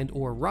gestures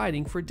and/or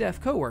writing for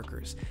deaf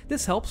coworkers.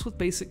 This helps with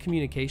basic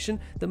communication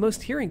that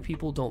most hearing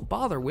people don't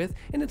bother with,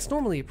 and it's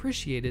normally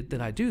appreciated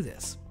that I do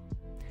this.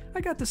 I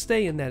got to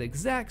stay in that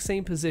exact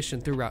same position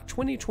throughout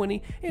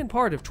 2020 and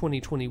part of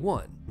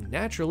 2021.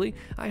 Naturally,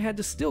 I had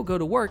to still go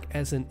to work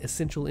as an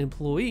essential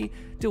employee,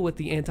 deal with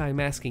the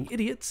anti-masking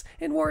idiots,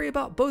 and worry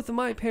about both of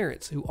my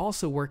parents who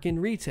also work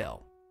in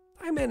retail.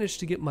 I managed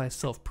to get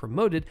myself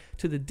promoted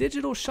to the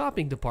digital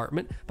shopping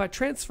department by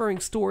transferring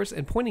stores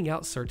and pointing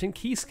out certain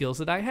key skills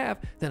that I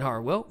have that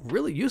are, well,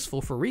 really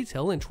useful for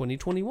retail in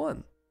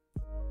 2021.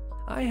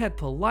 I had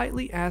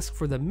politely asked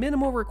for the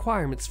minimal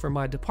requirements for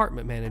my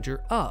department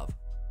manager of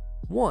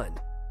 1.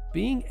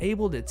 Being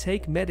able to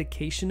take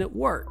medication at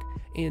work,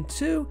 and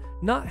 2.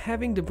 Not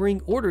having to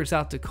bring orders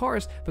out to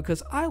cars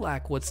because I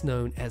lack what's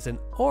known as an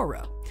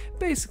aura.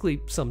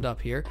 Basically, summed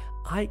up here,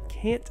 I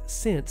can't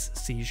sense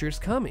seizures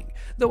coming.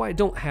 Though I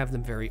don't have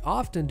them very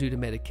often due to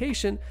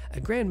medication, a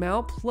grand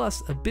mal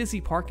plus a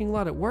busy parking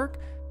lot at work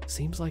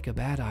seems like a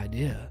bad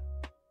idea.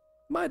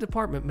 My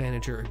department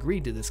manager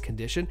agreed to this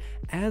condition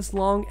as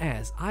long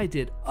as I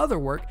did other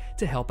work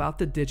to help out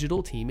the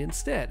digital team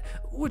instead,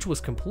 which was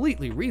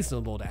completely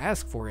reasonable to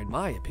ask for in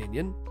my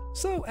opinion.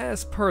 So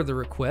as per the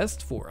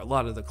request for a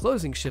lot of the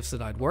closing shifts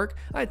that I'd work,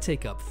 I'd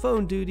take up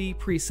phone duty,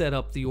 pre-set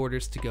up the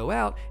orders to go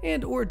out,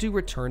 and/or do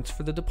returns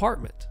for the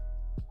department.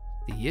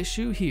 The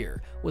issue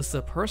here was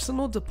the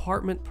personal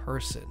department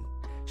person.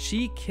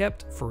 She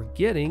kept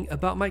forgetting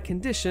about my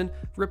condition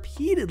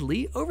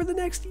repeatedly over the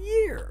next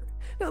year.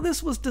 Now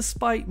this was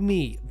despite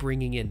me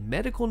bringing in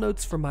medical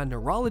notes from my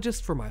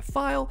neurologist for my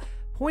file,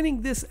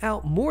 pointing this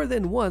out more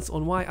than once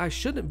on why I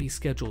shouldn't be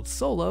scheduled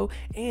solo,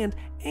 and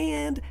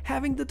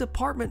having the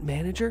department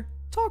manager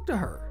talk to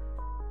her.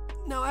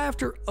 Now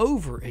after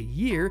over a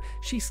year,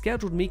 she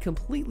scheduled me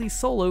completely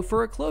solo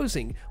for a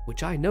closing,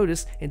 which I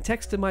noticed and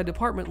texted my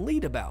department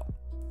lead about.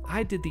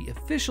 I did the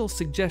official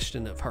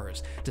suggestion of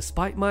hers,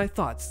 despite my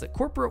thoughts that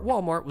corporate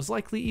Walmart was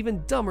likely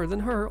even dumber than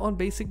her on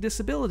basic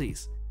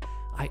disabilities.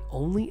 I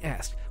only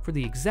asked for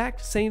the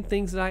exact same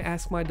things that I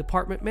asked my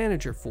department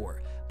manager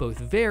for, both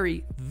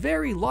very,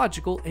 very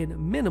logical and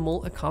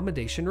minimal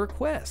accommodation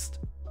requests.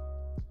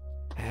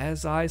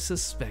 As I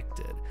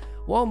suspected,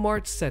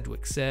 Walmart's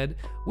Sedgwick said,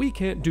 "We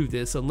can't do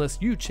this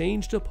unless you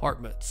change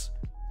departments."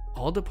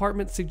 All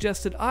departments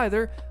suggested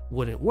either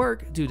wouldn't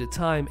work due to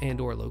time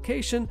and/or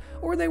location,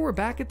 or they were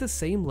back at the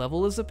same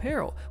level as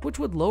apparel, which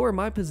would lower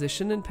my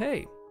position and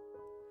pay.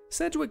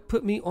 Sedgwick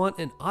put me on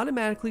an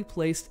automatically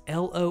placed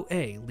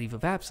LOA, leave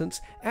of absence,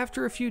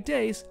 after a few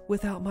days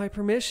without my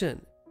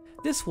permission.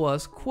 This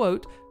was,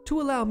 quote, to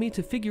allow me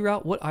to figure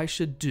out what I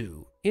should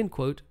do, end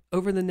quote,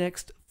 over the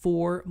next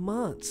 4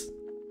 months.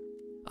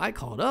 I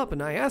called up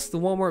and I asked the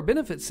Walmart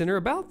Benefit Center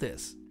about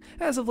this.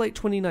 As of late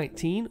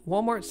 2019,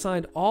 Walmart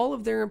signed all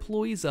of their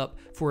employees up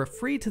for a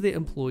free to the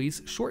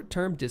employees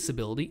short-term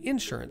disability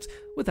insurance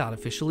without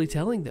officially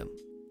telling them.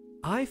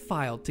 I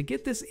filed to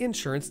get this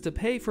insurance to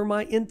pay for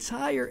my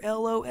entire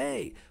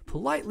LOA,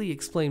 politely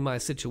explained my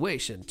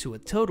situation to a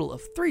total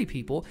of 3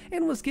 people,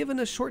 and was given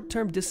a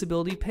short-term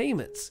disability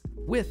payments,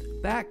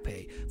 with back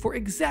pay, for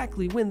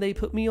exactly when they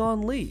put me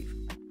on leave.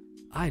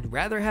 I'd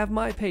rather have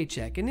my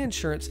paycheck and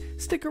insurance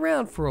stick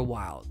around for a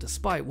while,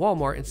 despite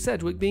Walmart and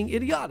Sedgwick being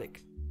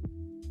idiotic.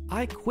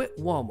 I quit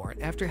Walmart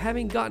after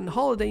having gotten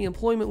holiday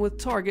employment with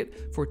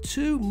Target for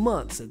 2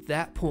 months at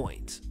that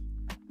point.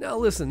 Now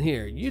listen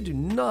here, you do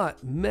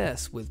not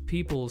mess with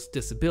people's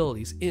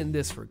disabilities in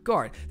this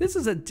regard. This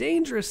is a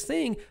dangerous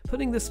thing,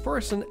 putting this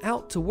person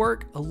out to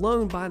work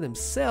alone by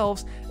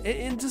themselves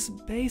and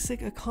just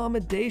basic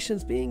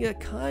accommodations, being a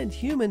kind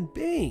human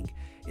being.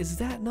 Is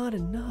that not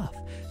enough?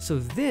 So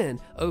then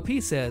OP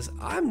says,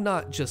 I'm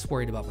not just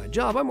worried about my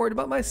job, I'm worried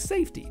about my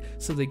safety.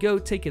 So they go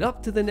take it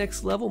up to the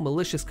next level,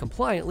 malicious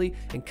compliantly,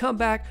 and come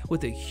back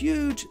with a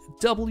huge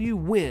W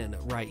win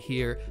right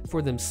here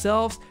for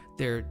themselves,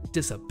 their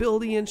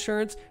disability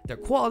insurance, their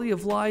quality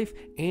of life,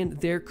 and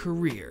their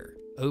career.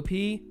 OP,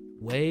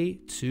 way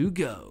to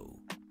go.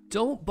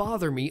 Don't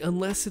bother me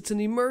unless it's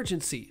an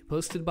emergency,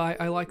 posted by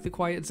I Like the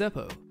Quiet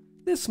Zeppo.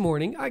 This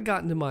morning, I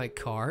got into my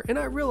car and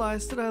I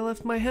realized that I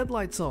left my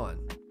headlights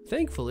on.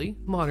 Thankfully,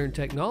 modern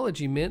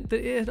technology meant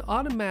that it had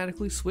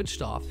automatically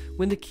switched off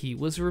when the key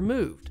was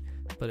removed,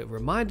 but it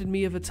reminded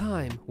me of a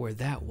time where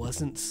that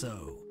wasn't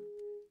so.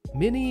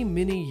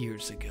 Many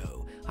years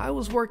ago, I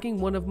was working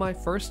one of my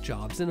first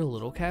jobs in a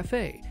little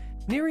cafe,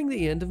 nearing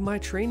the end of my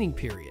training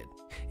period.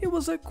 It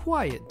was a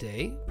quiet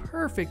day,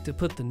 perfect to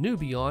put the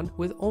newbie on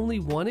with only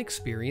one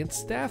experienced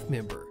staff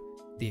member.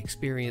 The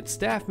experienced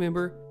staff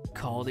member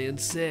called in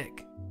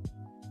sick.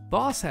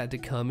 Boss had to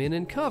come in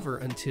and cover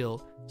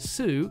until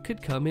Sue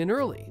could come in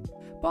early.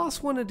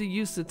 Boss wanted to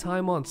use the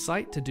time on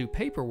site to do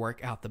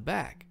paperwork out the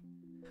back.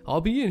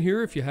 I'll be in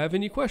here if you have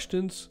any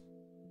questions.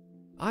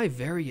 I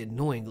very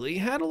annoyingly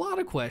had a lot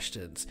of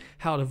questions.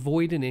 How to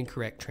void an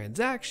incorrect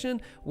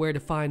transaction, where to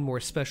find more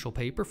special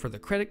paper for the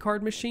credit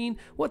card machine,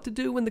 what to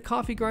do when the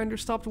coffee grinder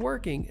stopped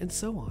working, and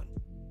so on.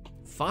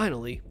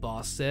 Finally,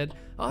 boss said,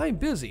 I'm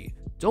busy.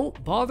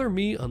 Don't bother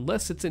me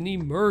unless it's an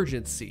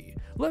emergency.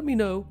 Let me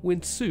know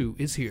when Sue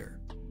is here.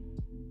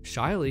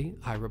 Shyly,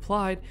 I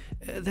replied,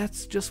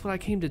 that's just what I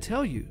came to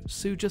tell you.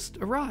 Sue just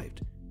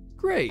arrived.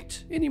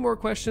 Great. Any more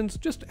questions?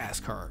 Just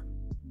ask her.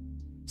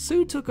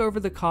 Sue took over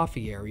the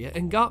coffee area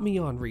and got me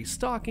on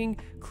restocking,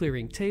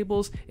 clearing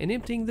tables, and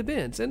emptying the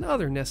bins and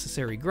other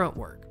necessary grunt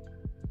work.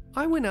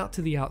 I went out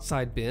to the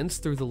outside bins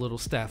through the little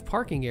staff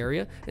parking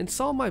area and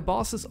saw my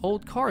boss's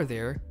old car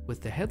there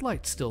with the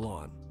headlights still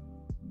on.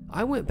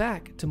 I went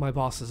back to my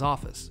boss's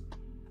office.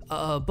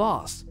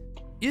 Boss,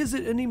 is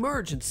it an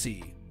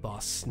emergency?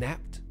 Boss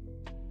snapped.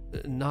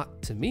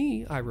 Not to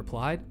me, I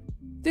replied.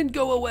 Then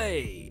go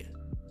away.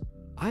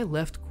 I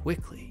left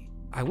quickly.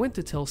 I went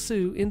to tell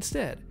Sue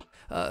instead.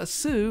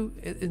 Sue,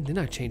 and then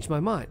I changed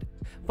my mind.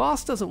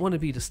 Boss doesn't want to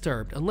be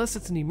disturbed unless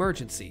it's an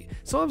emergency,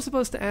 so I'm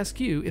supposed to ask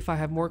you if I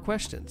have more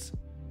questions.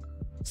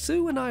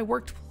 Sue and I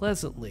worked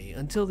pleasantly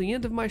until the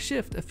end of my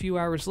shift a few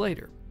hours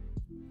later.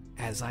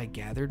 As I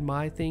gathered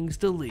my things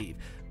to leave,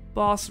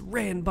 boss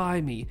ran by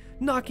me,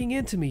 knocking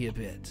into me a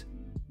bit.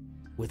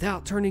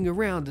 Without turning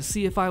around to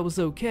see if I was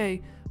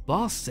okay,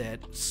 boss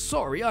said,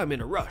 "Sorry, I'm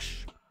in a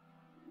rush."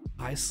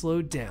 I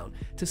slowed down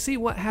to see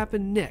what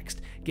happened next,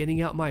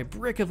 getting out my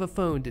brick of a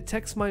phone to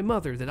text my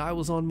mother that I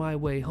was on my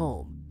way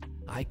home.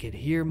 I could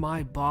hear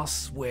my boss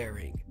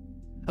swearing.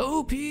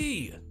 OP!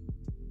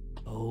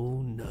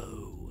 Oh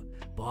no.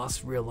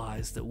 Boss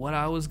realized that what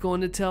I was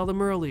going to tell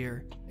them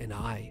earlier, and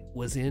I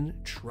was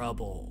in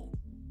trouble.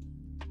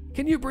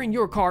 Can you bring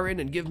your car in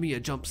and give me a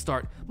jump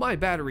start? My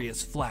battery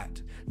is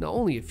flat. Now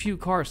only a few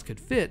cars could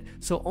fit,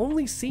 so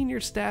only senior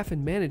staff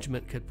and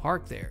management could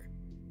park there.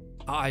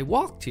 I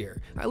walked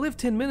here. I live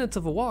 10 minutes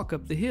of a walk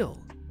up the hill.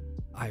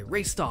 I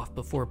raced off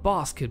before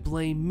boss could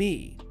blame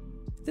me.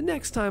 The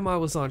next time I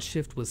was on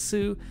shift with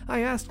Sue,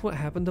 I asked what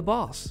happened to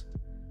boss.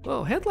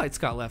 Well, headlights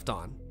got left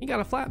on. He got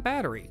a flat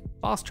battery.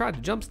 Boss tried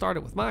to jump start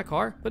it with my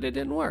car, but it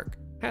didn't work.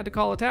 Had to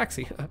call a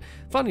taxi.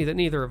 Funny that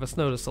neither of us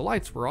noticed the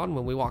lights were on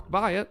when we walked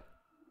by it.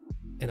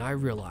 And I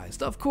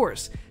realized, of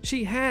course,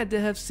 she had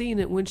to have seen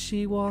it when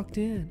she walked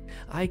in.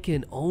 I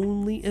can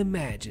only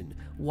imagine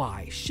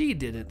why she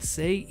didn't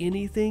say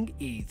anything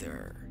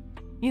either.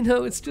 You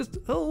know, it's just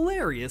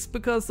hilarious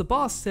because the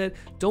boss said,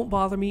 don't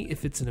bother me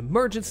if it's an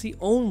emergency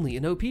only.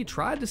 And OP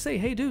tried to say,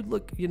 hey dude,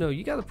 look,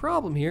 you got a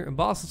problem here. And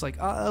boss is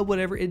like,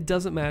 whatever, it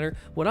doesn't matter.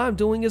 What I'm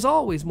doing is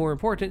always more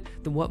important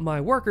than what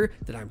my worker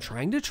that I'm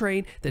trying to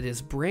train that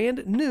is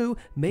brand new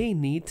may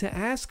need to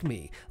ask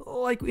me.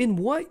 Like, in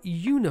what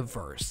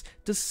universe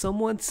does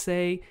someone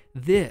say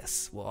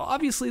this? Well,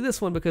 obviously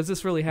this one, because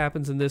this really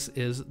happens and this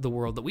is the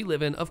world that we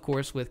live in, of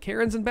course, with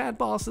Karens and bad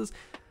bosses.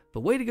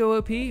 But way to go,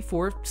 OP,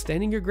 for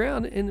standing your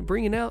ground and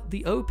bringing out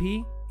the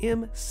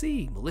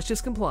OPMC,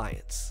 Malicious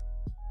Compliance.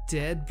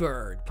 Dead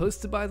Bird,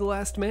 posted by The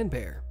Last Man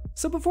Bear.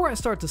 So before I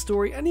start the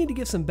story, I need to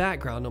give some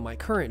background on my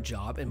current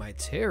job and my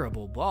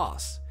terrible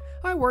boss.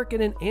 I work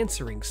at an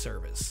answering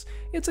service.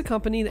 It's a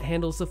company that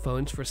handles the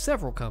phones for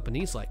several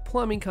companies like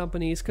plumbing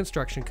companies,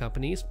 construction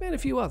companies, and a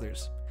few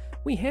others.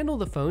 We handle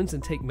the phones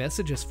and take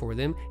messages for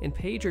them and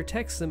page or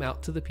text them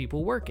out to the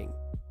people working.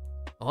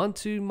 On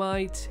to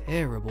my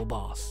terrible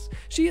boss.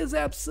 She is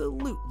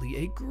absolutely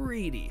a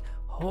greedy,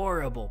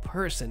 horrible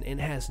person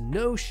and has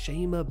no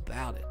shame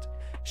about it.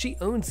 She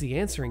owns the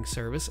answering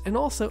service and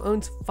also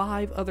owns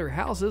 5 other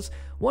houses,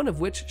 one of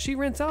which she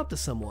rents out to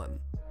someone.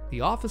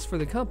 The office for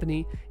the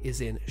company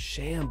is in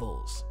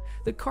shambles.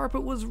 The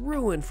carpet was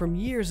ruined from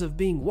years of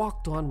being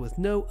walked on with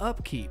no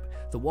upkeep.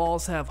 The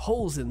walls have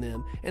holes in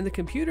them, and the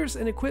computers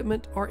and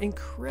equipment are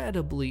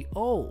incredibly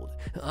old.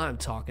 I'm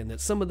talking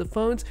that some of the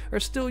phones are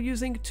still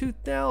using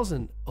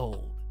 2000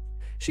 old.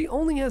 She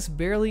only has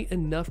barely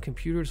enough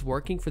computers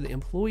working for the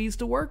employees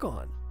to work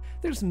on.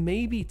 There's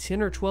maybe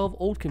 10 or 12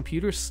 old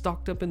computers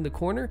stocked up in the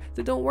corner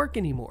that don't work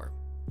anymore.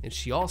 And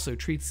she also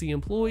treats the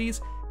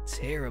employees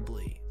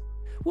terribly.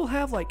 We'll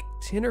have like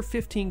 10 or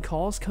 15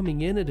 calls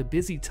coming in at a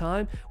busy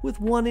time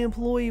with one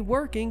employee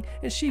working,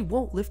 and she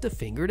won't lift a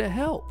finger to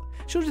help.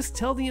 She'll just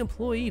tell the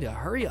employee to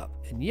hurry up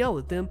and yell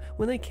at them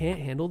when they can't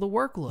handle the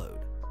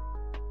workload.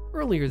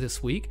 Earlier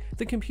this week,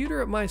 the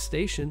computer at my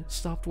station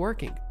stopped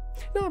working.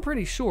 Now I'm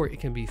pretty sure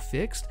it can be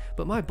fixed,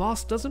 but my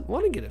boss doesn't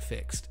want to get it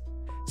fixed.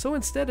 So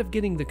instead of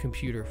getting the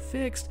computer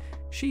fixed,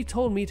 she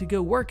told me to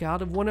go work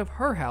out of one of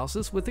her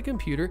houses with a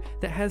computer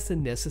that has the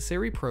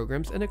necessary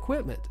programs and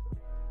equipment.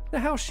 The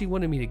house she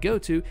wanted me to go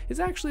to is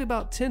actually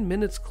about 10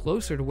 minutes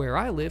closer to where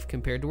I live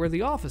compared to where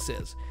the office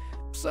is.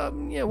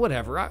 So, yeah,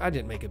 whatever, I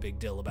didn't make a big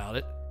deal about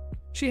it.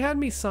 She had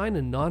me sign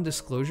a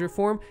non-disclosure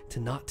form to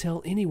not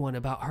tell anyone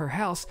about her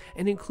house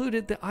and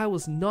included that I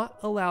was not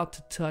allowed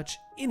to touch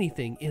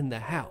anything in the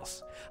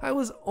house. I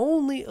was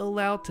only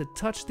allowed to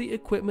touch the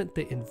equipment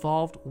that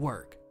involved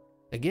work.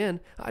 Again,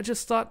 I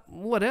just thought,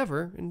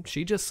 whatever, and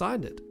she just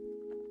signed it.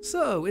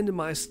 So, into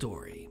my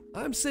story.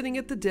 I'm sitting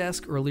at the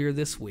desk earlier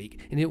this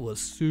week, and it was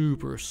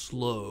super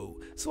slow,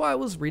 so I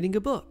was reading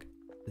a book.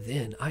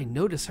 Then I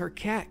notice her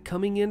cat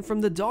coming in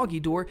from the doggy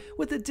door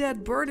with a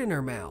dead bird in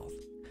her mouth.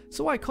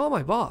 So I call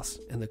my boss,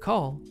 and the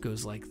call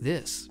goes like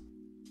this.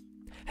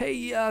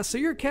 Hey, so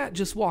your cat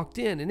just walked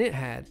in, and it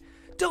had,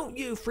 "Don't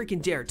you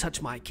freaking dare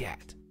touch my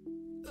cat."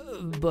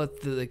 But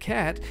the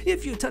cat,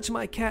 "If you touch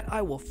my cat,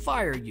 I will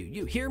fire you.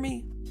 You hear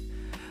me?"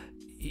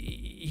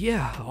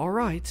 Yeah, all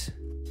right.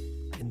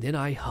 And then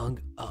I hung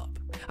up.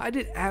 I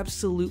did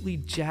absolutely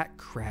jack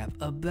crap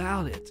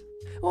about it.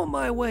 On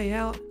my way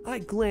out, I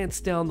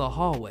glanced down the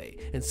hallway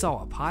and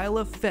saw a pile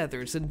of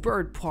feathers and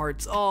bird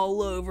parts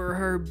all over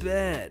her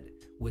bed,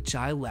 which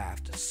I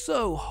laughed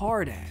so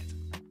hard at.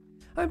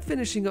 I'm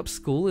finishing up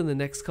school in the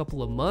next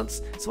couple of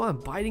months, so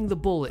I'm biting the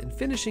bullet and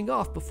finishing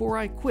off before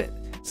I quit,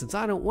 since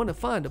I don't want to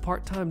find a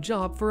part-time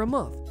job for a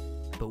month.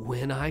 But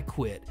when I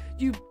quit,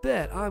 you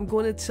bet I'm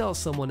going to tell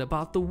someone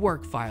about the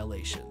work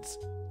violations.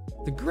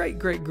 The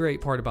great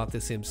part about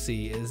this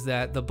MC is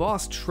that the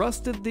boss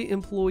trusted the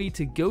employee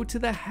to go to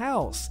the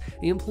house.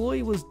 The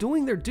employee was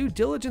doing their due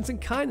diligence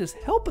and kindness,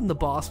 helping the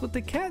boss with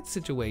the cat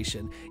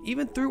situation.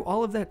 Even through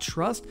all of that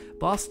trust,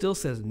 boss still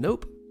says,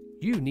 nope,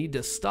 you need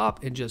to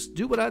stop and just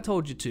do what I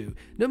told you to,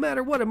 no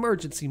matter what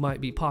emergency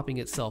might be popping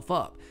itself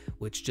up,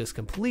 which just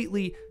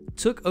completely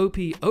took OP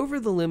over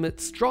the limit,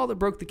 straw that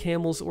broke the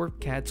camels, or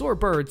cats, or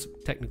birds,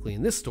 technically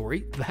in this story,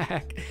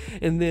 back.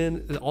 And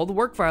then all the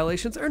work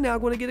violations are now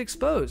going to get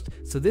exposed.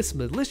 So this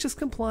malicious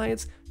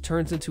compliance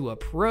turns into a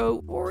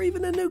pro or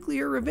even a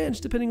nuclear revenge,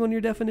 depending on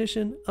your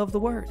definition of the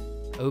word.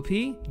 OP,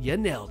 you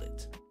nailed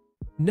it.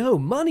 No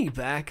money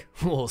back?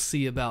 We'll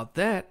see about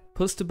that.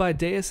 Posted by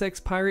Deus Ex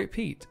Pirate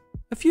Pete.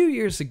 A few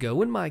years ago,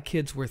 when my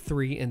kids were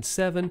 3 and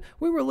 7,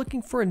 we were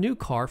looking for a new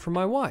car for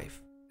my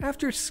wife.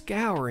 After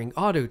scouring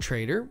Auto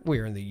Trader,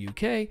 we're in the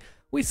UK,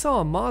 we saw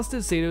a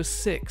Mazda Zeta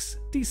 6,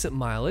 decent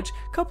mileage,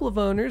 couple of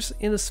owners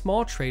in a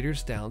small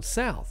Trader's down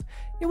south.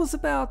 It was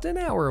about an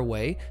hour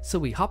away, so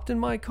we hopped in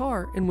my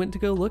car and went to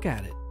go look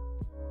at it.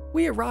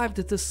 We arrived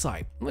at the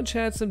site, which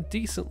had some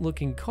decent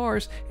looking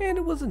cars, and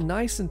it was a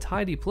nice and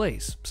tidy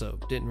place, so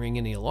didn't ring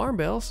any alarm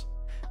bells.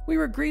 We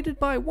were greeted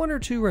by 1 or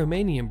 2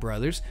 Romanian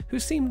brothers who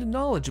seemed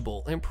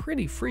knowledgeable and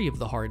pretty free of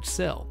the hard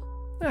sell.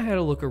 I had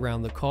a look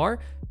around the car,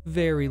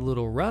 very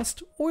little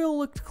rust, oil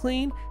looked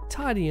clean,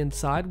 tidy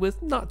inside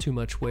with not too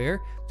much wear.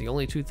 The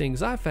only 2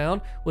 things I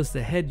found was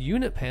the head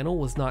unit panel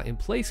was not in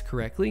place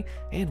correctly,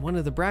 and one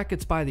of the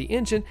brackets by the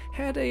engine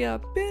had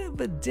a bit of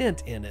a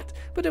dent in it,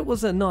 but it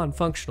was a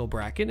non-functional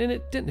bracket and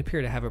it didn't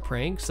appear to have a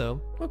prang, so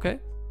okay.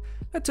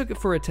 I took it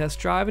for a test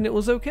drive and it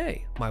was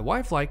okay. My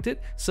wife liked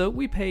it, so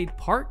we paid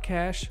part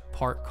cash,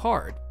 part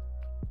card.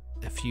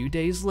 A few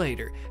days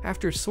later,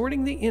 after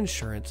sorting the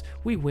insurance,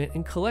 we went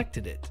and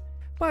collected it.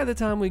 By the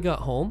time we got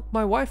home,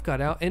 my wife got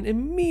out and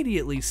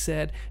immediately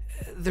said,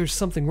 "There's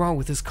something wrong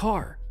with this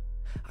car."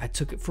 I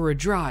took it for a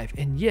drive,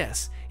 and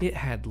yes, it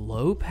had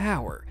low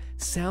power,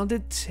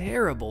 sounded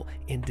terrible,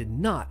 and did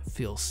not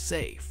feel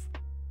safe.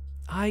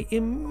 I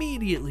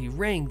immediately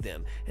rang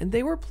them, and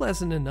they were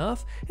pleasant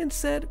enough and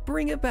said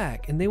bring it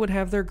back and they would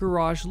have their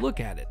garage look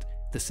at it,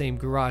 the same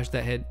garage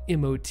that had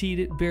MOT'd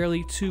it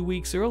barely 2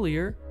 weeks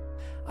earlier.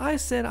 I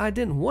said I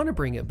didn't want to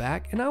bring it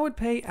back and I would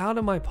pay out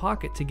of my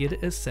pocket to get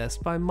it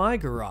assessed by my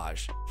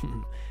garage.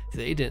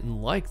 They didn't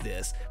like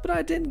this, but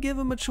I didn't give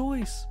them a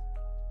choice.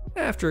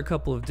 After a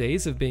couple of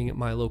days of being at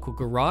my local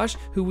garage,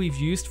 who we've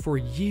used for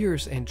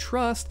years and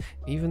trust,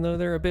 even though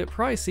they're a bit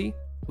pricey,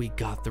 we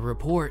got the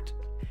report.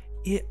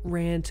 It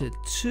ran to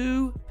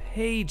 2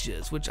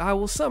 pages, which I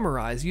will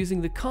summarize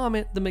using the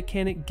comment the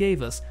mechanic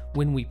gave us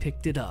when we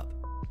picked it up.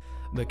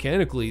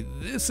 Mechanically,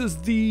 this is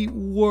the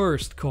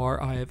worst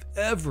car I have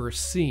ever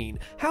seen.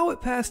 How it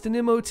passed an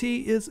MOT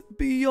is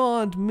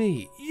beyond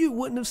me. You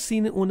wouldn't have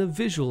seen it on a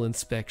visual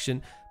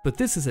inspection, but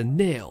this is a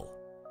nail.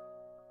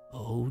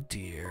 Oh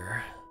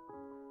dear.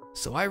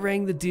 So I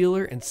rang the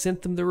dealer and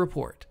sent them the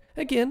report.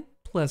 Again,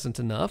 pleasant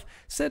enough,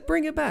 said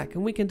bring it back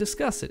and we can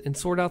discuss it and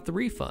sort out the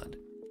refund.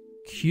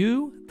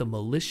 Cue the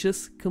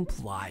malicious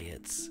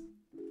compliance.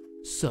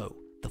 So,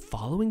 the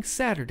following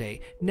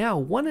Saturday,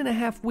 now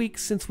 1.5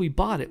 weeks since we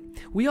bought it,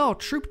 we all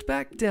trooped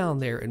back down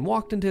there and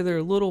walked into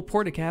their little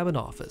porta-cabin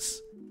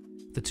office.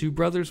 The two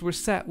brothers were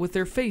sat with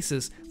their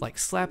faces like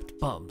slapped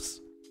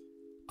bums.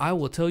 I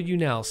will tell you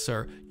now,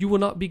 sir, you will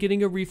not be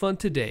getting a refund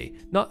today,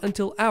 not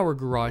until our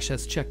garage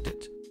has checked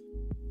it.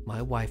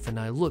 My wife and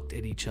I looked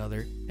at each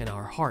other and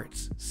our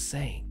hearts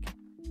sank.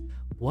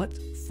 What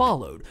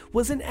followed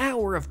was an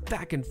hour of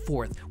back and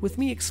forth with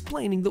me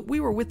explaining that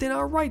we were within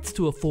our rights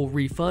to a full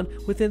refund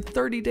within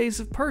 30 days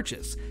of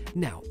purchase.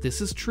 Now,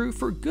 this is true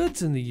for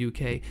goods in the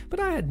UK, but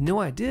I had no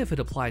idea if it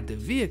applied to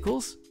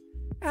vehicles.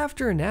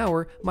 After an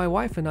hour, my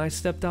wife and I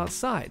stepped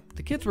outside.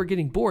 The kids were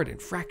getting bored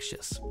and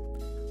fractious.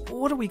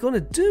 "What are we going to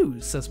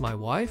do?" says my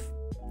wife.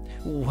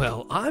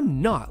 "Well,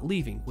 I'm not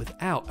leaving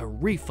without a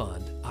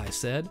refund," I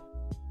said.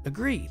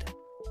 Agreed.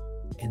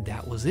 And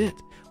that was it.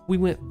 We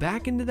went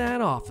back into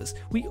that office.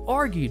 We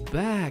argued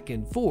back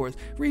and forth,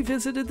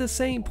 revisited the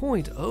same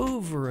point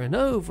over and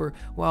over,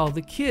 while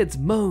the kids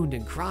moaned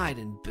and cried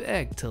and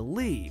begged to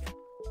leave.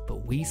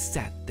 But we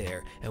sat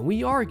there and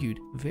we argued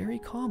very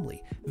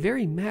calmly,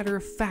 very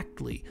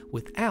matter-of-factly,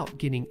 without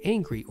getting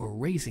angry or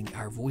raising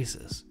our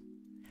voices.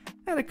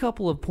 At a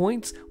couple of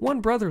points,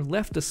 one brother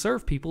left to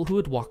serve people who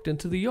had walked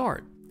into the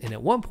yard, and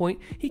at one point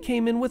he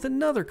came in with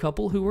another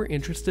couple who were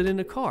interested in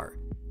a car.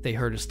 They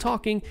heard us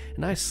talking,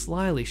 and I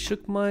slyly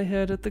shook my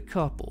head at the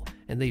couple,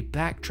 and they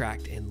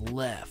backtracked and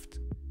left.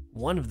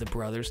 One of the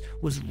brothers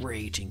was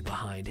raging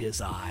behind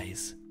his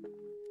eyes.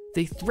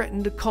 They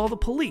threatened to call the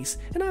police,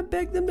 and I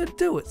begged them to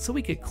do it so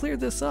we could clear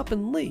this up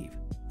and leave.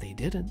 They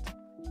didn't.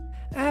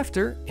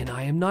 After, and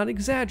I am not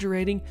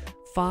exaggerating,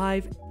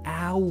 5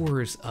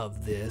 hours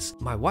of this,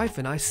 my wife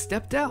and I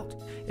stepped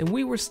out, and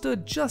we were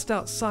stood just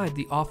outside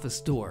the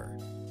office door.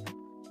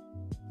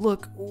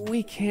 "Look,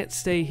 we can't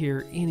stay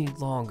here any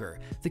longer.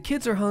 The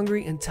kids are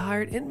hungry and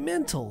tired and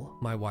mental,"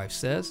 my wife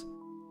says.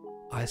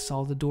 I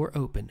saw the door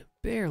open,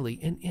 barely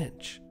an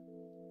inch.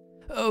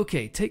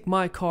 "Okay, take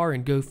my car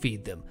and go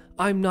feed them.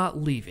 I'm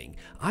not leaving.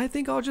 I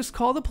think I'll just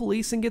call the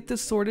police and get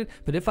this sorted,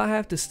 but if I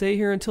have to stay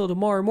here until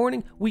tomorrow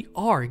morning, we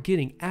are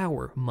getting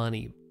our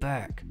money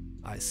back,"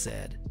 I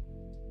said.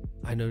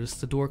 I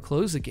noticed the door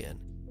close again.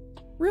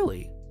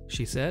 "Really?"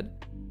 she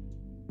said.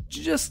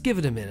 "Just give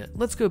it a minute.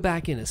 Let's go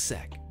back in a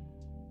sec."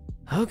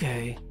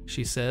 "Okay,"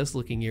 she says,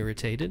 looking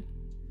irritated.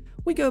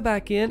 We go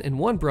back in and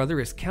one brother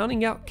is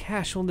counting out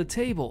cash on the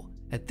table.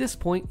 At this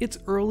point, it's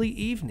early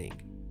evening.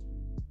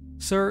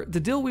 "Sir,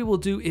 the deal we will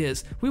do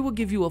is, we will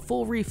give you a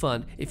full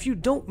refund if you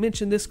don't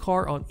mention this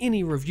car on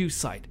any review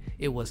site.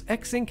 It was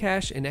X in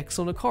cash and X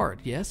on a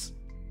card, yes?"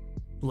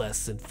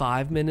 Less than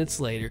 5 minutes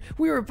later,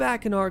 we were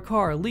back in our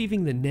car,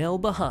 leaving the nail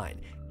behind,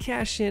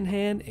 cash in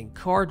hand and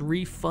card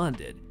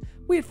refunded.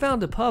 We had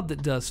found a pub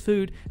that does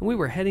food, and we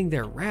were heading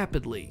there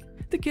rapidly.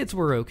 The kids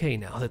were okay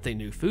now that they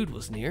knew food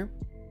was near.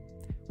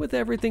 With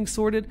everything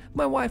sorted,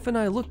 my wife and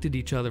I looked at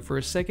each other for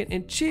a second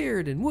and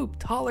cheered and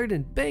whooped, hollered,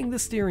 and banged the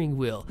steering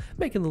wheel,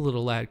 making the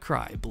little lad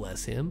cry,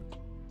 bless him.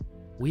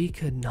 We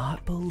could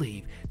not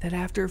believe that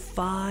after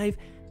 5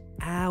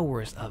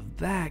 hours of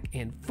back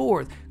and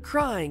forth,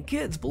 crying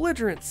kids,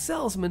 belligerent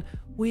salesmen,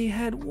 we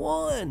had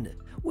won.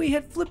 We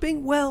had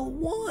flipping well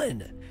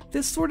won.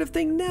 This sort of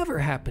thing never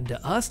happened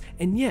to us,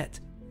 and yet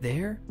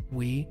there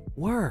we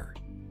were.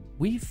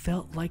 We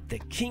felt like the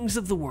kings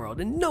of the world,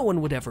 and no one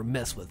would ever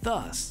mess with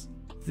us.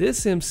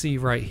 This MC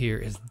right here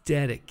is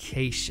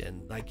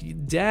dedication.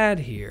 Like, Dad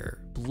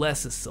here,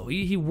 bless his soul,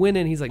 he went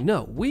in, he's like,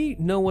 no, we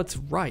know what's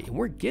right, and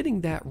we're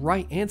getting that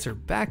right answer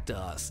back to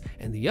us.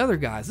 And the other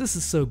guys, this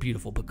is so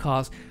beautiful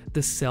because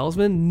the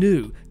salesman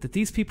knew that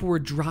these people were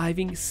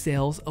driving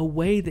sales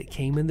away that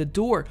came in the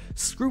door,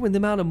 screwing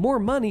them out of more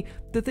money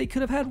that they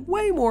could have had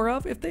way more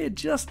of if they had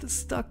just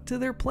stuck to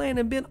their plan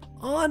and been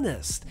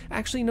honest.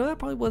 Actually, no, that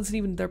probably wasn't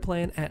even their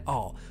plan at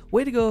all.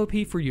 Way to go,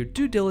 OP, for your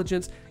due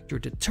diligence, your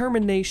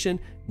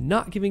determination,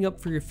 not giving up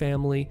for your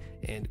family,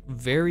 and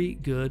very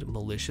good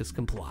malicious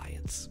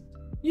compliance.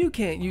 You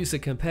can't use a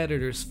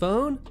competitor's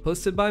phone,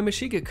 posted by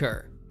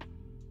MaliciousCompliance.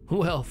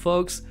 Well,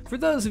 folks, for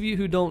those of you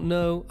who don't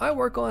know, I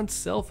work on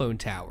cell phone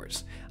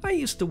towers. I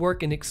used to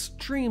work in an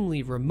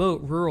extremely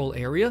remote rural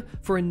area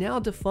for a now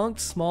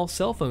defunct small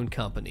cell phone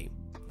company.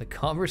 The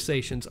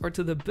conversations are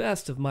to the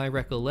best of my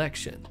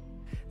recollection.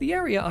 The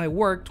area I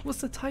worked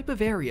was the type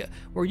of area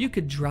where you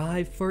could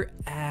drive for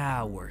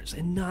hours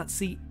and not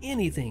see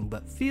anything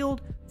but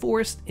field,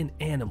 forest, and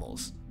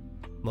animals.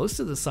 Most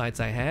of the sites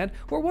I had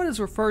were what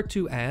is referred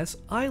to as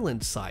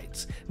island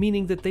sites,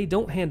 meaning that they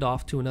don't hand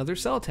off to another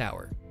cell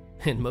tower.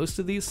 And most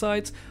of these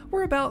sites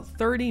were about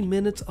 30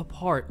 minutes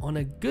apart on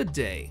a good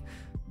day.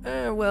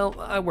 Well,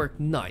 I worked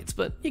nights,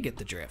 but you get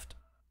the drift.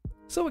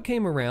 So it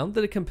came around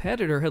that a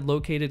competitor had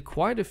located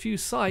quite a few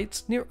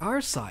sites near our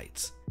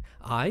sites.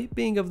 I,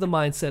 being of the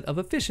mindset of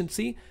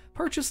efficiency,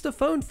 purchased a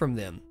phone from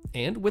them,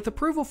 and with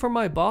approval from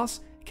my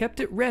boss, kept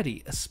it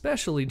ready,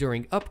 especially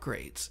during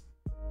upgrades.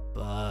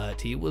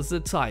 But he was the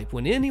type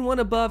when anyone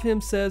above him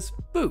says,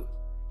 "Boo,"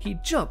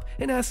 he'd jump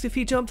and ask if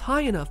he jumped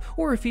high enough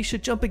or if he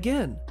should jump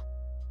again.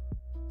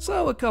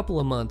 So a couple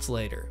of months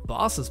later,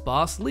 boss's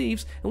boss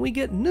leaves and we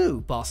get new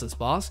boss's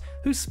boss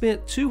who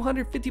spent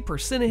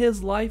 250% of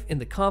his life in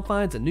the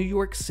confines of New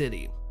York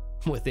City.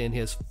 Within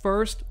his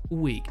first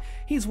week,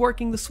 he's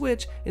working the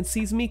switch and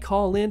sees me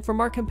call in from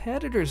our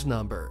competitor's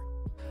number.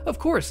 Of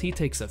course, he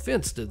takes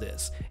offense to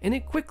this, and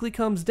it quickly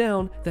comes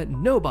down that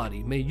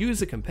nobody may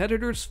use a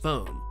competitor's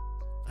phone.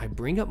 I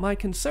bring up my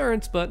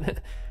concerns,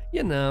 but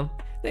you know,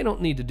 they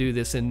don't need to do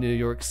this in New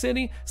York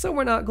City, so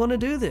we're not going to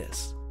do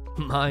this.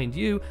 Mind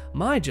you,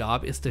 my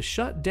job is to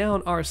shut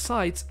down our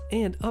sites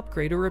and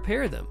upgrade or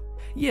repair them.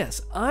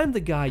 Yes, I'm the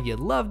guy you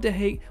love to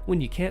hate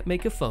when you can't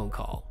make a phone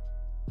call.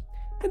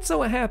 And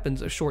so it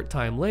happens a short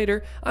time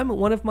later, I'm at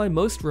one of my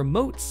most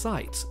remote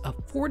sites, a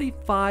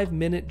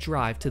 45-minute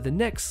drive to the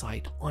next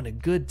site on a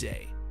good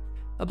day,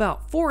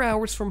 about 4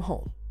 hours from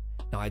home.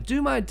 Now I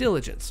do my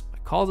diligence, I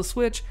call the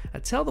switch, I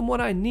tell them what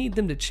I need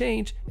them to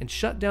change and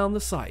shut down the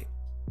site.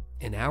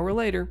 An hour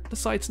later, the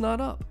site's not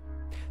up.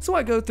 So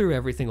I go through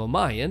everything on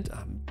my end,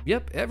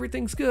 yep,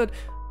 everything's good.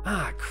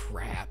 Ah,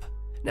 crap.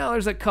 Now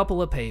there's a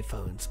couple of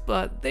payphones,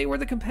 but they were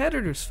the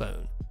competitor's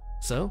phone.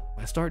 So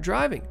I start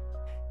driving.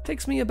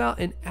 Takes me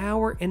about an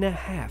hour and a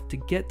half to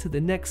get to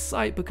the next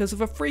site because of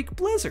a freak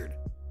blizzard.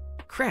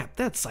 Crap,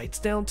 that site's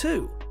down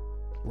too.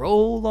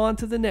 Roll on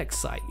to the next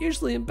site,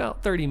 usually in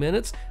about 30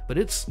 minutes, but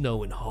it's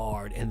snowing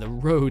hard and the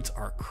roads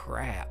are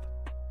crap.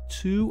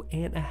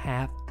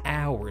 2.5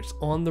 hours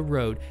on the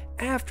road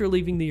after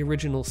leaving the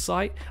original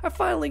site, I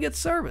finally get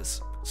service.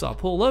 So I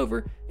pull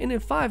over, and in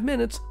 5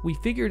 minutes, we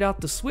figured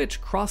out the switch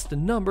crossed a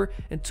number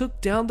and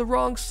took down the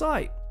wrong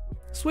site.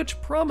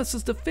 Switch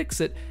promises to fix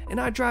it, and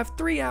I drive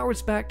 3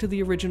 hours back to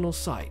the original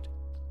site.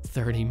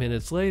 30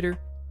 minutes later,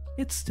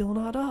 it's still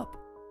not up.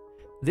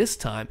 This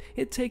time,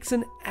 it takes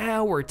an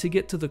hour to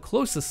get to the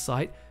closest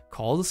site,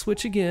 call the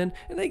switch again,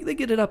 and they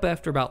get it up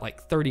after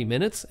about 30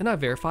 minutes, and I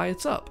verify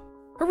it's up.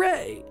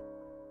 Hooray!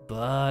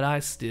 But I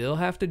still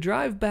have to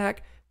drive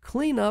back,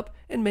 clean up,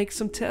 and make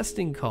some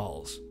testing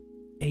calls.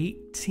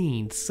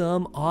 18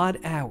 some odd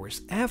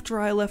hours after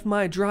I left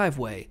my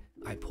driveway,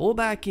 I pull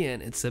back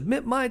in and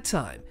submit my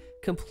time,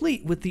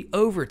 complete with the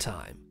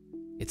overtime.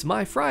 It's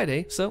my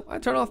Friday, so I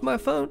turn off my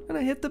phone and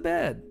I hit the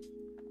bed.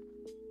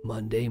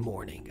 Monday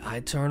morning, I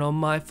turn on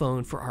my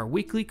phone for our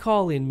weekly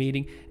call-in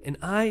meeting, and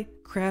I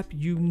crap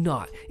you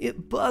not,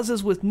 it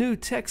buzzes with new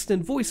text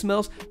and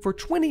voicemails for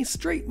 20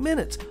 straight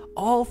minutes,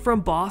 all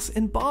from boss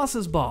and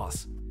boss's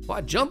boss. Well,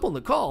 I jump on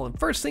the call, and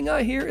first thing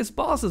I hear is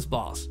boss's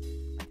boss.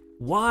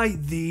 Why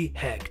the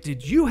heck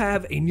did you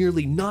have a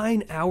nearly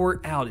 9-hour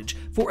outage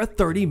for a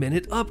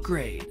 30-minute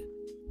upgrade?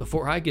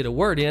 Before I get a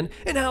word in,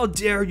 and how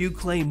dare you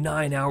claim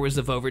 9 hours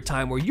of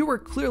overtime where you were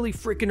clearly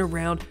freaking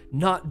around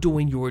not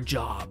doing your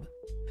job?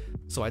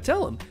 So I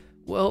tell him,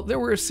 well, there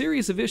were a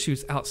series of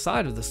issues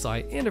outside of the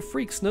site and a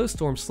freak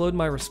snowstorm slowed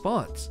my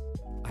response.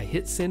 I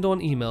hit send on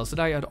emails that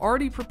I had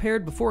already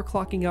prepared before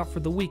clocking out for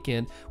the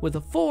weekend with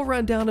a full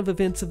rundown of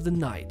events of the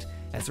night,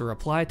 as a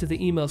reply to the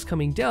emails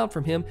coming down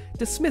from him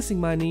dismissing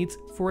my needs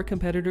for a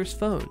competitor's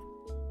phone,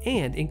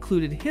 and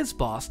included his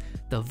boss,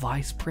 the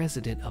vice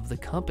president of the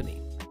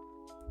company.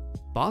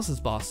 Boss's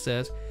boss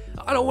says,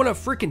 I don't want to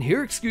freaking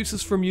hear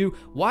excuses from you.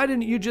 Why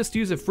didn't you just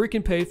use a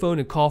freaking payphone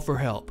and call for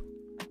help?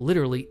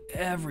 Literally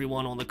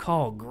everyone on the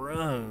call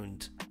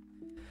groaned.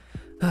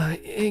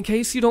 In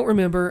case you don't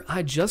remember,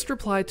 I just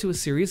replied to a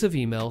series of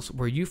emails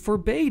where you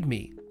forbade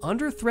me,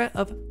 under threat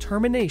of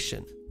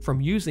termination, from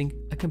using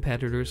a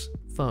competitor's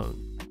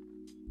phone.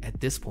 At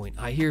this point,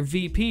 I hear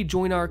VP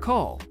join our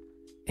call.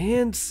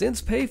 And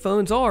since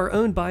payphones are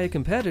owned by a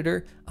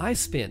competitor, I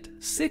spent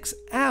 6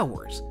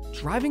 hours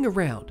driving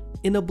around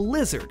in a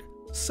blizzard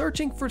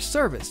searching for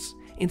service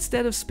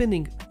instead of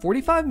spending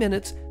 45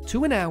 minutes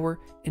to an hour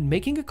and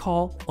making a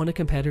call on a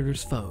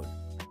competitor's phone.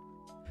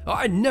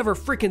 I never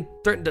freaking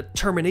threatened to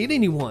terminate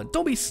anyone.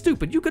 Don't be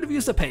stupid. You could have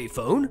used a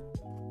payphone.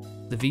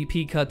 The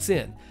VP cuts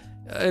in.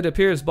 It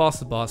appears, boss,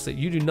 that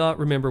you do not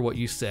remember what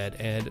you said,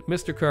 and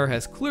Mr. Kerr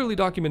has clearly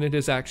documented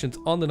his actions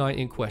on the night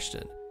in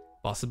question.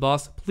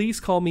 Boss,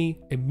 please call me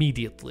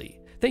immediately.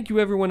 Thank you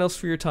everyone else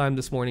for your time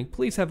this morning.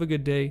 Please have a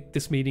good day.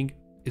 This meeting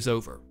is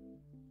over.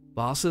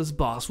 Boss's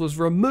boss was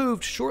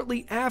removed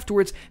shortly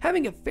afterwards,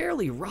 having a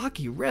fairly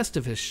rocky rest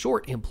of his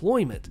short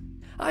employment.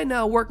 I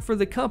now work for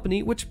the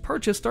company which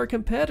purchased our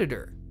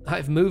competitor.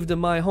 I've moved to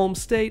my home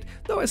state,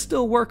 though I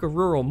still work a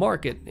rural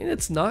market, and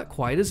it's not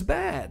quite as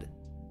bad.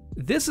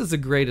 This is the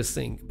greatest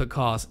thing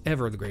because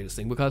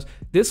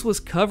this was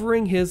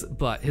covering his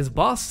butt. His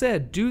boss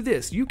said, do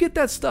this. You get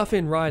that stuff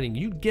in writing.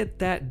 You get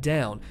that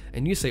down.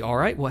 And you say, all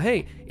right, well,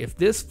 hey, if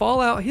this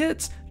fallout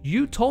hits,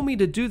 you told me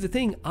to do the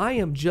thing. I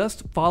am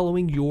just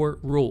following your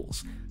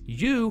rules.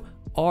 You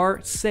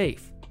are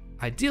safe,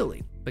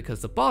 ideally,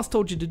 because the boss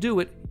told you to do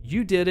it.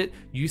 You did it.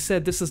 You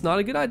said this is not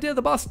a good idea.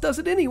 The boss does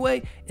it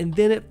anyway. And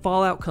then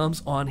fallout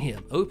comes on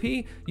him. OP,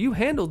 you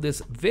handled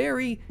this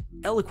very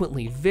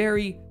eloquently,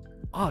 very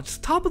Oh,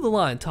 just top of the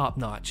line, top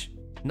notch.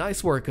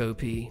 Nice work,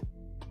 OP.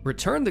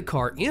 Return the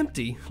car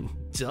empty?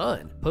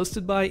 Done.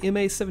 Posted by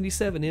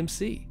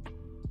MA77MC.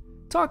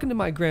 Talking to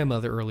my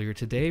grandmother earlier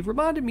today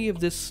reminded me of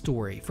this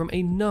story from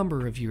a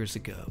number of years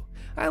ago.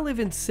 I live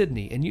in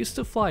Sydney and used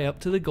to fly up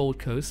to the Gold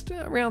Coast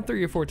around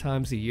 3 or 4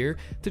 times a year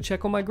to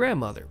check on my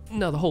grandmother.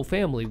 Now, the whole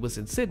family was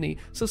in Sydney,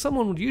 so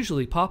someone would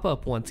usually pop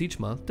up once each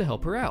month to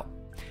help her out.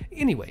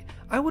 Anyway,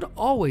 I would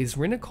always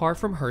rent a car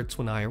from Hertz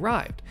when I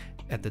arrived.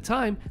 At the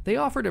time, they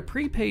offered a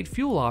prepaid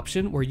fuel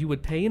option where you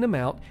would pay an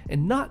amount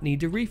and not need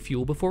to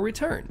refuel before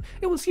return.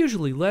 It was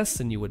usually less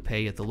than you would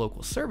pay at the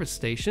local service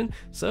station,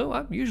 so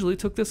I usually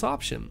took this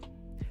option.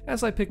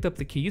 As I picked up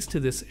the keys to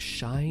this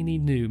shiny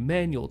new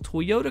manual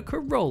Toyota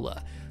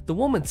Corolla, the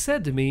woman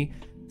said to me,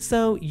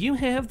 "So you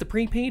have the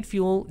prepaid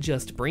fuel,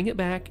 just bring it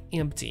back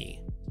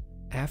empty."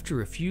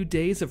 After a few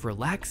days of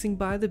relaxing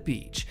by the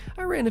beach,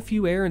 I ran a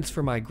few errands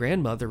for my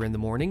grandmother in the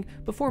morning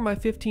before my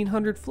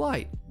 1500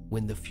 flight.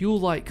 When the fuel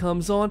light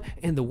comes on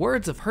and the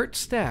words of Hertz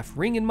staff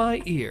ring in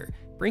my ear,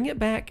 "Bring it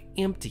back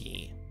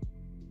empty."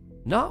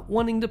 Not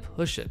wanting to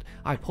push it,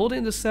 I pulled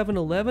into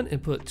 7-Eleven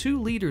and put 2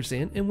 liters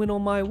in and went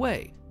on my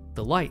way.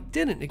 The light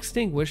didn't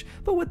extinguish,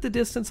 but with the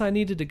distance I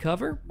needed to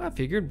cover, I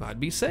figured I'd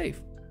be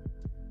safe.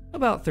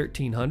 About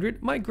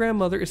 1300, my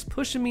grandmother is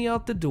pushing me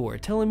out the door,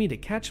 telling me to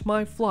catch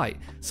my flight,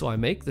 so I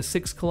make the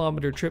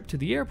 6-kilometer trip to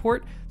the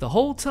airport, the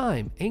whole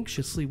time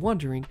anxiously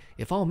wondering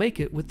if I'll make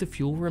it with the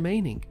fuel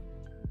remaining.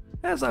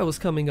 As I was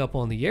coming up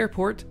on the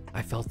airport,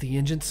 I felt the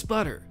engine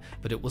sputter,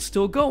 but it was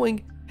still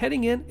going.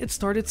 Heading in, it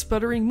started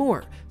sputtering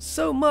more,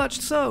 so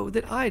much so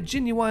that I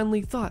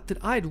genuinely thought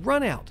that I'd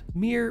run out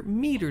mere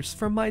meters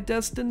from my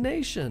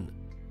destination.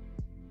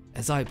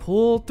 As I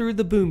pulled through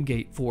the boom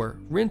gate for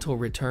rental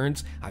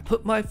returns, I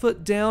put my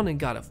foot down and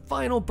got a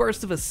final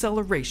burst of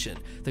acceleration,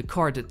 the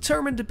car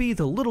determined to be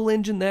the little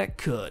engine that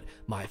could,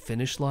 my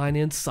finish line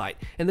in sight,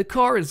 and the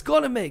car is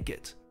gonna make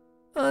it.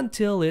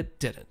 Until it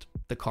didn't.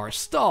 The car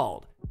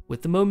stalled.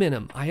 With the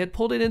momentum, I had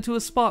pulled it into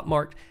a spot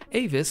marked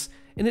Avis,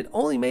 and it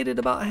only made it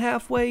about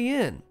halfway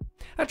in.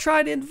 I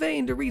tried in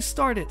vain to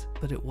restart it,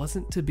 but it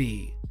wasn't to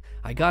be.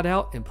 I got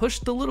out and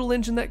pushed the little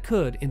engine that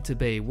could into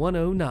bay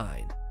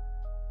 109.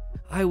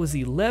 I was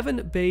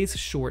 11 bays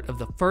short of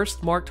the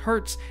first marked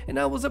Hertz, and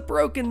I was a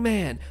broken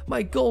man,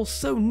 my goal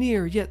so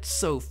near yet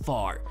so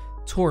far.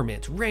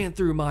 Torment ran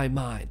through my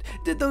mind.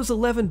 Did those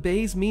 11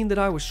 bays mean that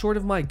I was short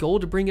of my goal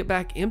to bring it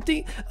back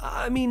empty?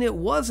 I mean, it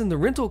was in the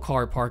rental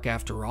car park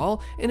after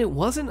all, and it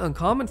wasn't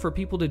uncommon for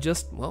people to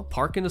just,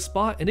 park in a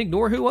spot and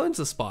ignore who owns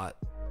the spot.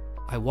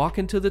 I walk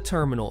into the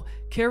terminal,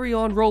 carry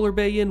on roller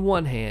bay in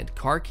one hand,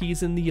 car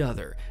keys in the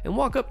other, and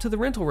walk up to the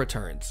rental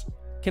returns.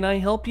 "Can I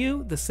help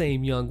you?" the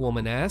same young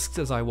woman asks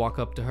as I walk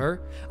up to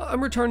her.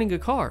 "I'm returning a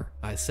car,"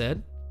 I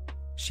said.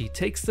 She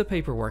takes the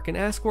paperwork and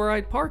asks where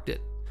I'd parked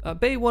it.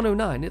 "Bay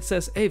 109, it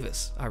says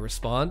Avis," I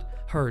respond,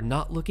 her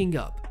not looking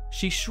up.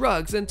 She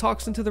shrugs and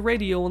talks into the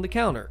radio on the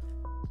counter.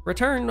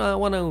 "Return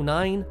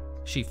 109,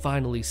 she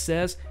finally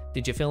says.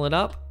 "Did you fill it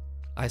up?"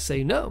 I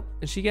say no,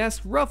 and she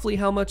asks roughly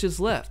how much is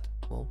left.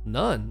 "Well,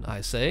 none,"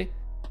 I say.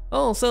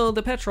 "Oh, so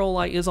the petrol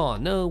light is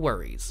on, no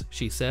worries,"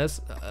 she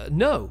says.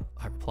 No,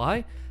 I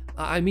reply.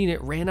 I mean,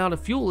 it ran out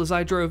of fuel as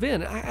I drove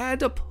in. I had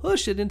to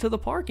push it into the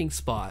parking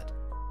spot."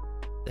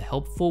 The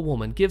helpful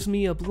woman gives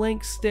me a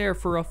blank stare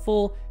for a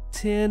full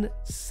 10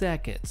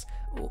 seconds.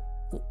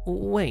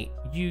 "Wait,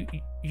 you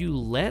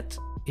let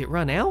it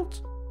run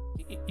out?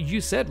 You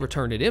said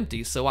return it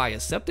empty, so I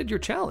accepted your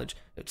challenge.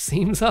 It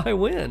seems I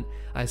win,"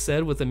 I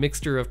said with a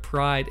mixture of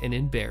pride and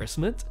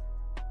embarrassment.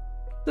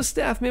 The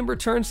staff member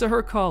turns to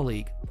her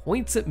colleague,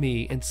 points at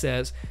me, and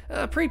says,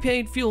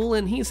 "Prepaid fuel,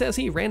 and he says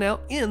he ran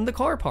out in the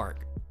car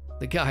park."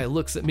 The guy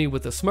looks at me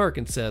with a smirk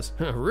and says,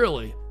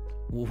 "Really?"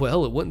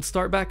 "Well, it wouldn't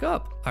start back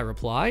up," I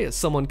reply as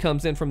someone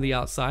comes in from the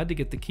outside to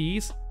get the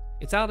keys.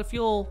 "It's out of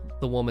fuel,"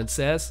 the woman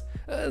says.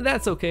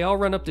 "That's okay, I'll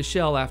run up to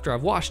Shell after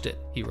I've washed it,"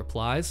 he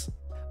replies.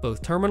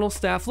 Both terminal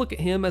staff look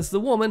at him as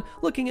the woman,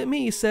 looking at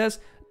me, says,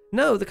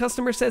 "No, the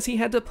customer says he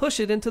had to push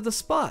it into the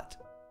spot."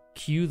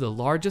 Cue the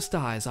largest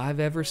eyes I've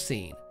ever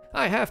seen.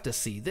 I have to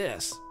see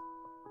this.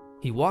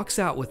 He walks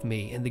out with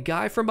me, and the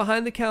guy from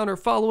behind the counter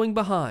following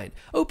behind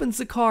opens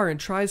the car and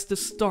tries to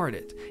start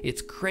it.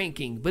 It's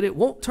cranking, but it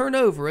won't turn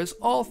over as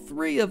all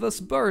 3 of us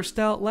burst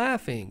out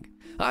laughing.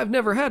 "I've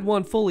never had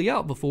one fully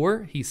out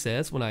before," he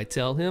says when I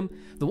tell him.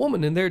 "The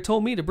woman in there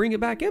told me to bring it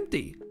back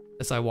empty,"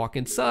 as I walk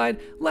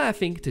inside,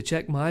 laughing to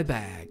check my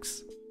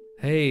bags.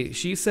 Hey,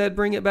 she said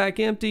bring it back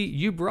empty,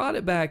 you brought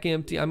it back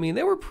empty. I mean,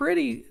 they were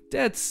pretty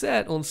dead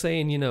set on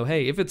saying,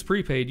 hey, if it's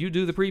prepaid, you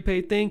do the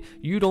prepaid thing,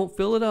 you don't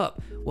fill it up.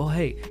 Well,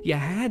 hey, you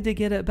had to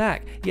get it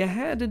back. You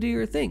had to do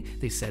your thing.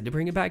 They said to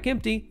bring it back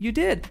empty, you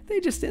did. They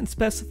just didn't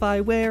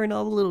specify where and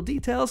all the little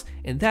details,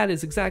 and that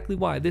is exactly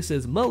why this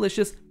is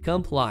malicious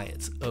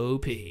compliance,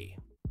 OP.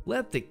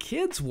 Let the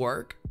kids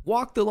work?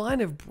 Walk the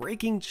line of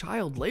breaking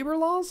child labor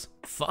laws?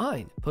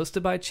 Fine.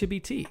 Posted by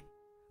Chibi T.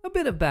 A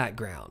bit of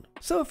background.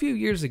 So a few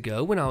years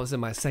ago, when I was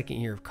in my second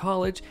year of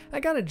college, I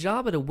got a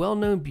job at a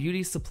well-known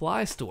beauty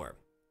supply store.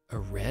 A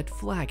red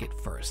flag at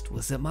first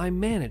was that my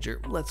manager,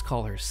 let's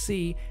call her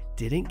C,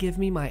 didn't give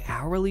me my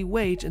hourly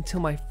wage until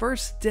my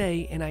first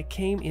day and I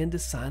came in to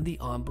sign the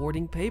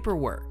onboarding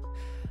paperwork.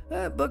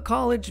 But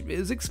college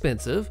is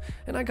expensive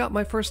and I got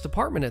my first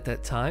apartment at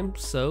that time,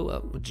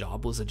 so a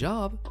job was a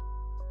job.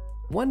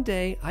 One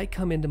day I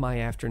come into my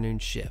afternoon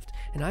shift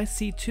and I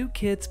see two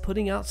kids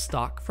putting out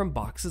stock from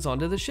boxes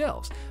onto the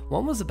shelves.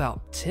 One was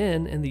about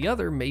 10 and the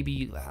other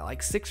maybe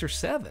like 6 or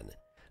 7.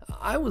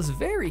 I was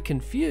very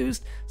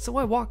confused, so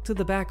I walked to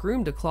the back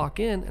room to clock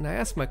in and I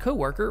asked my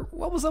coworker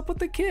what was up with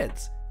the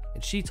kids.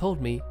 And she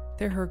told me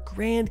they're her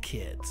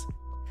grandkids.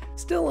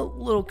 Still a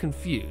little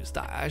confused,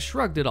 I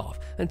shrugged it off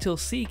until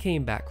C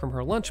came back from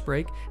her lunch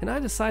break and I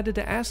decided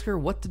to ask her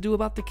what to do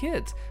about the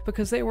kids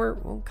because they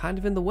were kind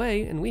of in the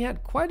way and we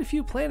had quite a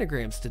few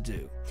planograms to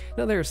do.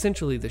 Now they're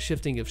essentially the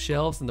shifting of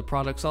shelves and the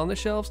products on the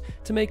shelves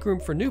to make room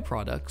for new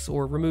products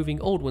or removing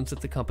old ones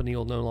that the company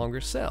will no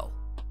longer sell.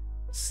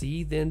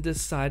 C then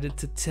decided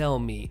to tell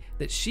me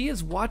that she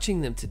is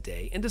watching them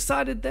today and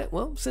decided that,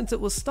 well, since it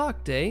was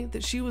stock day,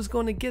 that she was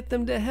going to get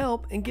them to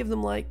help and give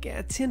them like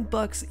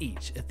 $10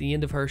 each at the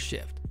end of her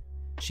shift.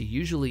 She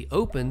usually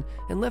opened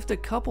and left a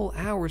couple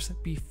hours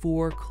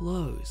before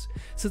close,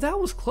 so that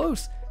was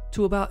close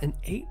to about an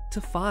 8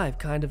 to 5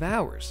 kind of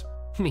hours,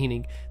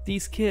 meaning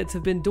these kids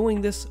have been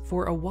doing this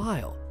for a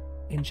while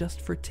and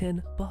just for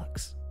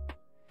 $10.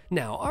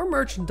 Now, our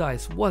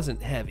merchandise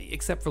wasn't heavy,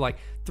 except for like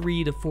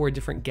 3 to 4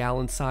 different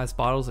gallon-sized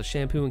bottles of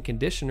shampoo and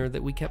conditioner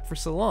that we kept for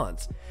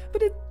salons.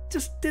 But it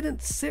just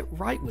didn't sit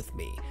right with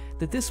me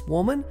that this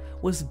woman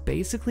was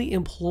basically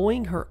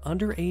employing her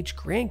underage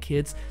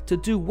grandkids to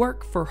do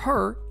work for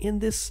her in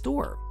this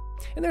store.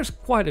 And there's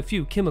quite a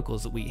few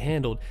chemicals that we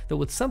handled that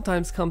would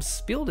sometimes come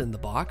spilled in the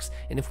box,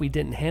 and if we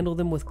didn't handle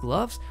them with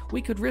gloves,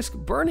 we could risk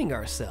burning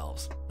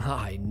ourselves.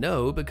 I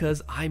know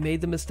because I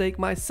made the mistake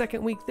my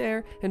second week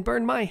there and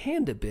burned my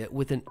hand a bit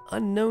with an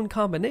unknown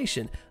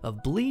combination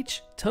of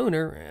bleach,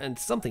 toner, and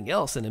something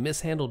else in a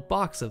mishandled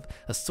box of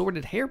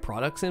assorted hair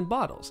products and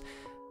bottles.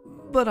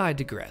 But I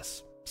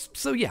digress.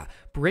 So yeah,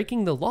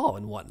 breaking the law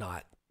and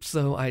whatnot.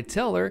 So I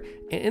tell her,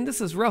 and this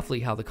is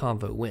roughly how the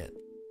convo went.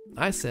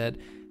 I said,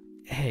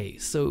 "Hey,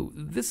 so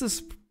this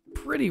is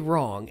pretty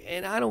wrong,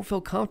 and I don't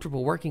feel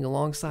comfortable working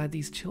alongside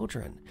these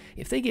children.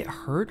 If they get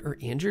hurt or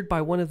injured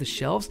by one of the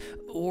shelves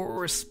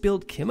or a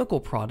spilled chemical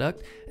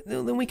product,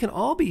 then we can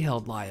all be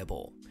held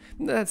liable."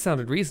 That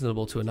sounded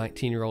reasonable to a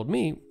 19-year-old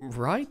me,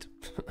 right?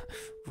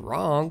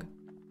 Wrong.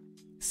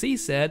 C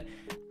said,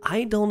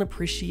 "I don't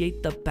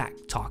appreciate the back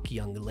talk,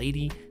 young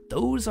lady.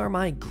 Those are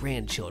my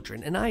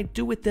grandchildren, and I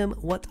do with them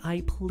what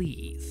I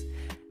please.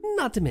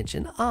 Not to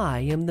mention,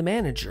 I am the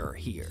manager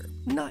here,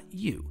 not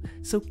you.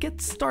 So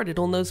get started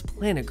on those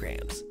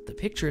planograms. The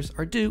pictures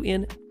are due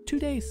in 2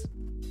 days."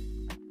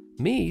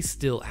 Me,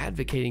 still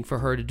advocating for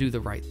her to do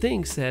the right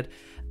thing, said,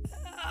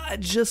 "I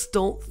just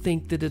don't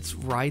think that it's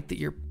right that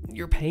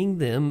you're paying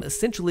them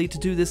essentially to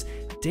do this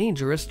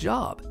dangerous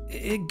job.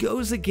 It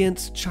goes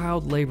against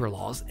child labor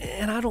laws,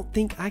 and I don't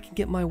think I can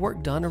get my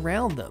work done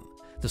around them."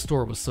 The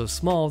store was so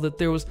small that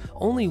there was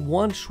only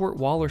one short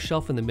wall or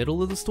shelf in the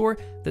middle of the store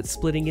that's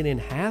splitting it in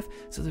half,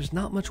 so there's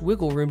not much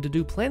wiggle room to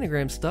do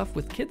planogram stuff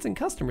with kids and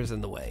customers in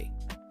the way.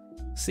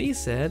 C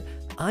said,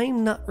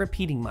 "I'm not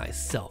repeating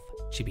myself,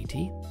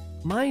 GBT.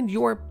 Mind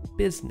your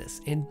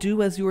business and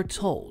do as you're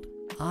told.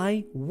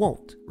 I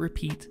won't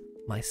repeat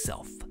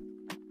myself."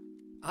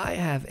 I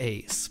have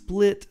a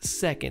split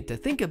second to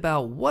think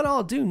about what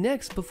I'll do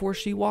next before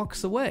she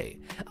walks away.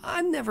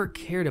 I never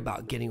cared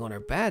about getting on her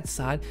bad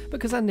side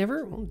because I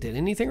never did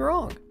anything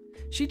wrong.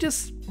 She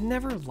just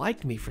never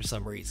liked me for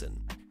some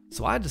reason.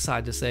 So I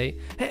decided to say,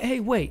 hey,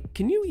 wait,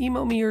 can you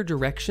email me your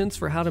directions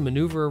for how to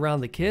maneuver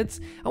around the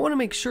kids? I want to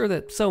make sure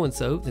that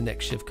so-and-so, the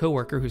next shift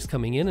coworker who's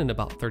coming in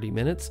about 30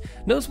 minutes,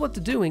 knows what to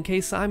do in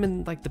case I'm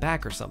in like the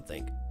back or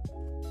something.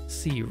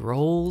 C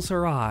rolls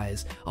her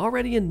eyes,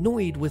 already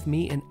annoyed with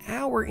me an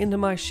hour into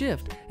my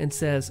shift, and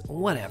says,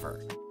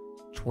 "Whatever."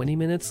 20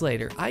 minutes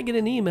later, I get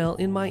an email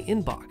in my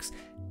inbox.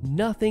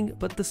 Nothing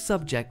but the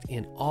subject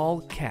in all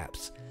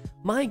caps.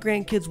 "My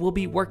grandkids will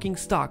be working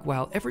stock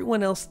while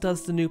everyone else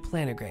does the new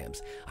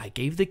planograms. I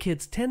gave the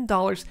kids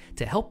 $10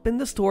 to help in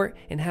the store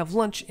and have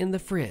lunch in the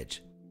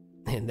fridge."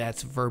 And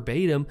that's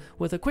verbatim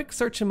with a quick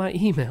search in my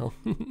email.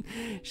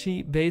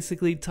 She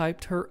basically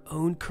typed her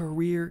own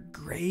career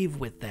grave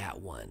with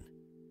that one.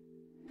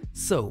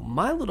 So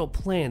my little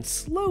plan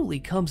slowly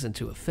comes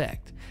into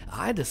effect.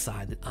 I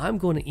decide that I'm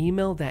going to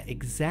email that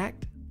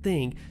exact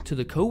thing to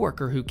the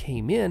coworker who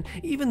came in,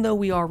 even though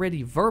we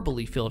already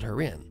verbally filled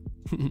her in.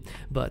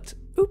 But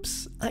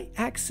oops, I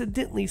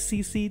accidentally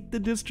CC'd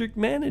the district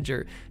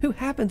manager, who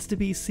happens to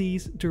be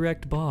C's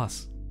direct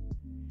boss.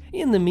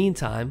 In the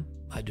meantime,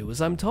 I do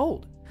as I'm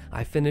told.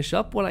 I finish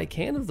up what I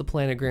can of the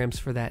planograms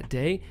for that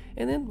day,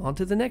 and then on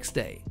to the next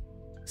day.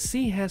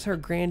 C has her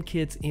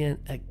grandkids in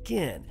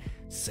again.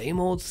 Same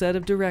old set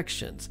of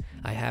directions.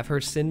 I have her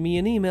send me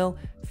an email,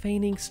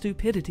 feigning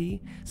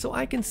stupidity, so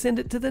I can send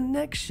it to the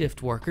next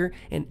shift worker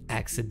and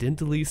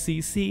accidentally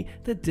CC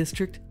the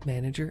district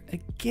manager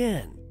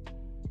again.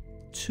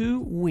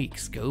 2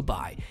 weeks go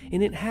by,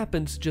 and it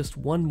happens just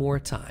one more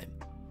time.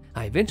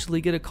 I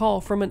eventually get a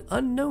call from an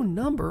unknown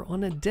number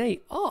on a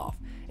day off,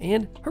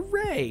 and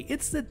hooray,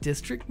 it's the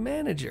district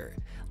manager.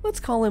 Let's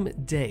call him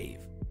Dave.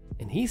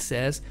 And he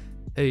says,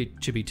 "Hey,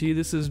 Chippy T,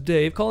 this is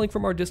Dave calling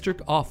from our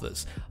district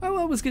office. I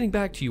was getting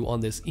back to you on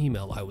this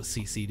email I was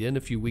CC'd in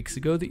a few weeks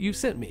ago that you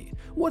sent me.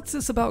 What's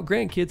this about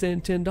grandkids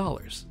and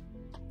 $10?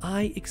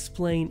 I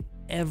explain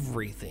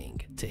everything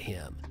to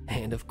him.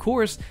 And of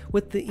course,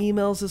 with the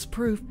emails as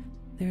proof,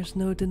 there's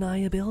no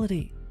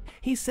deniability.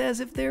 He says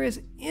if there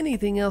is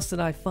anything else that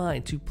I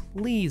find to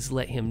please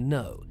let him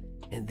know.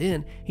 And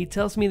then he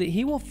tells me that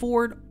he will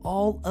forward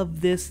all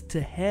of this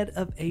to head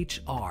of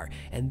HR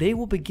and they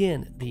will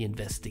begin the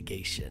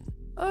investigation.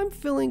 I'm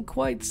feeling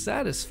quite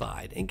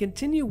satisfied and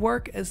continue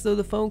work as though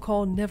the phone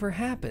call never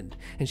happened,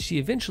 and she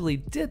eventually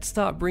did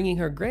stop bringing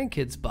her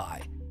grandkids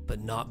by,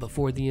 but not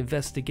before the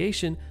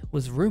investigation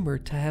was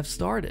rumored to have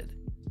started.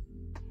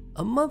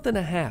 A month and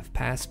a half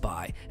passed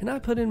by, and I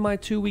put in my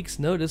 2 weeks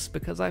notice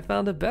because I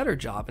found a better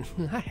job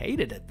and I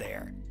hated it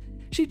there.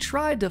 She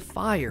tried to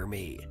fire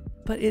me,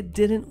 but it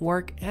didn't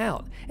work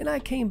out, and I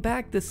came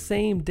back the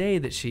same day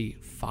that she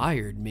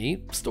fired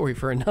me, story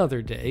for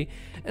another day,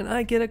 and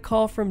I get a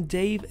call from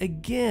Dave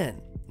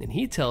again, and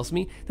he tells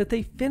me that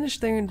they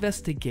finished their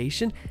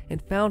investigation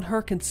and found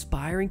her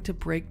conspiring to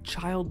break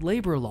child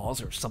labor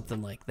laws or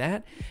something like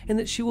that, and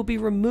that she will be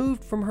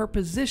removed from her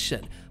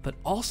position, but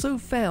also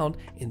found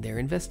in their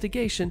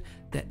investigation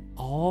that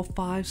all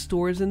 5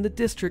 stores in the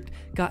district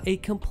got a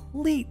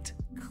complete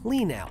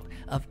clean out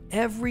of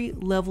every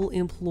level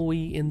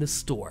employee in the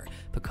store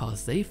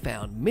because they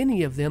found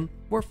many of them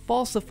were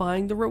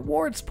falsifying the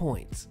rewards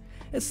points,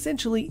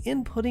 essentially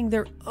inputting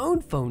their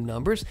own phone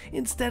numbers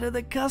instead of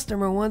the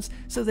customer ones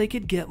so they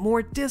could get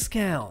more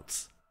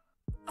discounts.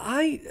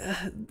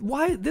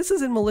 Why this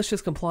is in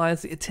malicious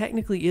compliance? It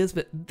technically is,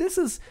 but this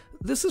is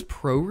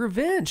pro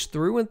revenge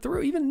through and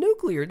through. Even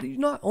nuclear. You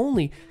not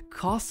only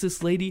cost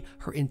this lady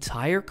her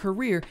entire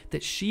career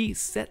that she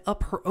set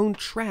up her own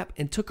trap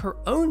and took her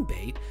own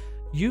bait,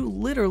 you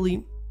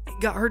literally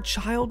got her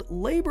child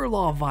labor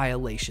law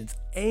violations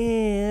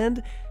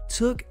and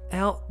took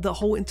out the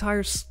whole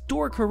entire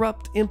store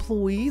corrupt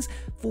employees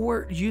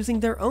for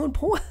using their own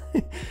point.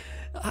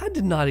 I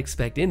did not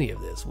expect any of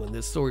this when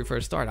this story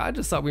first started. I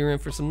just thought we were in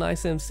for some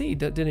nice MC,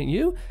 didn't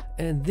you?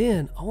 And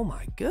then, oh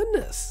my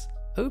goodness,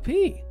 OP,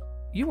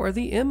 you are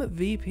the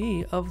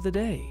MVP of the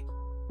day.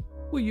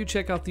 Will you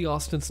check out the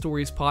Austin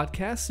Stories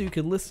podcast so you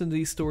can listen to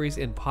these stories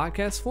in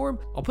podcast form?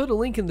 I'll put a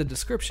link in the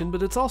description,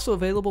 but it's also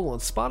available on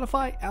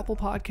Spotify, Apple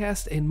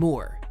Podcasts, and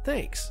more.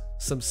 Thanks.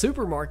 Some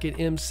supermarket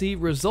MC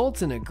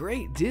results in a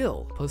great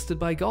deal, posted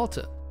by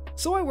Galta.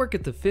 So I work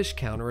at the fish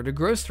counter at a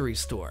grocery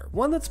store,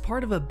 one that's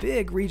part of a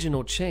big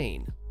regional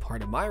chain.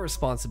 Part of my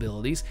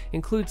responsibilities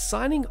include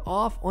signing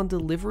off on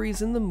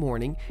deliveries in the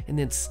morning and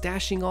then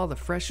stashing all the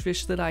fresh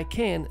fish that I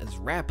can as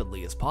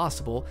rapidly as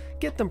possible,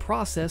 get them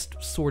processed,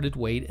 sorted,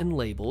 weighed, and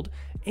labeled,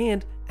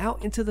 and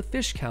out into the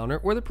fish counter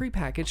or the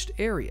prepackaged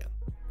area.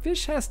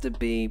 Fish has to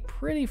be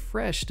pretty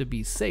fresh to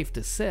be safe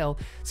to sell,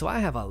 so I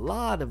have a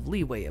lot of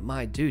leeway in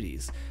my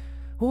duties,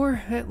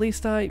 or at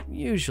least I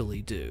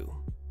usually do.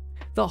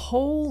 The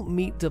whole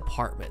meat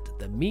department,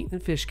 the meat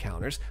and fish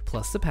counters,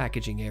 plus the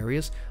packaging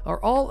areas,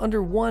 are all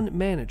under one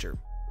manager,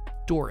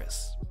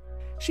 Doris.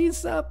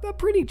 She's a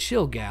pretty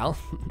chill gal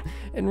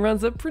and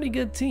runs a pretty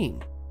good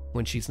team.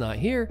 When she's not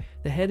here,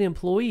 the head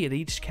employee at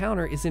each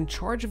counter is in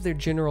charge of their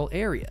general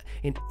area,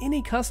 and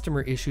any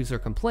customer issues or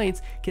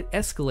complaints get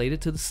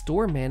escalated to the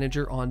store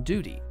manager on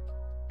duty.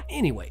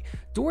 Anyway,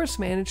 Doris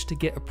managed to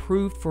get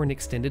approved for an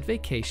extended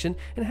vacation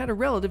and had a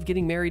relative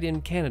getting married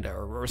in Canada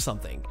or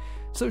something.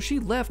 So she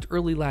left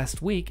early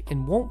last week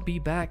and won't be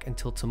back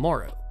until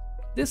tomorrow.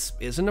 This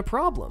isn't a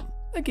problem.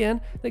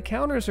 Again, the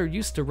counters are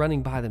used to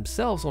running by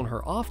themselves on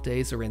her off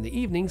days or in the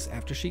evenings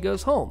after she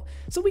goes home,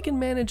 so we can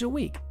manage a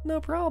week,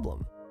 no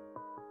problem.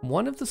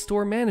 One of the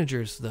store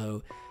managers,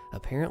 though,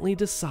 apparently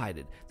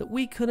decided that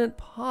we couldn't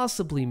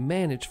possibly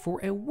manage for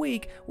a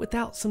week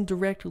without some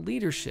direct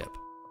leadership.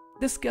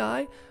 This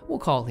guy, we'll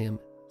call him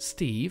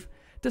Steve,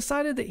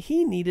 decided that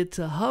he needed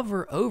to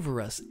hover over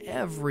us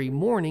every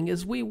morning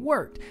as we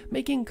worked,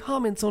 making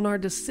comments on our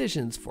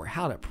decisions for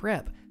how to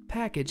prep,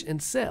 package,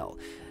 and sell.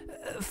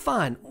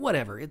 Fine,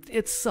 whatever,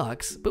 it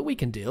sucks, but we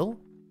can deal.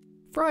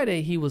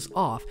 Friday he was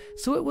off,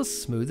 so it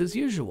was smooth as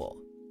usual.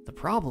 The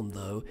problem,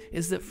 though,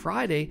 is that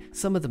Friday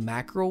some of the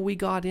mackerel we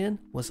got in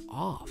was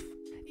off.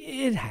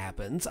 It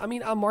happens. I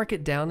mark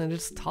it down and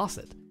just toss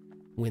it.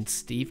 When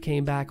Steve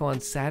came back on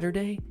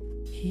Saturday,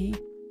 he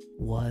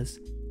was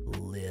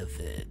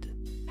livid.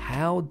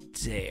 How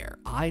dare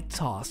I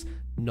toss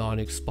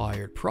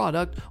non-expired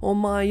product on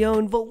my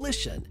own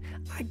volition?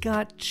 I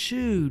got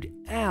chewed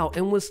out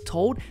and was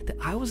told that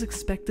I was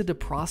expected to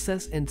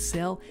process and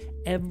sell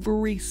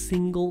every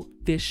single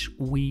fish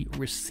we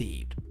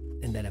received,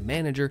 and that a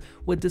manager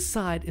would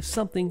decide if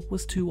something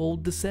was too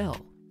old to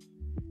sell.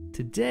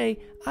 Today,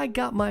 I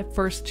got my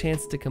first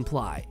chance to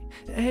comply.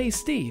 Hey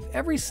Steve,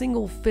 every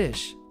single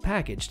fish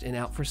packaged and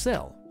out for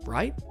sale,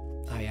 right?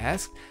 I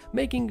asked,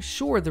 making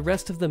sure the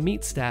rest of the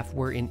meat staff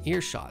were in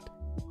earshot.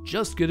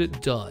 "Just get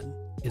it done,"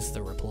 is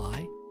the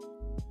reply.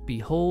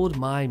 Behold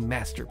my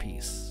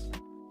masterpiece.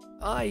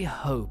 I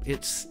hope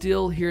it's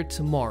still here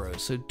tomorrow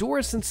so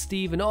Doris and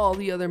Steve and all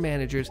the other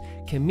managers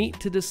can meet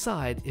to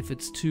decide if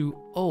it's too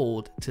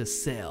old to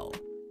sell.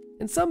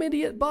 And some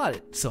idiot bought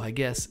it, so I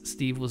guess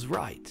Steve was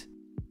right.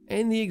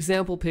 And the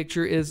example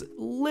picture is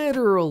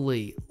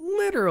literally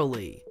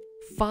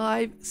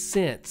 5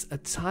 cents, a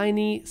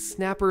tiny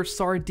snapper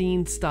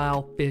sardine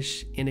style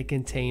fish in a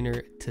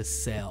container to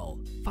sell.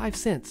 5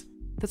 cents.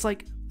 That's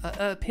like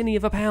a penny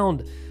of a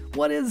pound.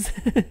 What is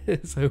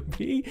this,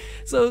 OP?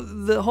 So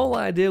the whole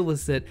idea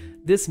was that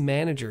this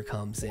manager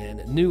comes in,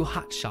 new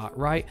hotshot,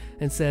 right?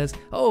 And says,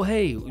 "Oh,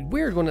 hey,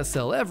 we're going to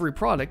sell every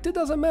product. It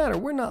doesn't matter.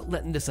 We're not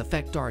letting this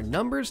affect our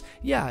numbers.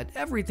 Yeah,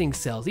 everything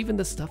sells, even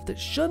the stuff that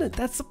shouldn't.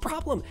 That's the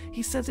problem.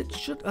 He says it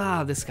should."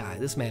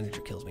 This manager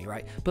kills me,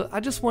 right? But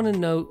I just want to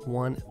note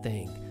one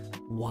thing.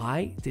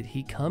 Why did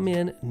he come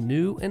in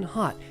new and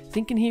hot,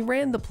 thinking he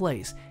ran the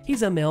place?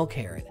 He's a mail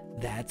Karen.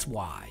 That's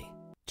why.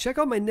 Check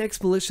out my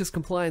next Malicious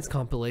Compliance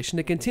compilation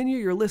to continue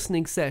your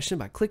listening session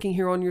by clicking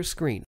here on your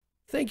screen.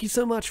 Thank you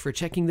so much for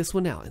checking this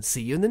one out, and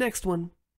see you in the next one.